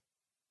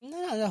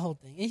 No, the whole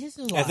thing. It's just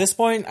a lot. At this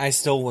point, I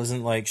still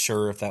wasn't like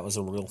sure if that was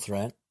a real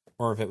threat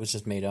or if it was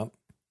just made up.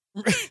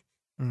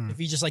 If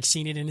he just like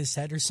seen it in his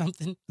head or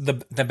something.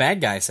 The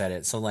bad guy said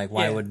it, so like,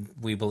 why would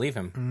we believe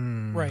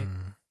him? Right.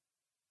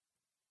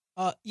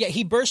 Yeah,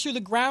 he bursts through the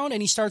ground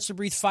and he starts to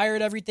breathe fire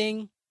at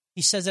everything.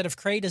 He says that if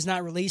Cray does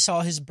not release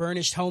all his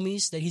burnished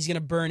homies, that he's going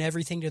to burn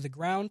everything to the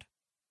ground.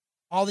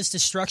 All this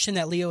destruction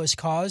that Leo has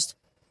caused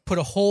put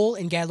a hole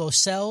in Gallo's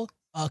cell,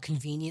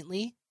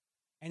 conveniently,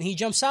 and he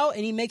jumps out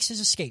and he makes his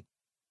escape.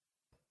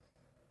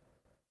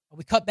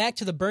 We cut back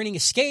to the burning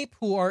escape,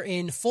 who are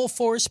in full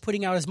force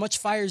putting out as much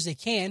fire as they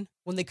can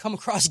when they come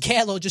across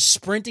Gallo just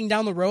sprinting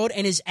down the road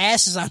and his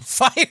ass is on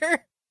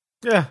fire.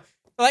 Yeah.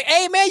 Like,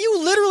 hey, man,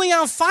 you literally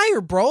on fire,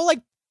 bro.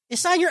 Like,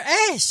 it's on your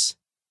ass.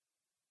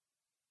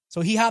 So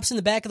he hops in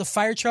the back of the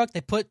fire truck.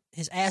 They put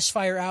his ass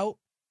fire out.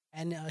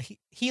 And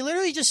he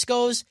literally just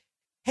goes,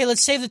 hey,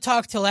 let's save the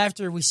talk till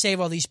after we save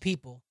all these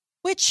people.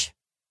 Which,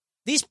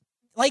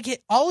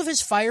 all of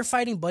his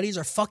firefighting buddies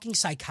are fucking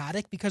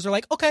psychotic because they're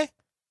like, okay.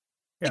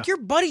 Yeah. Like, your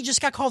buddy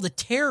just got called a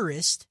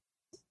terrorist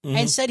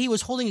and said he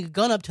was holding a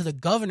gun up to the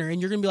governor.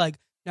 And you're going to be like,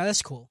 no,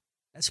 that's cool.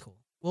 That's cool.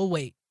 We'll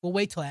wait. We'll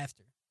wait till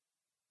after.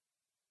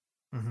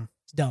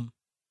 It's dumb.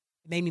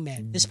 It made me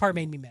mad. This part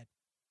made me mad.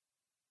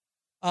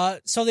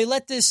 So they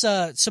let this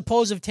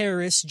supposed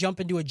terrorist jump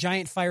into a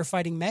giant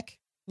firefighting mech,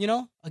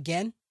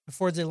 again,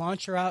 before they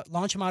launch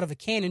him out of a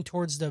cannon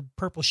towards the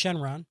purple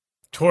Shenron.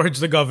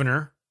 Towards the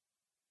governor.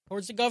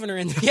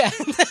 And yeah.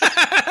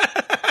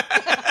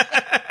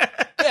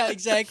 Yeah,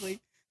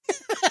 exactly.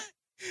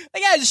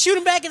 Like, yeah, just shoot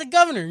him back at the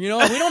governor, We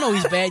don't know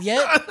he's bad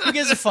yet. Who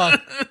gives a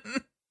fuck?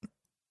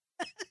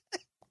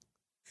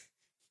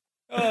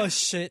 Oh,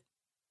 shit.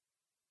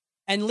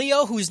 And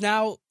Leo, who's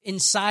now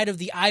inside of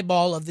the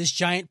eyeball of this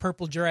giant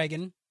purple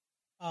dragon,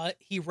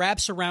 he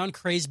wraps around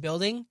Cray's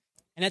building.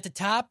 And at the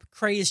top,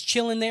 Cray is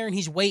chilling there and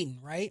he's waiting,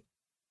 right?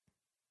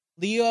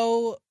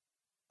 Leo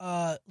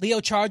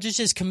charges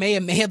his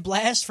Kamehameha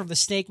blast from the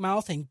snake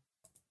mouth. And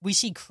we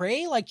see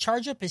Cray,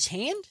 charge up his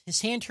hand.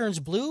 His hand turns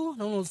blue. I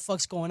don't know what the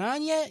fuck's going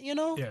on yet,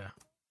 Yeah.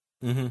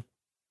 Mm-hmm.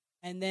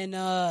 And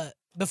then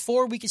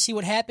before we can see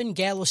what happened,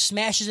 Gallo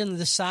smashes into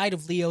the side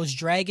of Leo's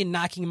dragon,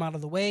 knocking him out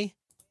of the way.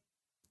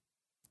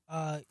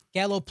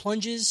 Gallo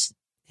plunges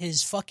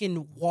his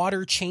fucking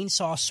water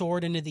chainsaw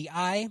sword into the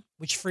eye,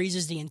 which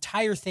freezes the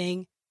entire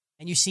thing,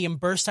 and you see him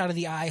burst out of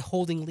the eye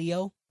holding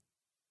Leo.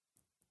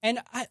 And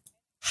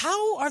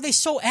how are they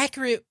so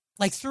accurate,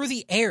 through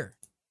the air?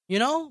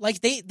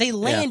 They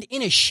land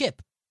in a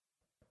ship.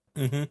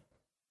 Mm-hmm.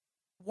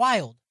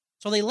 Wild.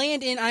 So they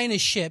land in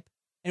Ina's ship,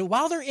 and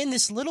while they're in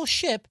this little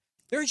ship,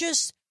 they're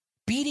just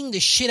beating the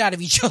shit out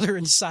of each other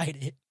inside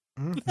it.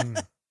 Mm-hmm.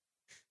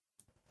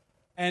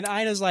 And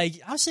Ina's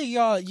like, I'm saying,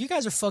 y'all, you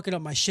guys are fucking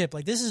up my ship.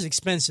 This is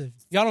expensive.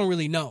 Y'all don't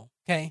really know,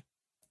 okay?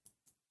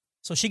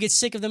 So she gets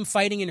sick of them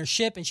fighting in her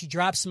ship, and she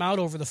drops them out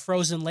over the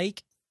frozen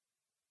lake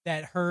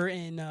that her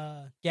and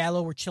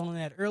Gallo were chilling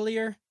at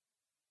earlier.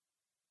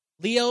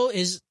 Leo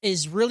is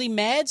really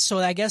mad, so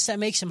I guess that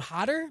makes him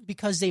hotter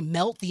because they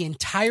melt the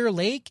entire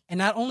lake, and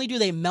not only do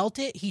they melt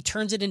it, he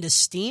turns it into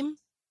steam.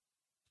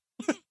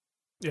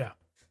 Yeah.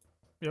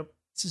 Yep.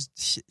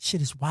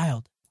 Shit is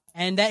wild.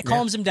 And that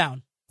calms him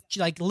down.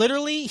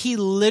 He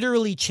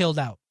literally chilled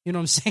out. You know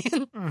what I'm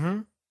saying? Mm-hmm.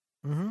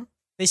 Mm-hmm.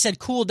 They said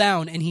cool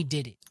down, and he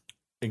did it.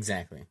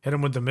 Exactly. Hit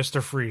him with the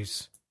Mr.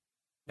 Freeze.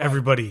 Right.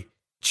 Everybody,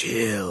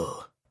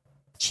 chill.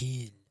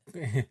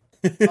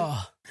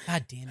 Oh,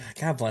 God damn it.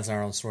 God bless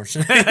Arnold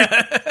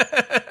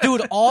Schwarzenegger.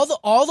 Dude, all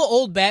the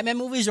old Batman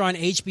movies are on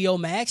HBO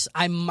Max.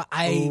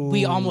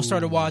 We almost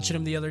started watching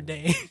them the other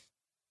day.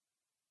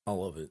 I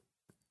love it.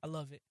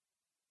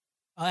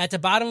 At the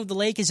bottom of the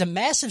lake is a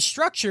massive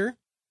structure,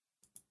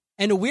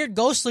 and a weird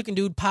ghost-looking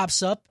dude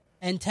pops up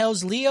and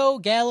tells Leo,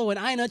 Gallo, and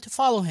Ina to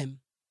follow him.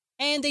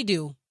 And they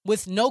do,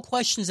 with no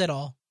questions at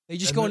all. They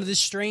just go into this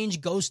strange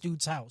ghost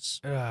dude's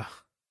house.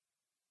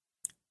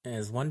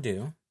 As one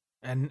do.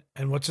 And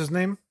what's his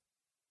name?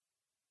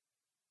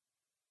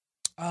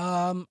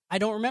 I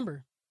don't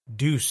remember.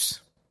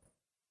 Deuce.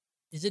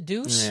 Is it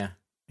Deuce? Yeah.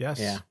 Yes.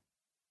 Yeah.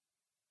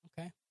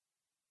 Okay.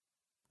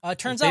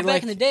 Turns out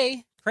back in the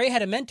day, Cray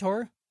had a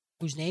mentor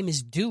whose name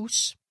is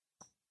Deuce,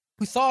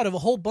 who thought of a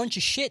whole bunch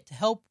of shit to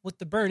help with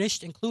the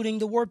Burnished, including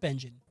the warp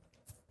engine.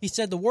 He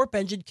said the warp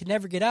engine could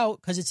never get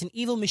out because it's an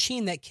evil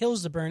machine that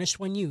kills the Burnished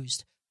when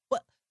used.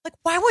 But, like,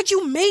 why would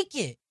you make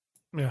it?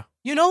 Yeah.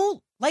 You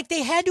know, like,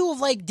 they had to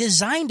have, like,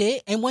 designed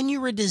it, and when you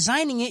were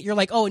designing it, you're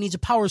like, oh, it needs a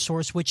power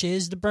source, which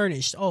is the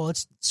Burnished. Oh,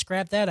 let's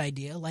scrap that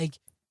idea. Like,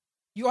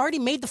 you already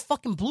made the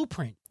fucking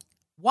blueprint.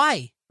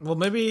 Why? Well,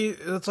 maybe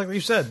it's like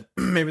you said.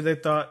 Maybe they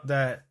thought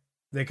that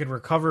they could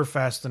recover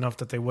fast enough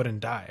that they wouldn't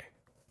die.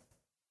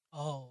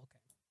 Oh,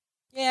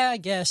 okay. Yeah, I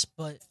guess,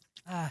 but,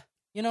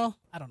 you know,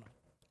 I don't know.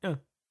 Yeah.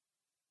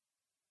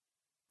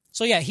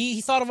 So, yeah,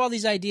 he thought of all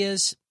these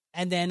ideas,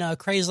 and then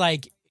Cray's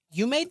like,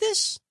 you made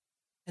this?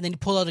 And then he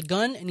pulled out a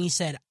gun, and he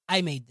said,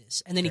 I made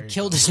this. And then There he you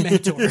killed go. his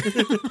mentor.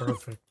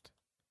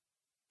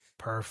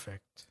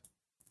 Perfect.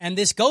 And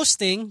this ghost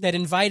thing that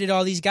invited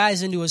all these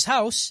guys into his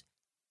house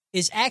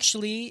is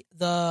actually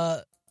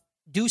the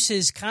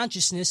Deuce's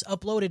consciousness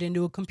uploaded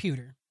into a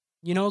computer.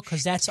 You know,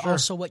 because that's Sure.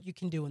 also what you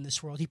can do in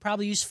this world. He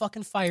probably used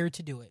fucking fire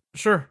to do it.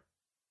 Sure.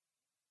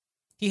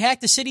 He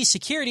hacked the city's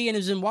security and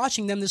has been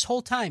watching them this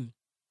whole time.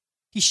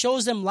 He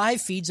shows them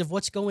live feeds of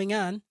what's going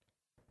on,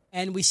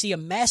 and we see a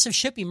massive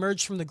ship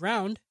emerge from the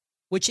ground,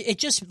 which it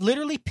just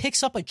literally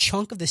picks up a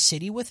chunk of the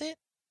city with it.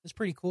 It's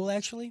pretty cool,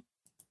 actually.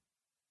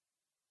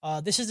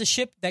 This is the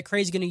ship that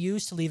Cray's going to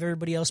use to leave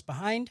everybody else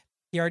behind.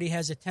 He already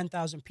has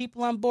 10,000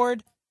 people on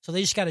board, so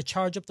they just got to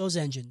charge up those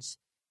engines.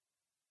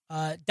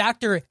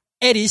 Dr.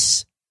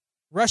 Edis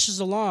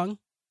rushes along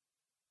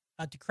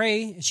to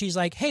Cray, and she's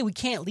like, hey, we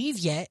can't leave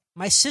yet.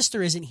 My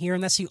sister isn't here,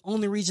 and that's the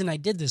only reason I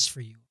did this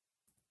for you.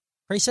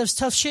 Cray says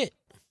tough shit.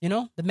 You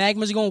know, the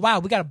Magmas are going, wow,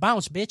 we got to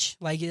bounce, bitch.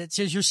 Like, it's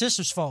your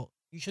sister's fault.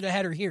 You should have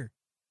had her here.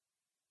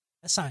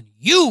 That's on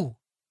you.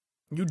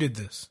 You did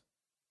this.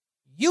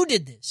 You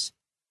did this.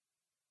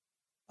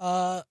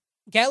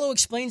 Gallo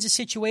explains the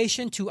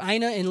situation to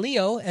Ina and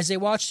Leo as they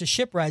watch the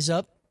ship rise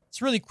up.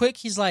 It's really quick.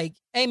 He's like,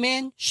 hey,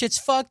 man, shit's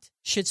fucked.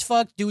 Shit's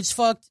fucked. Dude's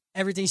fucked.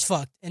 Everything's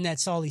fucked. And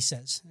that's all he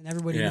says. And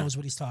everybody knows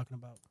what he's talking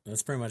about.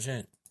 That's pretty much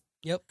it.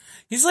 Yep.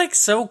 He's like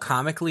so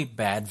comically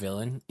bad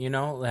villain, you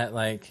know, that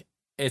like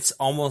it's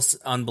almost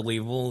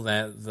unbelievable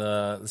that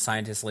the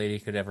scientist lady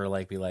could ever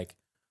like be like,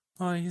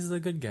 oh, he's the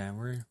good guy.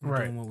 We're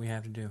Right. doing what we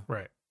have to do.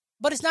 Right.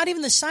 But it's not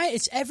even the science.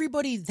 It's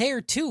everybody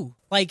there, too.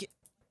 Like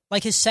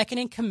his second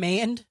in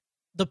command,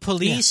 the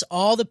police,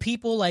 all the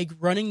people, like,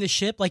 running the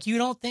ship. Like, you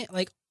don't think,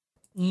 like,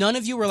 none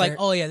of you were like,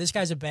 oh, yeah, this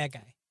guy's a bad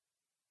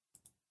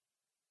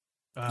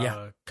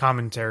guy.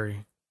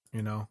 Commentary,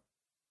 you know.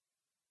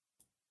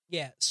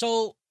 Yeah,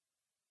 so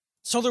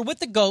they're with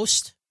the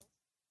ghost,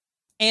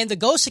 and the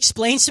ghost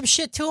explains some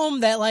shit to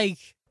him that, like,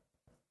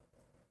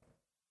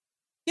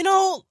 you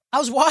know, I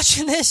was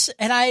watching this,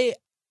 and I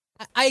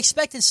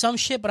expected some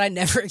shit, but I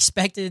never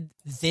expected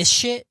this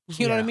shit.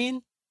 You know what I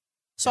mean?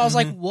 So I was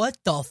like, what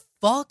the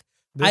fuck?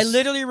 I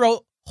literally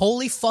wrote,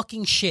 holy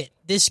fucking shit.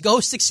 This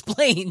ghost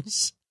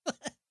explains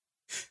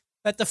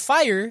that the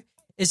fire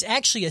is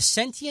actually a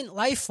sentient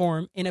life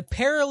form in a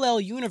parallel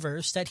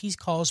universe that he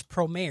calls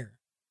Promare.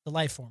 The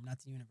life form, not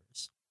the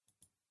universe.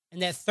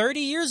 And that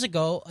 30 years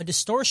ago, a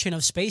distortion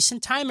of space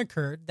and time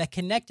occurred that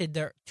connected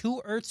the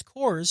two Earth's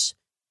cores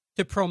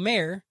to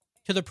Promare,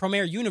 to the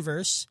Promare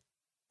universe,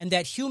 and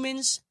that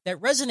humans that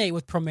resonate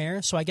with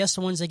Promare, so I guess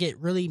the ones that get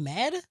really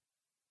mad,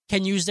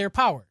 can use their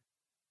power.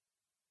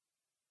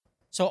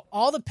 So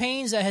all the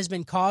pains that has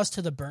been caused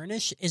to the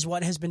Burnish is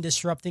what has been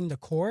disrupting the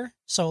core.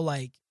 So,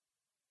 like,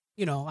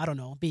 you know, I don't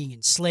know, being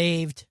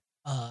enslaved,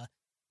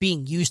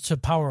 being used to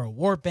power a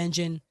warp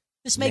engine.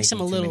 This makes him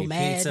a little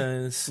mad.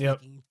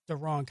 Making the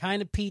wrong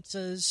kind of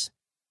pizzas.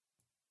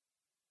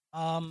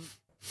 And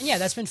yeah,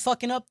 that's been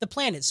fucking up the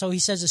planet. So he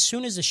says as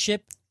soon as the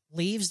ship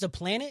leaves the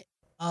planet,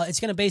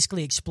 it's going to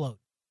basically explode.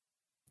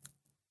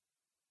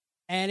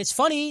 And it's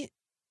funny,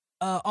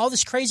 all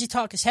this crazy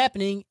talk is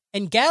happening,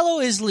 and Gallo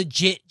is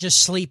legit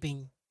just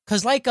sleeping.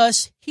 Because like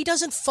us, he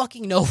doesn't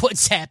fucking know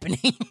what's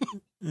happening.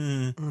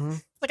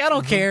 Like, I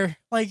don't care.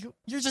 Like,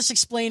 you're just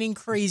explaining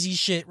crazy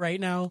shit right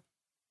now.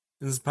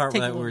 This is the part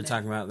that we were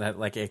talking about that,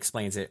 like, it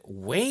explains it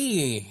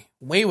way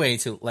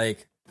too,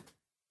 like,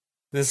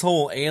 this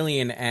whole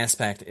alien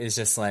aspect is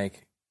just,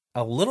 like,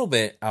 a little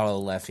bit out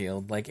of left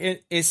field. Like,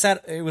 it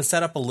was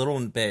set up a little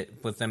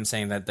bit with them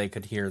saying that they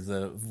could hear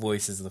the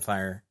voices of the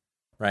fire,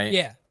 right?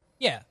 Yeah.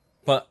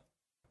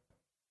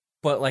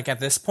 But, like, at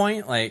this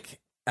point, like,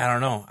 I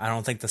don't know. I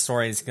don't think the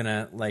story is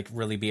gonna, like,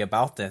 really be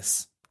about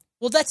this.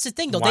 Well, that's the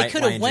thing, though. Why They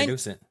could have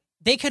introduce it?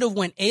 They could have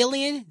went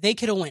alien. They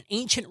could have went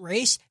ancient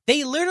race.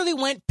 They literally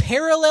went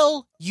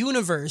parallel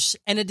universe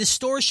and a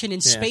distortion in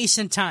space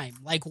and time.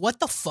 Like, what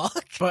the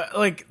fuck? But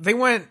like they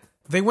went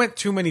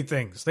too many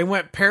things. They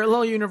went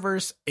parallel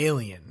universe,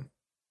 alien.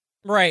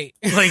 Right.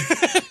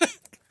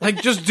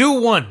 Like just do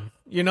one,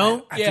 you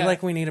know? I feel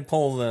like we need to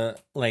pull the,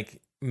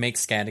 like,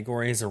 makes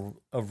categories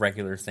a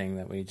regular thing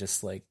that we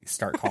just, like,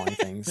 start calling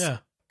things. Yeah.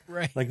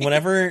 Right. Like,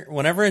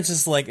 whenever it's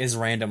just, like, is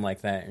random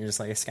like that, you're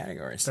just like, it's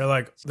categories. They're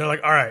like,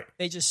 all right,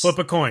 They just flip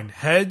a coin.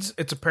 Heads,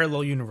 it's a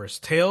parallel universe.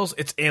 Tails,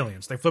 it's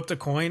aliens. They flipped a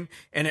coin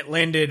and it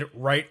landed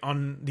right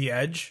on the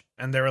edge,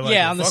 and they were like,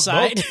 on the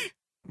side.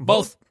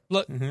 Both.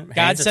 Look, Mm-hmm. God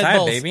Hands are said tied,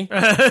 both. baby.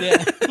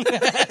 Yeah.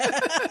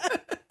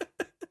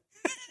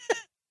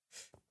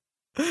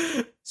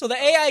 So the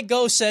AI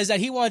ghost says that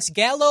he wants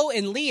Gallo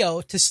and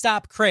Leo to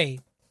stop Cray.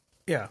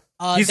 Yeah.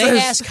 They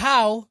ask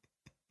how.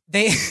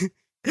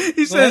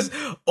 He says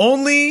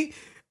only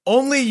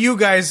you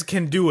guys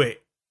can do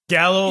it,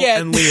 Gallo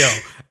and Leo.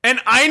 And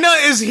Ina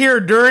is here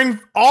during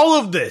all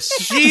of this.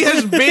 She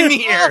has been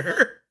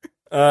here.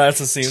 That's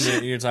the scene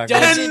that you're talking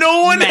about. And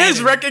no one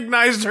has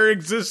recognized her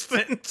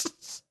existence.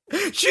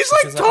 She's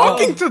like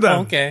talking to them.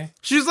 Okay.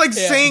 She's like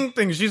saying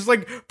things. She's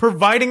like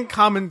providing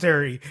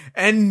commentary,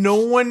 and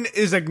no one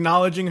is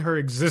acknowledging her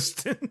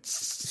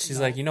existence.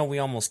 She's like, we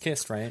almost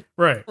kissed, right?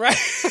 Right.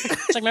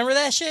 It's like, remember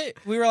that shit?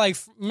 We were like,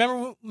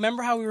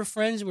 remember how we were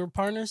friends? We were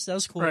partners? That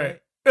was cool. Right.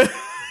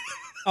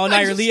 Oh, now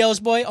you're Leo's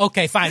boy?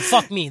 Okay, fine.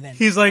 Fuck me then.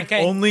 He's like,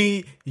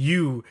 only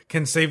you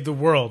can save the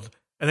world.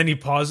 And then he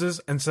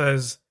pauses and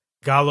says,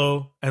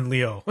 Gallo and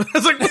Leo.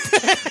 It's like,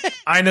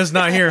 Ina's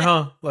not here,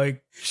 huh?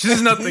 Like,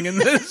 she's nothing in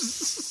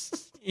this.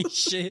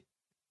 Shit.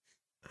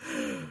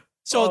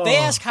 So they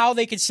ask how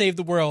they could save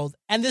the world.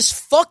 And this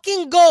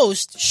fucking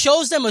ghost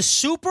shows them a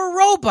super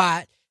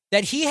robot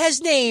that he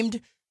has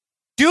named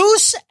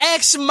Deus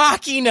Ex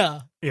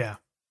Machina. Yeah.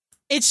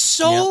 It's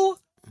so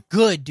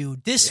good,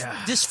 dude. This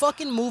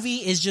fucking movie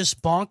is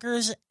just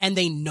bonkers, and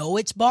they know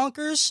it's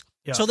bonkers.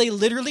 Yeah. So they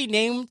literally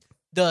named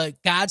the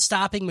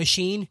God-stopping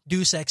machine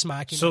Deus Ex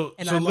Machina. So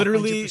I'm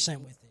literally,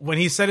 100% with it. When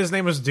he said his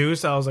name was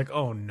Deuce, I was like,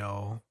 oh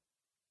no.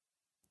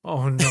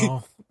 Oh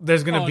no.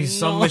 There's going to be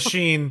some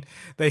machine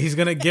that he's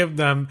going to give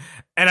them.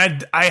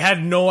 And I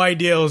had no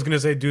idea it was going to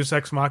say Deus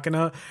Ex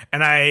Machina.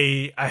 And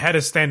I had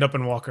to stand up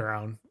and walk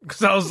around.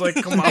 Because I was like,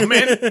 come on,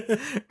 man.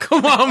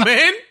 Come on,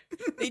 man.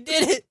 They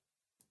did it.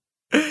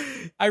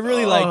 I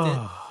really liked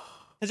it.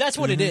 Because that's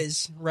what it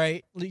is,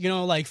 right? Like,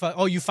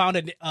 you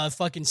found a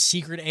fucking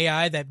secret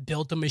AI that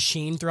built a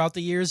machine throughout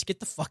the years. Get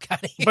the fuck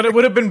out of here. But it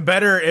would have been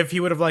better if he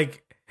would have,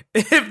 like,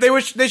 if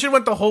they should have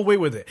went the whole way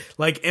with it.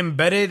 Like,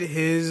 embedded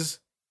his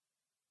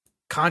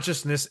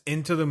consciousness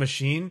into the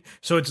machine.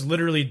 So it's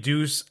literally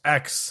Deus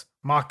Ex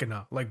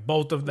Machina. Like,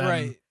 both of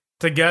them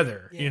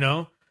together,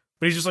 But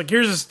he's just like,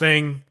 here's this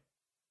thing.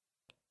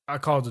 I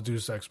call it the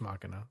Deus Ex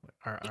Machina.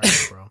 All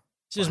right, bro.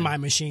 It's just my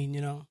machine,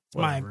 It's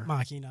my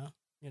machina,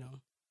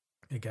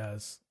 I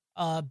guess.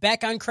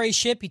 Back on Cray's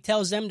ship, he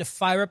tells them to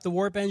fire up the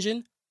warp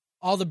engine.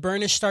 All the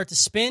burnish start to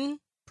spin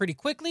pretty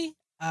quickly.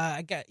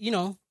 How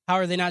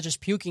are they not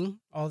just puking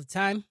all the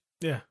time?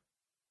 Yeah.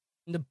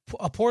 And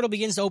a portal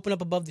begins to open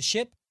up above the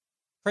ship.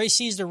 Cray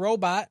sees the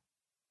robot.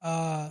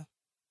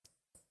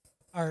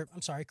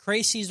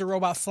 Cray sees the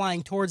robot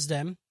flying towards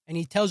them, and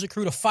he tells the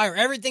crew to fire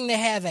everything they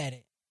have at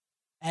it.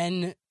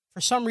 And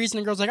for some reason,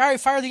 the girl's like, all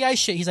right, fire the ice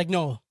shit. He's like,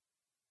 no.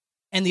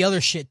 And the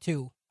other shit,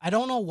 too. I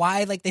don't know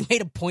why, they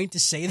made a point to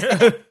say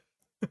that.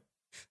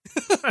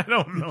 I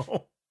don't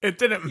know. It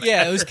didn't matter.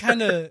 Yeah,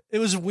 it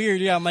was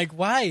weird. Yeah, I'm like,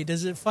 why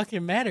does it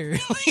fucking matter?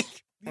 What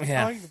are you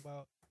talking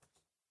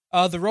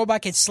about? The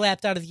robot gets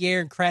slapped out of the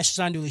air and crashes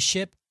onto his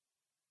ship.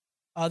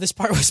 This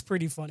part was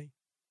pretty funny.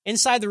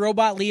 Inside the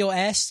robot, Leo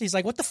asks, he's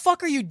like, what the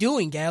fuck are you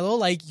doing, Gallo?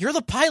 Like, you're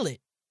the pilot.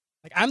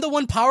 Like, I'm the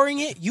one powering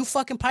it. You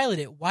fucking pilot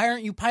it. Why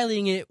aren't you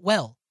piloting it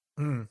well?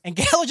 And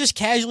Gallo just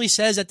casually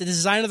says that the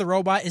design of the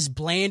robot is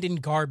bland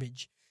and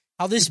garbage.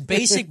 How this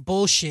basic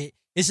bullshit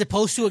is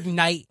supposed to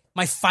ignite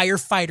my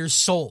firefighter's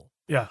soul.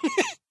 Yeah.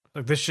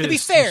 Like, this shit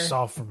is fair, too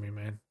soft for me,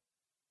 man.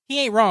 He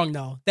ain't wrong,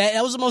 though.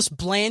 That was the most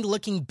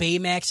bland-looking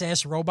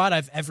Baymax-ass robot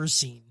I've ever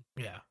seen.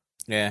 Yeah.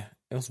 Yeah,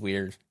 it was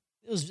weird.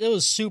 It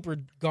was super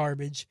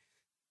garbage.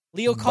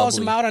 Leo calls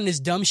him out on his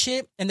dumb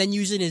shit and then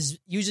uses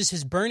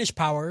his burnish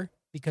power,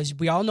 because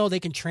we all know they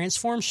can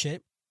transform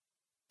shit.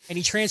 And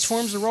he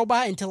transforms the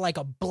robot into like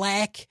a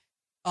black,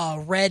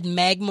 red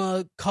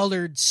magma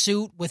colored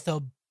suit with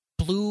a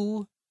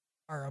blue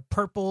or a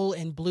purple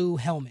and blue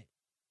helmet.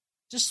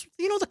 Just,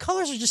 the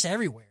colors are just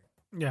everywhere.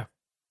 Yeah.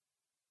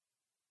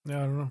 Yeah, I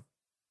don't know.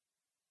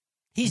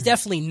 He's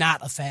definitely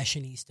not a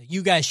fashionista.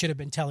 You guys should have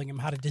been telling him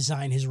how to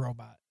design his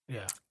robot.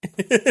 Yeah.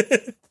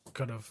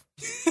 Could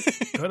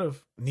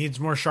have. Needs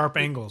more sharp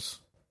angles.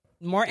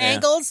 More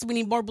angles. We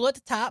need more blue at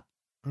the top.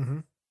 Mm-hmm.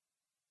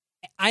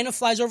 Ina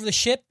flies over the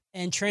ship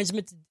and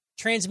transmits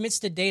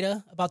the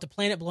data about the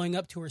planet blowing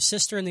up to her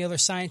sister and the other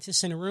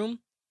scientists in a room.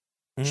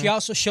 Mm-hmm. She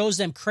also shows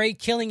them Cray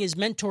killing his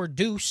mentor,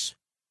 Deuce.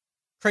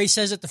 Cray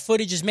says that the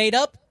footage is made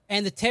up,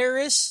 and the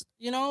terrorists,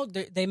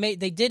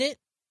 they did it,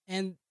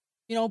 and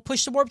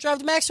pushed the warp drive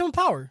to maximum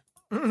power.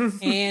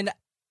 And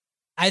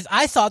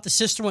I thought the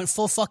sister went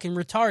full fucking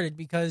retarded,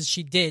 because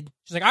she did.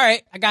 She's like, all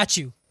right, I got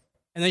you.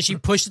 And then she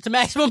pushed it to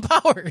maximum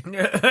power.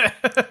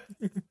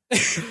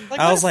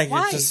 I was like,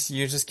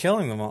 you're just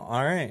killing them all.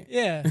 All right.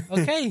 Yeah.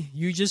 Okay.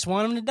 You just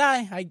want them to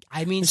die.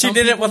 I mean, she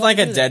did it with like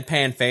a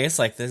deadpan face.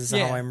 Like, this is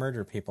how I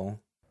murder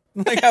people.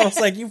 Like, I was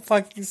like, you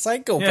fucking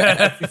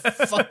psychopath. You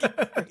fucking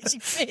crazy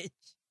bitch.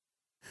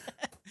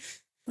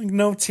 Like,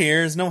 no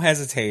tears, no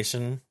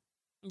hesitation.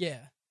 Yeah.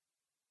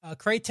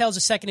 Cray tells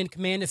the second in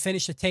command to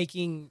finish the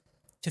taking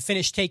to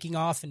finish taking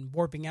off and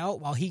warping out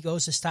while he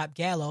goes to stop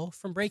Gallo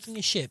from breaking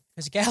the ship.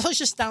 Because Gallo's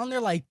just down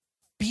there, like,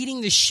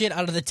 beating the shit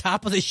out of the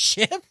top of the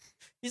ship.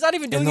 He's not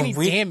even doing any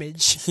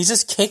damage. He's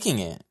just kicking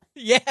it.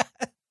 Yeah.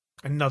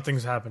 And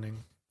nothing's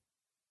happening.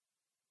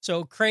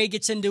 So Cray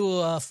gets into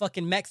a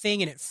fucking mech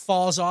thing, and it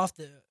falls off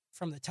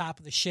from the top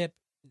of the ship.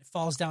 And it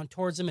falls down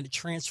towards him, and it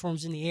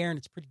transforms in the air, and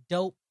it's pretty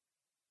dope.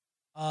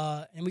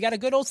 And we got a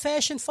good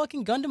old-fashioned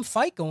fucking Gundam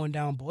fight going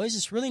down, boys.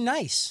 It's really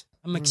nice.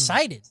 I'm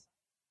excited.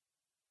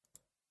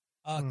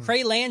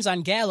 Cray lands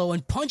on Gallo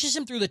and punches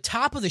him through the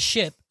top of the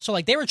ship. So,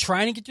 like, they were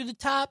trying to get through the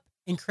top,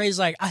 and Cray's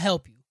like, I'll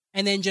help you.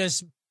 And then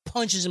just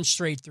punches him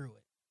straight through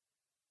it.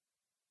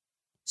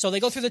 So they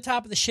go through the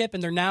top of the ship,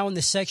 and they're now in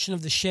the section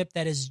of the ship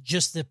that is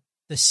just the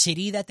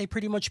city that they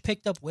pretty much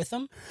picked up with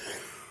them.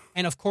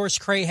 And, of course,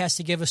 Cray has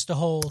to give us the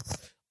whole,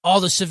 all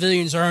the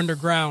civilians are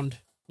underground,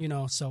 you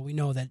know, so we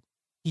know that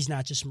he's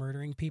not just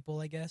murdering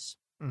people, I guess.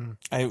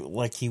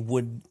 He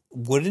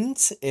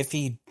wouldn't if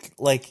he,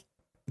 like,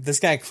 this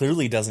guy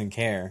clearly doesn't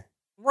care.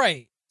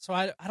 Right. So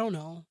I don't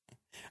know.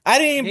 I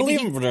didn't even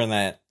believe him during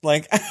that.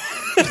 Like,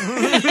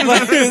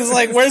 it was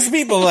like, where's the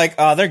people? Like,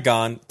 oh, they're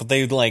gone, but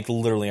they, like,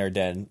 literally are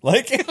dead.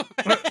 Like,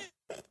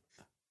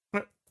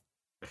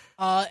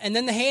 and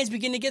then the hands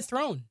begin to get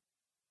thrown.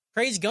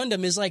 Cray's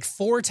Gundam is like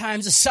 4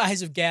 times the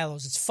size of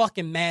Gallo's. It's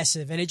fucking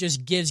massive, and it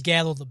just gives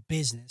Gallo the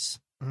business.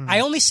 I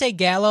only say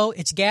Gallo.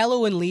 It's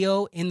Gallo and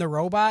Leo in the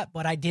robot,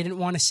 but I didn't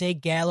want to say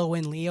Gallo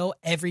and Leo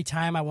every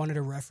time I wanted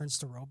to reference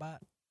the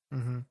robot.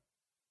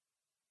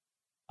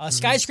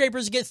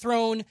 Skyscrapers get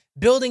thrown.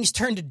 Buildings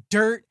turn to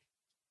dirt.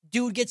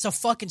 Dude gets a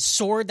fucking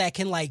sword that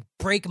can, like,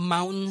 break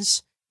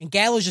mountains. And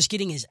Gallo's just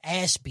getting his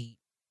ass beat.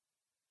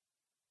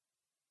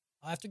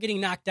 After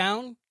getting knocked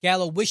down,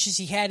 Gallo wishes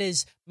he had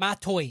his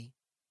Matoi,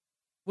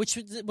 which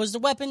was the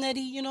weapon that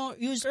he,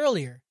 used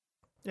earlier.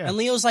 Yeah. And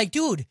Leo's like,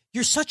 dude,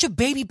 you're such a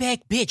baby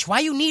back bitch. Why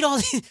you need all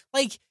this?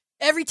 Like,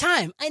 every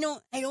time. I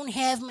don't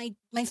have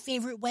my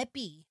favorite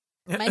weapon.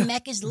 My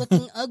mech is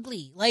looking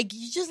ugly. Like,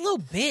 you're just a little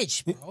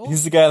bitch, bro.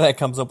 He's the guy that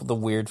comes up with the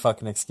weird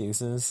fucking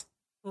excuses.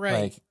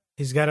 Right. Like,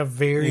 he's got a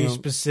very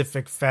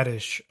specific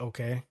fetish,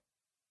 okay?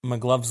 My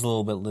glove's a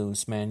little bit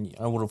loose, man.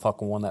 I would have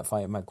fucking won that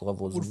fight if my glove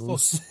was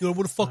loose. I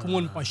would have fucking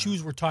won if my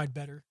shoes were tied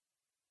better.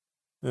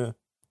 Yeah.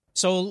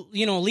 So,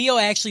 Leo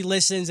actually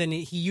listens, and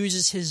he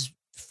uses his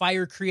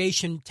fire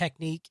creation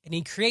technique, and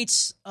he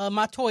creates a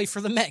Matoi for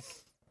the mech.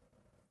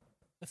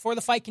 Before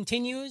the fight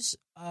continues,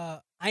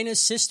 Ina's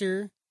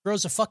sister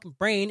grows a fucking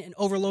brain and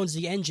overloads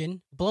the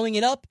engine, blowing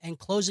it up and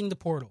closing the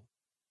portal.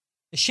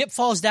 The ship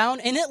falls down,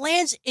 and it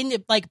lands in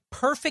the, like,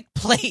 perfect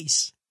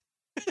place.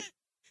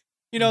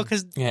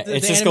 Because the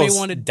just anime goes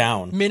wanted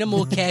down.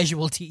 Minimal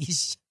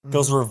casualties.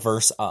 Goes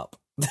reverse up.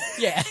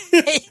 Yeah.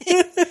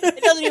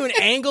 It doesn't even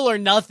angle or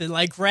nothing.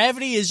 Like,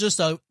 gravity is just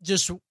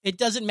it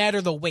doesn't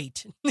matter the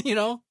weight,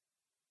 So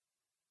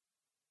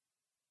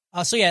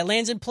yeah, it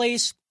lands in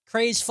place.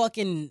 Cray's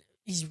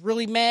he's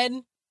really mad.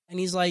 And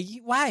he's like,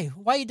 why?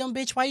 Why, you dumb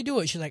bitch? Why you do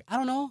it? She's like, I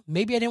don't know.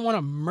 Maybe I didn't want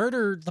to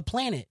murder the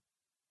planet.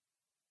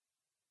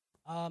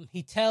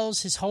 He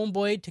tells his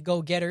homeboy to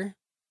go get her.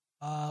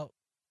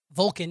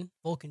 Vulcan.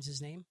 Vulcan's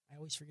his name. I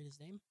always forget his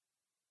name.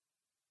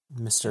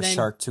 Mr.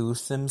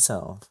 Sharktooth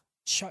himself.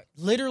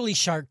 Literally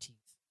shark teeth.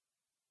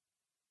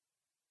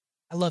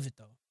 I love it,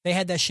 though. They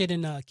had that shit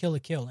in Kill la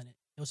Kill in it.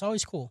 It was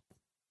always cool.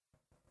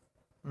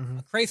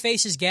 Cray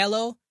faces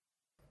Gallo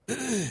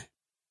and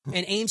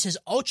aims his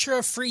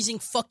ultra freezing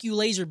fuck you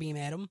laser beam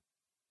at him.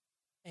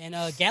 And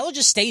Gallo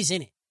just stays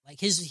in it. Like,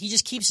 he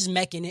just keeps his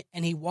mech in it,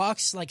 and he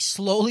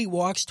slowly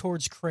walks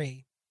towards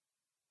Cray.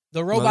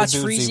 The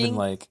robot's freezing.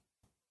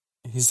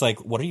 He's like,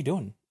 what are you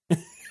doing?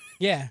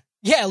 Yeah.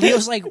 Yeah,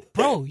 Leo's like,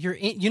 bro, you're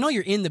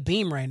in the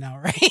beam right now,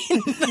 right?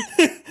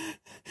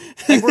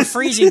 Like, we're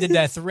freezing to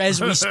death as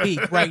we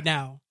speak right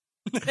now.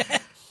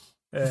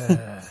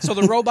 So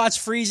the robot's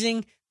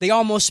freezing. They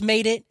almost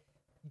made it.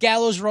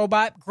 Gallo's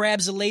robot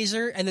grabs a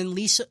laser, and then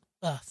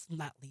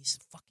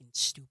fucking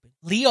stupid.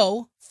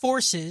 Leo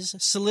forces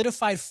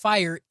solidified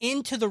fire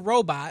into the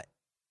robot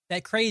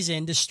that Cray's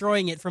in,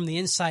 destroying it from the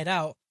inside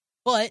out.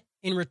 But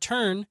in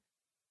return,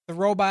 the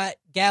robot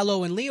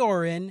Gallo and Leo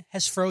are in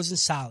has frozen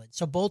solid.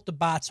 So both the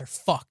bots are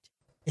fucked.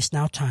 It's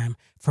now time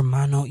for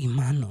mano y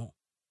mano.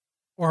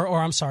 Or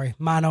I'm sorry,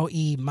 mano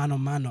y mano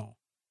mano.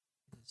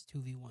 It's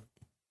 2v1.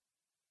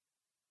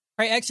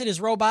 Cray exits his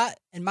robot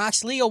and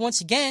mocks Leo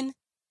once again.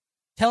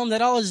 Tell him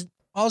that all his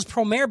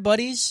Promare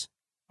buddies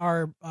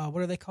are, what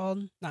are they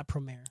called? Not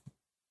Promare.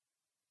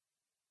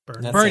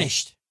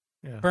 Burnished.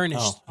 Yeah.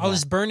 Burnished. All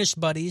his burnished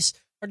buddies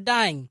are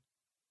dying.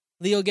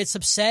 Leo gets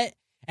upset,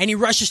 and he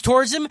rushes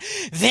towards him.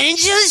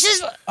 Vengeance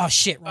is... Oh,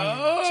 shit.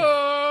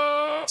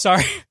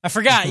 Sorry. I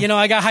forgot.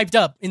 I got hyped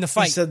up in the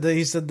fight.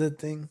 He said the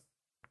thing.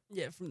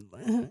 Yeah.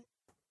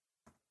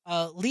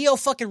 Leo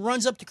fucking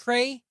runs up to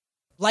Cray,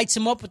 lights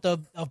him up with a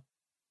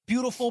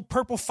beautiful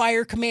purple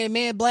fire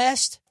Kamehameha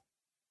blast.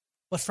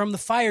 But from the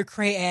fire,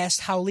 Cray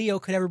asked how Leo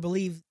could ever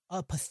believe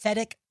a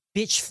pathetic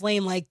bitch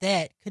flame like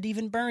that could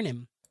even burn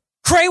him.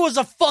 Cray was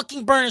a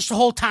fucking burnish the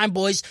whole time,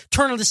 boys.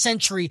 Turn of the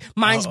century.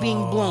 Mind's being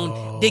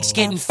blown. Dick's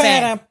getting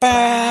fat.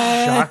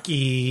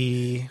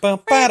 Shocky.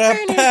 Why?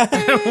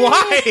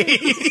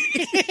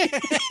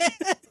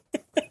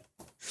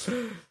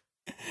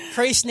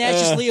 Cray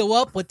snatches Leo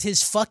up with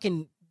his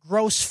fucking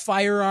gross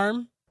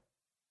firearm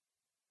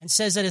and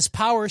says that his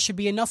power should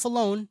be enough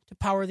alone to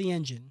power the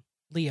engine.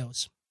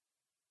 Leo's.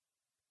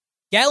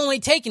 Gallo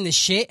ain't taking this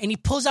shit, and he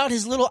pulls out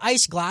his little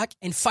ice Glock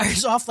and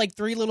fires off like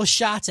 3 little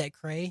shots at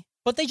Cray.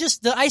 But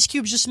the ice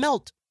cubes just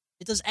melt.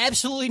 It does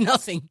absolutely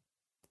nothing.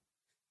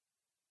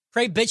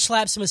 Cray bitch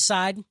slaps him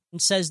aside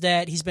and says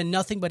that he's been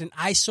nothing but an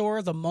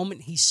eyesore the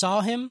moment he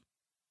saw him.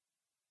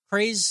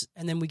 Cray's,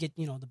 and then we get,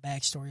 the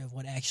backstory of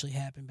what actually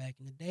happened back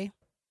in the day.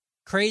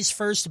 Cray's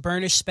first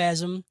burnish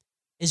spasm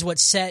is what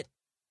set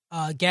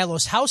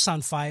Gallo's house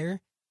on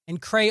fire,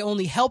 and Cray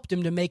only helped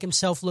him to make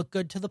himself look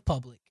good to the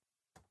public.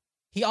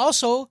 He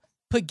also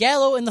put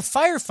Gallo in the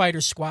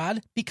firefighter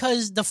squad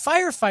because the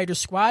firefighter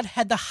squad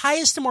had the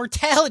highest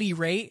mortality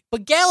rate,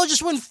 but Gallo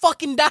just wouldn't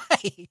fucking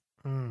die.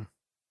 Mm.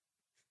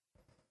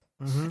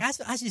 I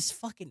just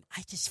fucking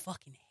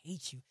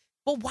hate you.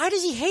 But why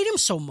does he hate him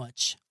so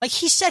much? Like,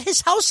 he set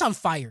his house on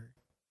fire.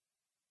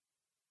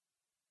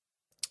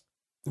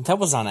 That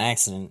was on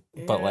accident,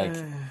 but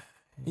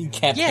he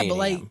kept hating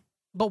him.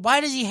 But why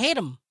does he hate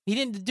him?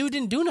 The dude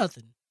didn't do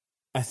nothing.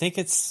 I think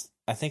it's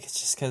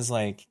just because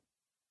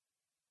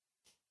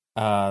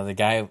the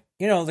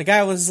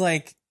guy was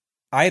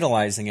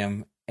idolizing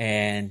him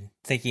and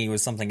thinking he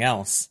was something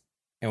else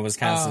and was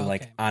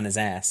constantly on his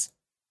ass.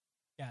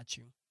 Got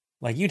you.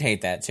 You'd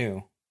hate that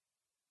too.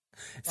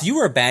 If you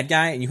were a bad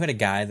guy and you had a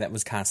guy that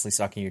was constantly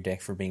sucking your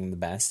dick for being the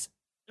best,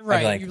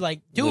 right? You're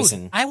like, dude,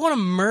 listen, I want to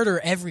murder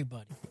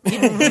everybody.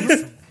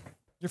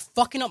 You're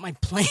fucking up my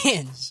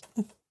plans.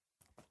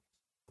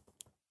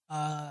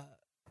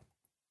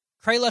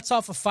 Cray lets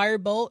off a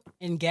firebolt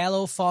and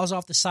Gallo falls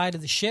off the side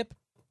of the ship.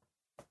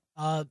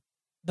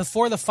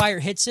 Before the fire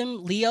hits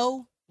him,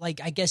 Leo, I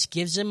guess,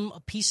 gives him a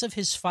piece of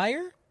his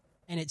fire,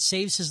 and it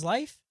saves his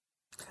life.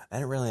 I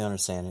didn't really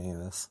understand any of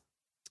this.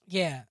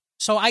 Yeah,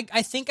 so I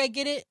think I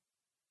get it,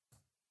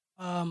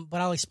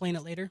 but I'll explain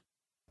it later.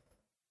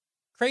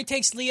 Cray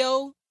takes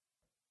Leo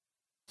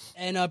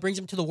and brings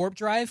him to the warp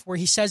drive, where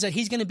he says that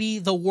he's going to be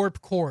the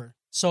warp core.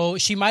 So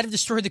she might have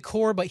destroyed the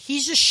core, but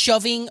he's just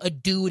shoving a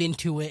dude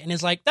into it, and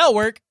is like, that'll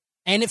work,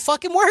 and it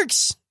fucking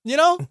works,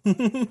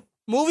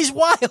 Movie's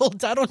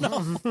wild. I don't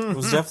know. It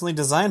was definitely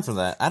designed for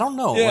that. I don't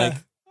know. Yeah.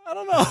 I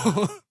don't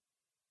know.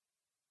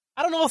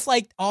 I don't know if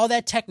all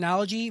that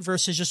technology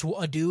versus just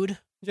a dude,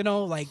 I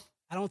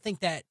don't think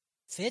that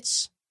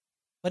fits,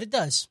 but it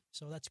does.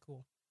 So that's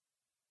cool.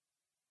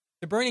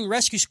 The burning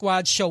rescue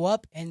squad show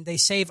up and they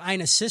save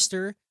Ina's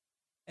sister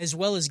as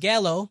well as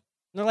Gallo.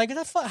 And they're like,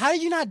 how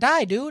did you not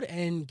die, dude?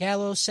 And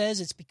Gallo says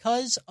it's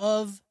because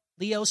of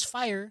Leo's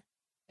fire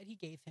that he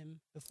gave him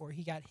before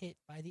he got hit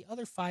by the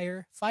other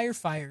fire.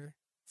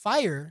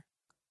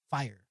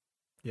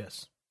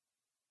 Yes.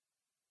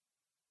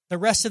 The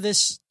rest of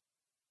this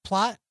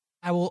plot,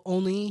 I will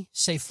only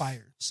say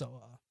fire. So,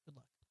 good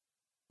luck.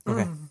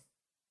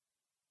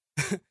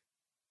 Okay.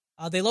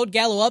 They load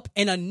Gallo up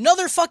in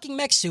another fucking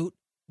mech suit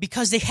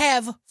because they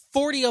have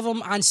 40 of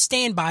them on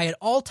standby at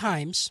all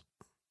times.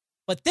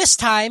 But this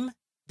time,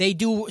 they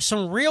do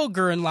some real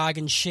Gurren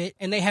Lagann shit,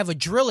 and they have a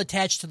drill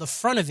attached to the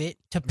front of it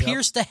to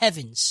pierce the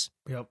heavens.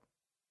 Yep.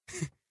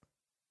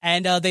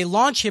 And they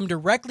launch him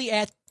directly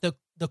at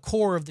the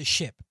core of the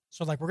ship.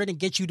 So, we're going to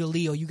get you to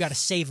Leo. You got to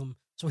save him.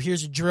 So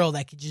here's a drill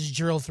that could just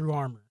drill through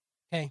armor.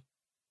 Okay.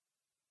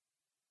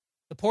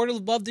 The portal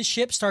above the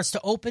ship starts to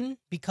open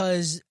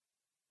because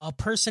a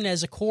person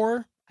as a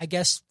core, I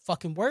guess,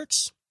 fucking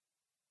works.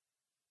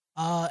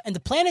 And the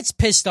planet's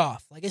pissed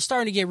off. It's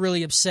starting to get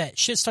really upset.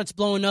 Shit starts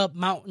blowing up.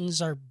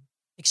 Mountains are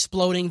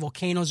exploding.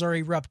 Volcanoes are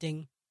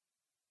erupting.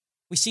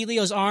 We see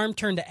Leo's arm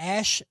turn to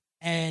ash,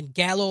 and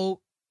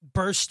Gallo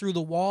bursts through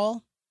the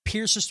wall,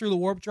 pierces through the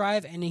warp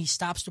drive, and he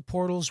stops the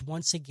portals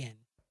once again.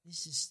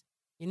 This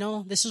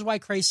is why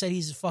Cray said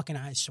he's a fucking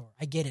eyesore.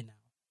 I get it now.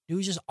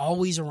 Dude's just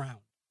always around.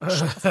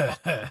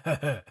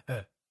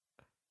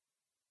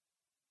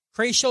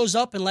 Cray shows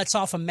up and lets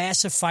off a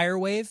massive fire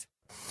wave.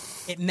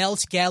 It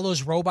melts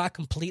Gallo's robot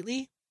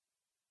completely.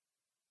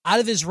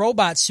 Out of his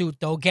robot suit,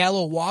 though,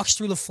 Gallo walks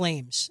through the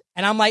flames.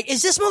 And I'm like,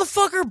 is this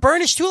motherfucker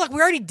burnished too? We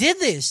already did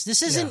this.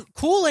 This isn't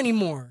cool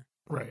anymore.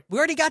 Right. We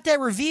already got that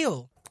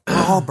reveal.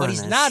 But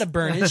he's not a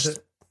burnished.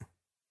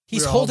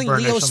 He's We're all holding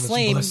burnished Leo's on this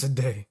flame. blessed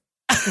day.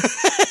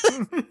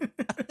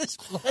 This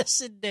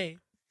blessed day.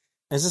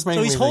 It's just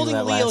So he's holding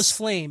Leo's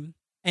flame,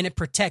 and it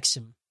protects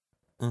him.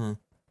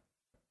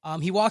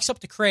 Mm-hmm. He walks up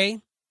to Cray,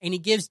 and he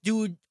gives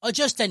dude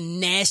just a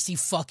nasty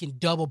fucking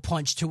double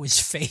punch to his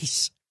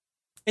face.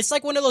 It's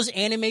like one of those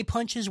anime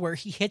punches where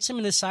he hits him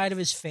in the side of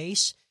his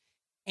face,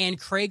 and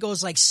Cray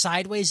goes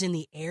sideways in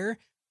the air,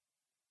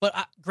 but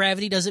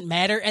gravity doesn't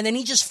matter, and then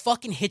he just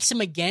fucking hits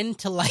him again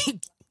to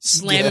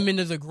slam him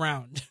into the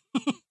ground.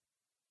 I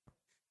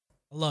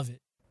love it.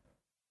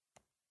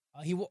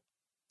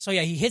 So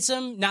yeah, he hits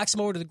him, knocks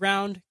him over to the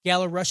ground.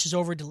 Gallo rushes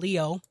over to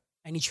Leo,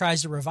 and he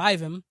tries to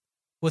revive him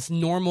with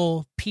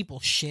normal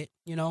people shit,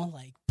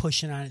 like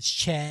pushing on his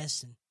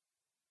chest and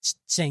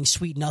saying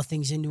sweet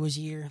nothings into his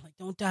ear, like,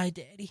 don't die,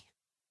 daddy.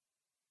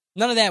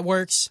 None of that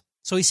works,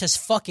 so he says,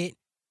 fuck it,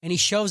 and he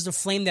shoves the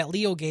flame that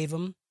Leo gave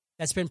him,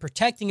 that's been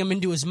protecting him,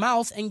 into his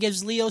mouth, and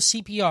gives Leo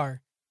CPR.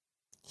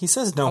 He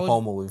says no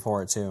homo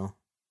before it, too.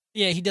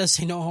 Yeah, he does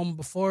say no homo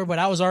before, but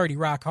I was already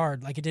rock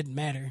hard, like it didn't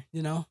matter,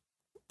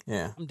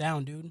 Yeah. I'm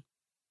down, dude.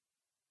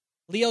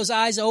 Leo's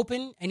eyes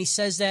open, and he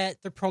says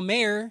that the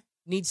Promare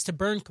needs to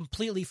burn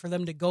completely for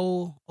them to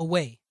go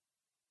away.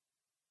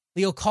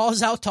 Leo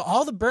calls out to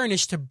all the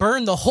Burnish to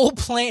burn the whole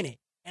planet.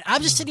 And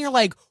I'm just sitting here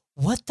like,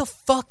 what the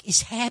fuck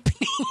is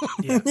happening?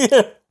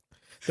 Yeah.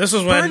 This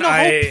was Burn when the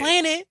whole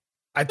planet.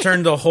 I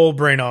turned the whole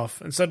brain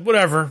off and said,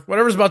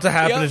 whatever's about to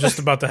happen is just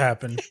about to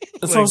happen.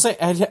 That's what I'm saying.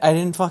 I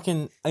didn't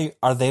fucking...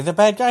 Are they the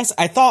bad guys?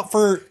 I thought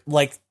for,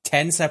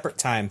 10 separate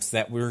times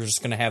that we were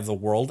just going to have the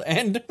world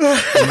end.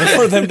 And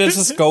for them to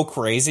just go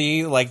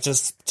crazy,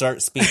 just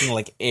start speaking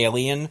like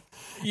alien.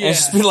 Yeah. And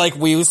just be like,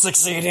 we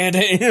succeeded.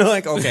 And you're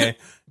like, okay.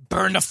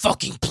 Burn the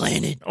fucking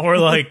planet. Or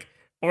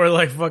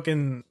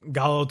fucking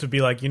Gallo to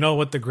be like, you know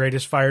what the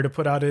greatest fire to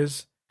put out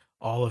is?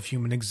 All of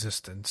human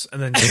existence.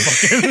 And then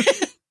just fucking...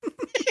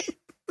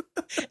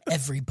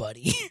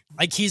 Everybody.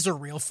 Like he's a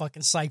real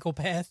fucking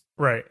psychopath.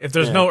 Right. If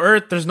there's no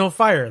earth, there's no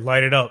fire.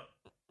 Light it up.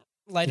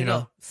 Light it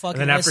up.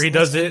 Fucking and then after he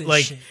does it,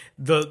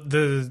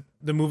 the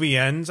movie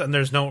ends and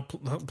there's no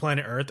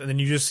planet Earth, and then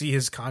you just see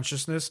his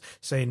consciousness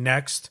say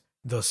next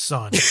the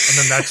sun. And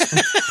then that's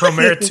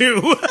Promare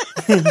 2.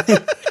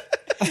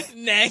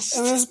 Next.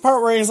 And there's a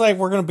part where he's like,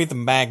 we're gonna beat the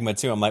magma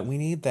too. I'm like, we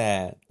need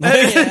that.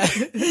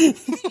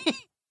 That's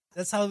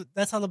how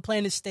the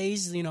planet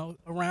stays,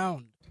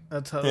 around.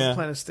 That's how the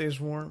planet stays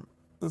warm.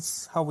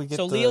 That's how we get.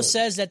 So Leo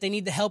says that they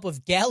need the help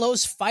of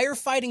Gallo's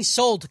firefighting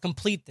soul to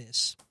complete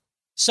this.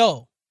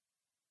 So,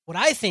 what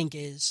I think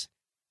is,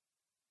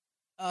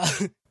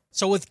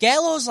 so with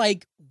Gallo's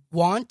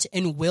want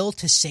and will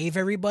to save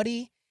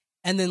everybody,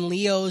 and then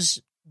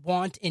Leo's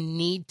want and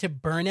need to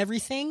burn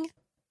everything,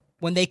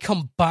 when they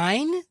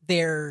combine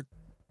their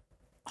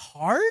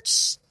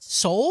hearts,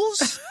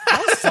 souls, I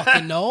don't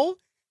fucking know.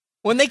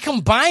 When they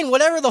combine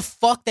whatever the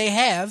fuck they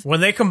have.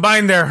 When they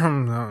combine their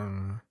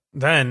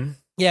then.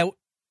 Yeah.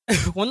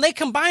 When they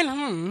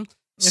combine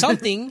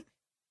something,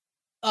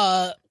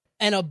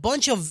 and a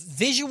bunch of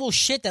visual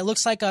shit that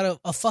looks like a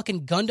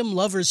fucking Gundam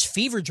lover's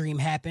fever dream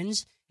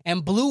happens,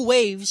 and blue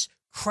waves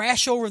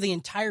crash over the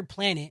entire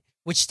planet,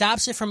 which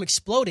stops it from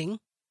exploding,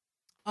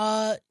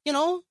 they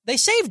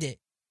saved it.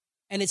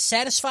 And it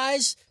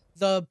satisfies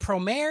the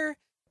Promare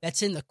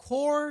that's in the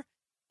core,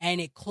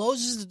 and it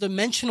closes the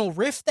dimensional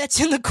rift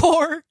that's in the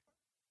core.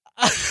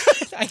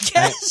 I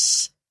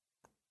guess.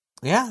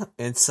 Yeah,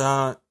 it's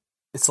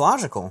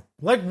logical.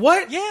 Like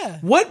what? Yeah.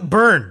 What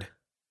burned?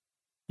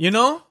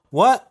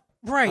 What?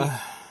 Right.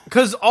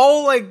 Because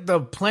all the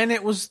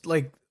planet was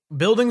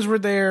buildings were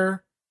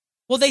there.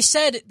 Well, they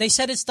said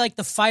it's like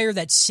the fire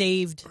that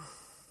saved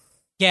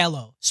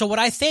Gallo. So what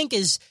I think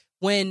is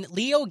when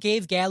Leo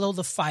gave Gallo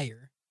the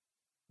fire,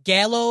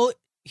 Gallo,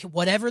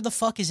 whatever the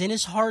fuck is in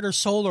his heart or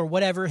soul or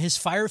whatever, his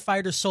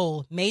firefighter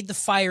soul made the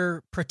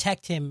fire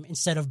protect him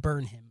instead of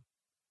burn him.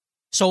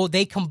 So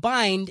they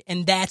combined,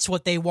 and that's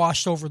what they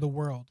washed over the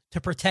world to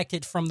protect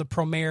it from the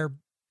Promare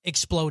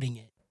exploding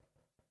it.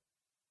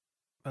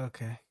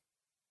 Okay.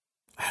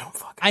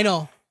 I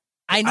know.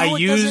 I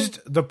used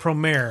the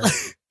Promare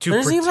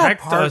to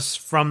protect us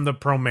from the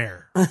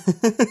Promare.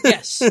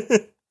 Yes.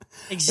 Exactly.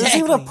 There's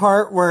even a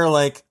part where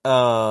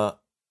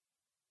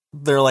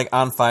they're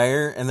on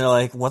fire and they're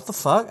like, what the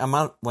fuck? I'm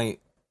on.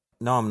 Wait,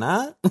 no, I'm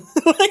not.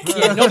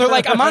 Yeah, no, they're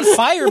like, I'm on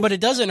fire, but it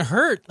doesn't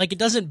hurt. It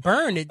doesn't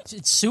burn.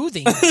 It's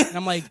soothing. And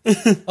I'm like,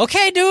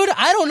 okay, dude,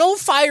 I don't know.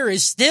 Fire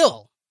is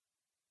still.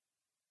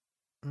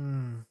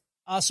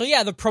 So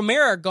yeah, the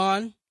Promare are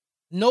gone.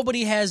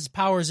 Nobody has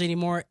powers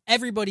anymore.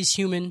 Everybody's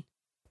human.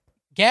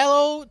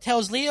 Gallo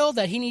tells Leo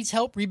that he needs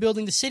help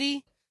rebuilding the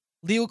city.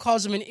 Leo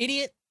calls him an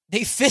idiot.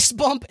 They fist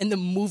bump and the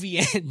movie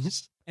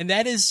ends. And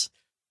that is...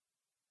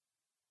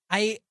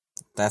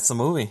 That's the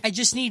movie.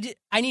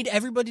 I need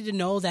everybody to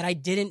know that I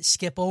didn't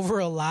skip over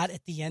a lot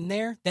at the end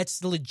there.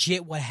 That's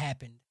legit what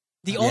happened.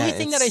 The only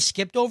thing that I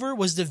skipped over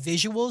was the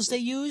visuals they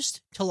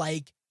used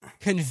to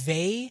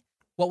convey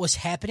what was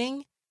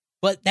happening.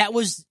 But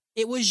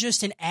it was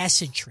just an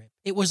acid trip.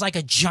 It was like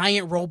a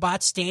giant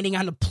robot standing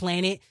on the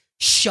planet,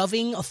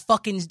 shoving a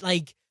fucking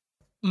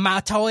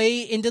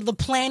Matoi into the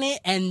planet,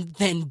 and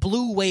then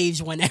blue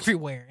waves went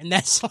everywhere. And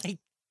that's what happened.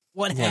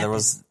 Yeah,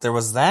 there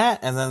was that,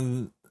 and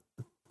then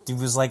he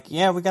was like,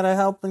 yeah, we gotta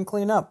help and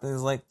clean up. And he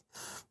was like,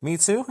 me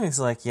too? And he's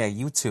like, yeah,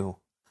 you too.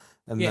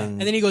 And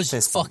then he goes,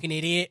 fucking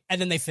idiot, and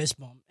then they fist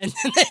bump. And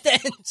then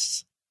it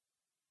ends.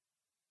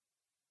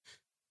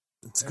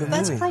 It's a good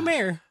That's movie.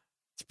 Promare.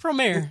 It's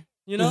Promare.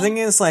 The thing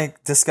is,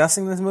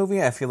 discussing this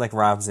movie, I feel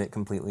robs it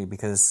completely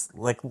because,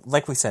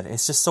 like we said,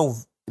 it's just so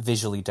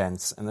visually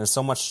dense, and there's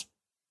so much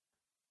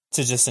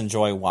to just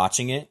enjoy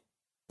watching it.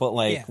 But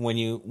like Yeah. when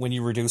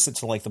you reduce it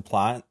to like the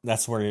plot,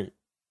 that's why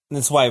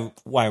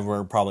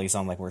we're probably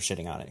sound like we're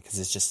shitting on it, because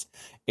it's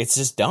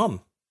just dumb.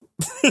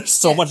 There's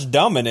so much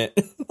dumb in it.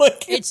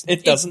 Like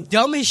it doesn't. It's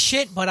dumb as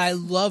shit, but I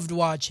loved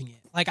watching it.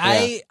 Like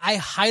I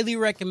highly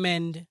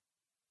recommend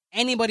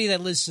anybody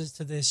that listens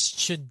to this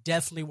should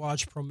definitely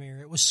watch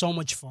Promare. It was so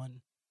much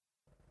fun.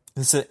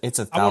 It's a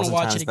I wanna 1,000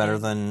 watch times it better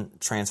again. than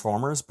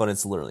Transformers, but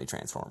it's literally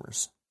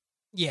Transformers.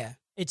 Yeah,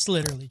 it's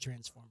literally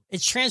Transformers.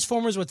 It's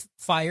Transformers with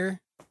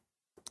fire.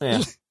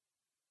 Yeah.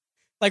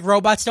 Like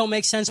robots don't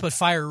make sense, but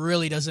fire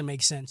really doesn't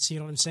make sense. You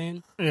know what I'm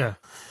saying? Yeah.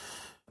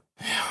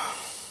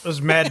 It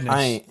was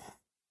madness.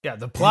 Yeah,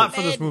 the plot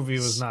for this movie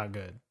was not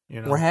good.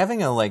 You know, We're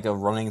having a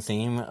running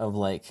theme of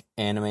like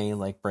anime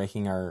like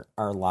breaking our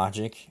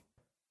logic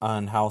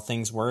on how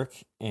things work,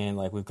 and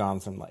like we've gone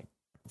from like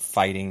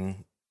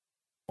fighting,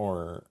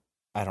 or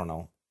I don't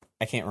know,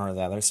 I can't remember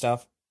the other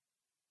stuff.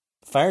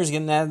 Fire's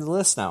getting added to the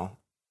list now.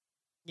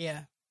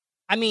 Yeah.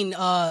 I mean,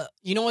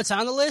 you know what's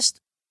on the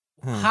list?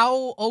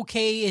 How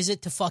okay is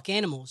it to fuck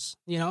animals?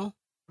 You know,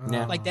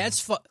 Yeah. like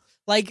that's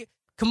like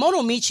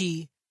Kimono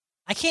Michi.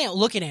 I can't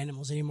look at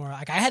animals anymore.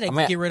 Like I had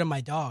to get rid of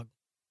my dog.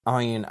 I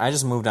mean, I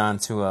just moved on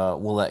to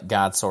we'll let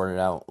God sort it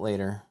out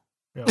later.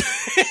 Yep.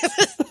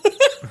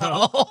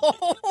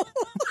 Oh.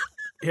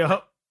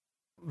 Yep.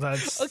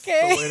 That's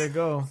Okay. the way to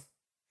go.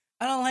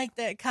 I don't like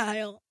that,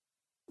 Kyle.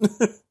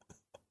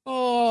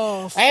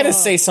 Oh, I had to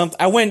fuck. say something.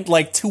 I went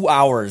like 2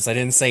 hours. I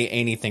didn't say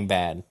anything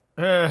bad.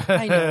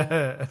 I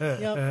know.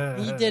 Yep,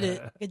 you did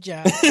it. Good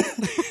job.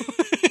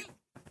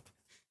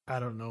 I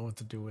don't know what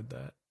to do with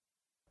that.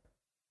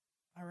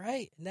 All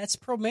right, and that's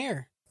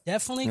Promare.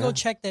 Definitely Yeah. go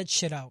check that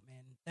shit out,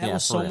 man. That Yeah,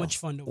 was for so real. much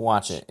fun to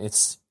Watch it.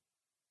 It's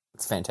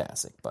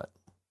fantastic, but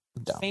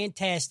dumb.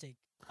 Fantastic.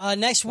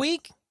 Next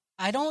week,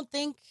 I don't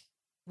think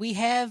we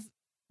have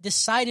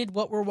decided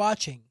what we're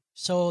watching,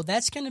 so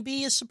that's going to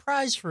be a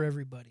surprise for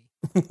everybody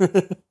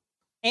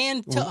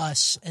and to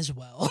us as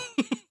well.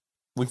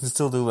 We can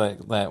still do like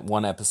that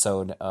one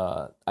episode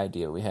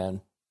idea we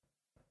had.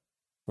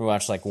 We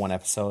watch like one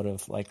episode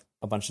of like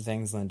a bunch of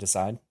things and then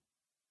decide.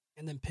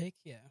 And then pick,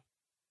 yeah.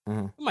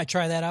 Mhm. I might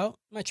try that out.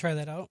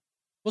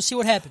 We'll see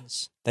what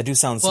happens. That do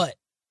sounds But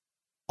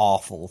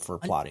awful for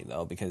plotting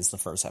though, because the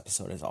first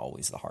episode is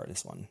always the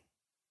hardest one.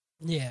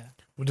 yeah,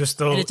 We'll just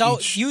throw And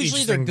it's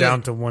usually each they're thing good.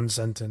 down to one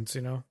sentence,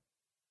 you know?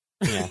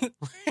 Yeah.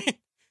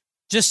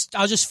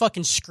 I'll just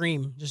fucking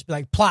scream. Just be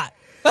like, plot.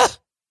 Ah!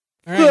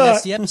 All right,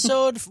 that's the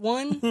episode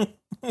one.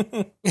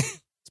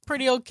 It's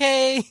pretty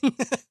okay.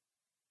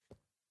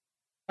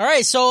 All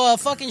right, so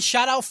fucking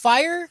shout out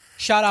Fire,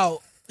 shout out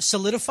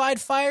Solidified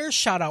Fire,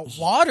 shout out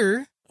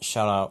Water.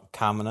 Shout out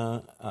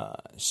Kamina.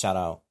 Shout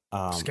out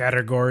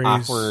Scattergories.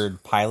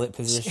 awkward pilot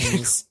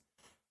positions.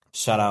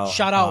 Shout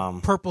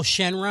out Purple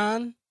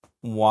Shenron.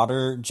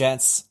 water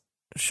jets.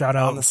 Shout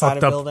on out the side fucked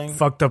of up, building.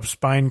 fucked up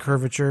spine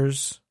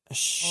curvatures.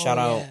 Shout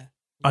Oh, out yeah.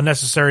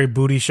 Unnecessary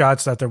booty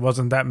shots that there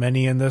wasn't that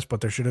many in this,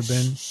 but there should have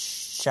been.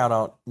 Shout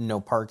out no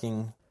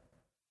parking.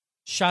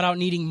 Shout out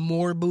needing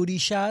more booty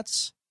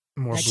shots.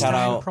 More Next booty. Shout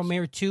time, out-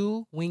 Promare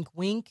 2, wink,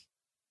 wink.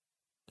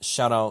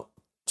 Shout out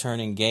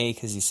turning gay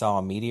because you saw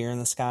a meteor in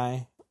the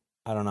sky.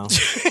 I don't know.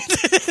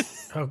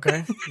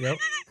 Okay. Yep.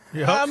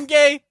 Yep. I'm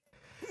gay.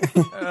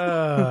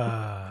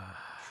 Uh,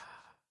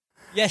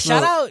 Yeah,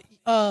 shout out,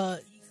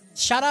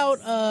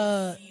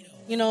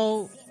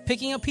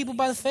 picking up people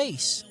by the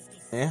face.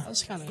 Yeah. That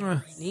was kind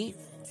of neat.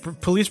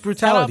 police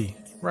brutality.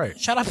 Right.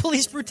 Shout out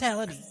police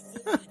brutality.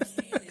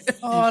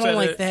 Oh, I don't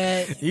like it.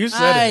 that. You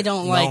said I it.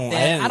 don't like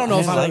that. I don't know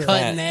if I'm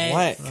cutting that.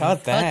 What?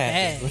 Cut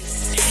that. Cut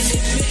that.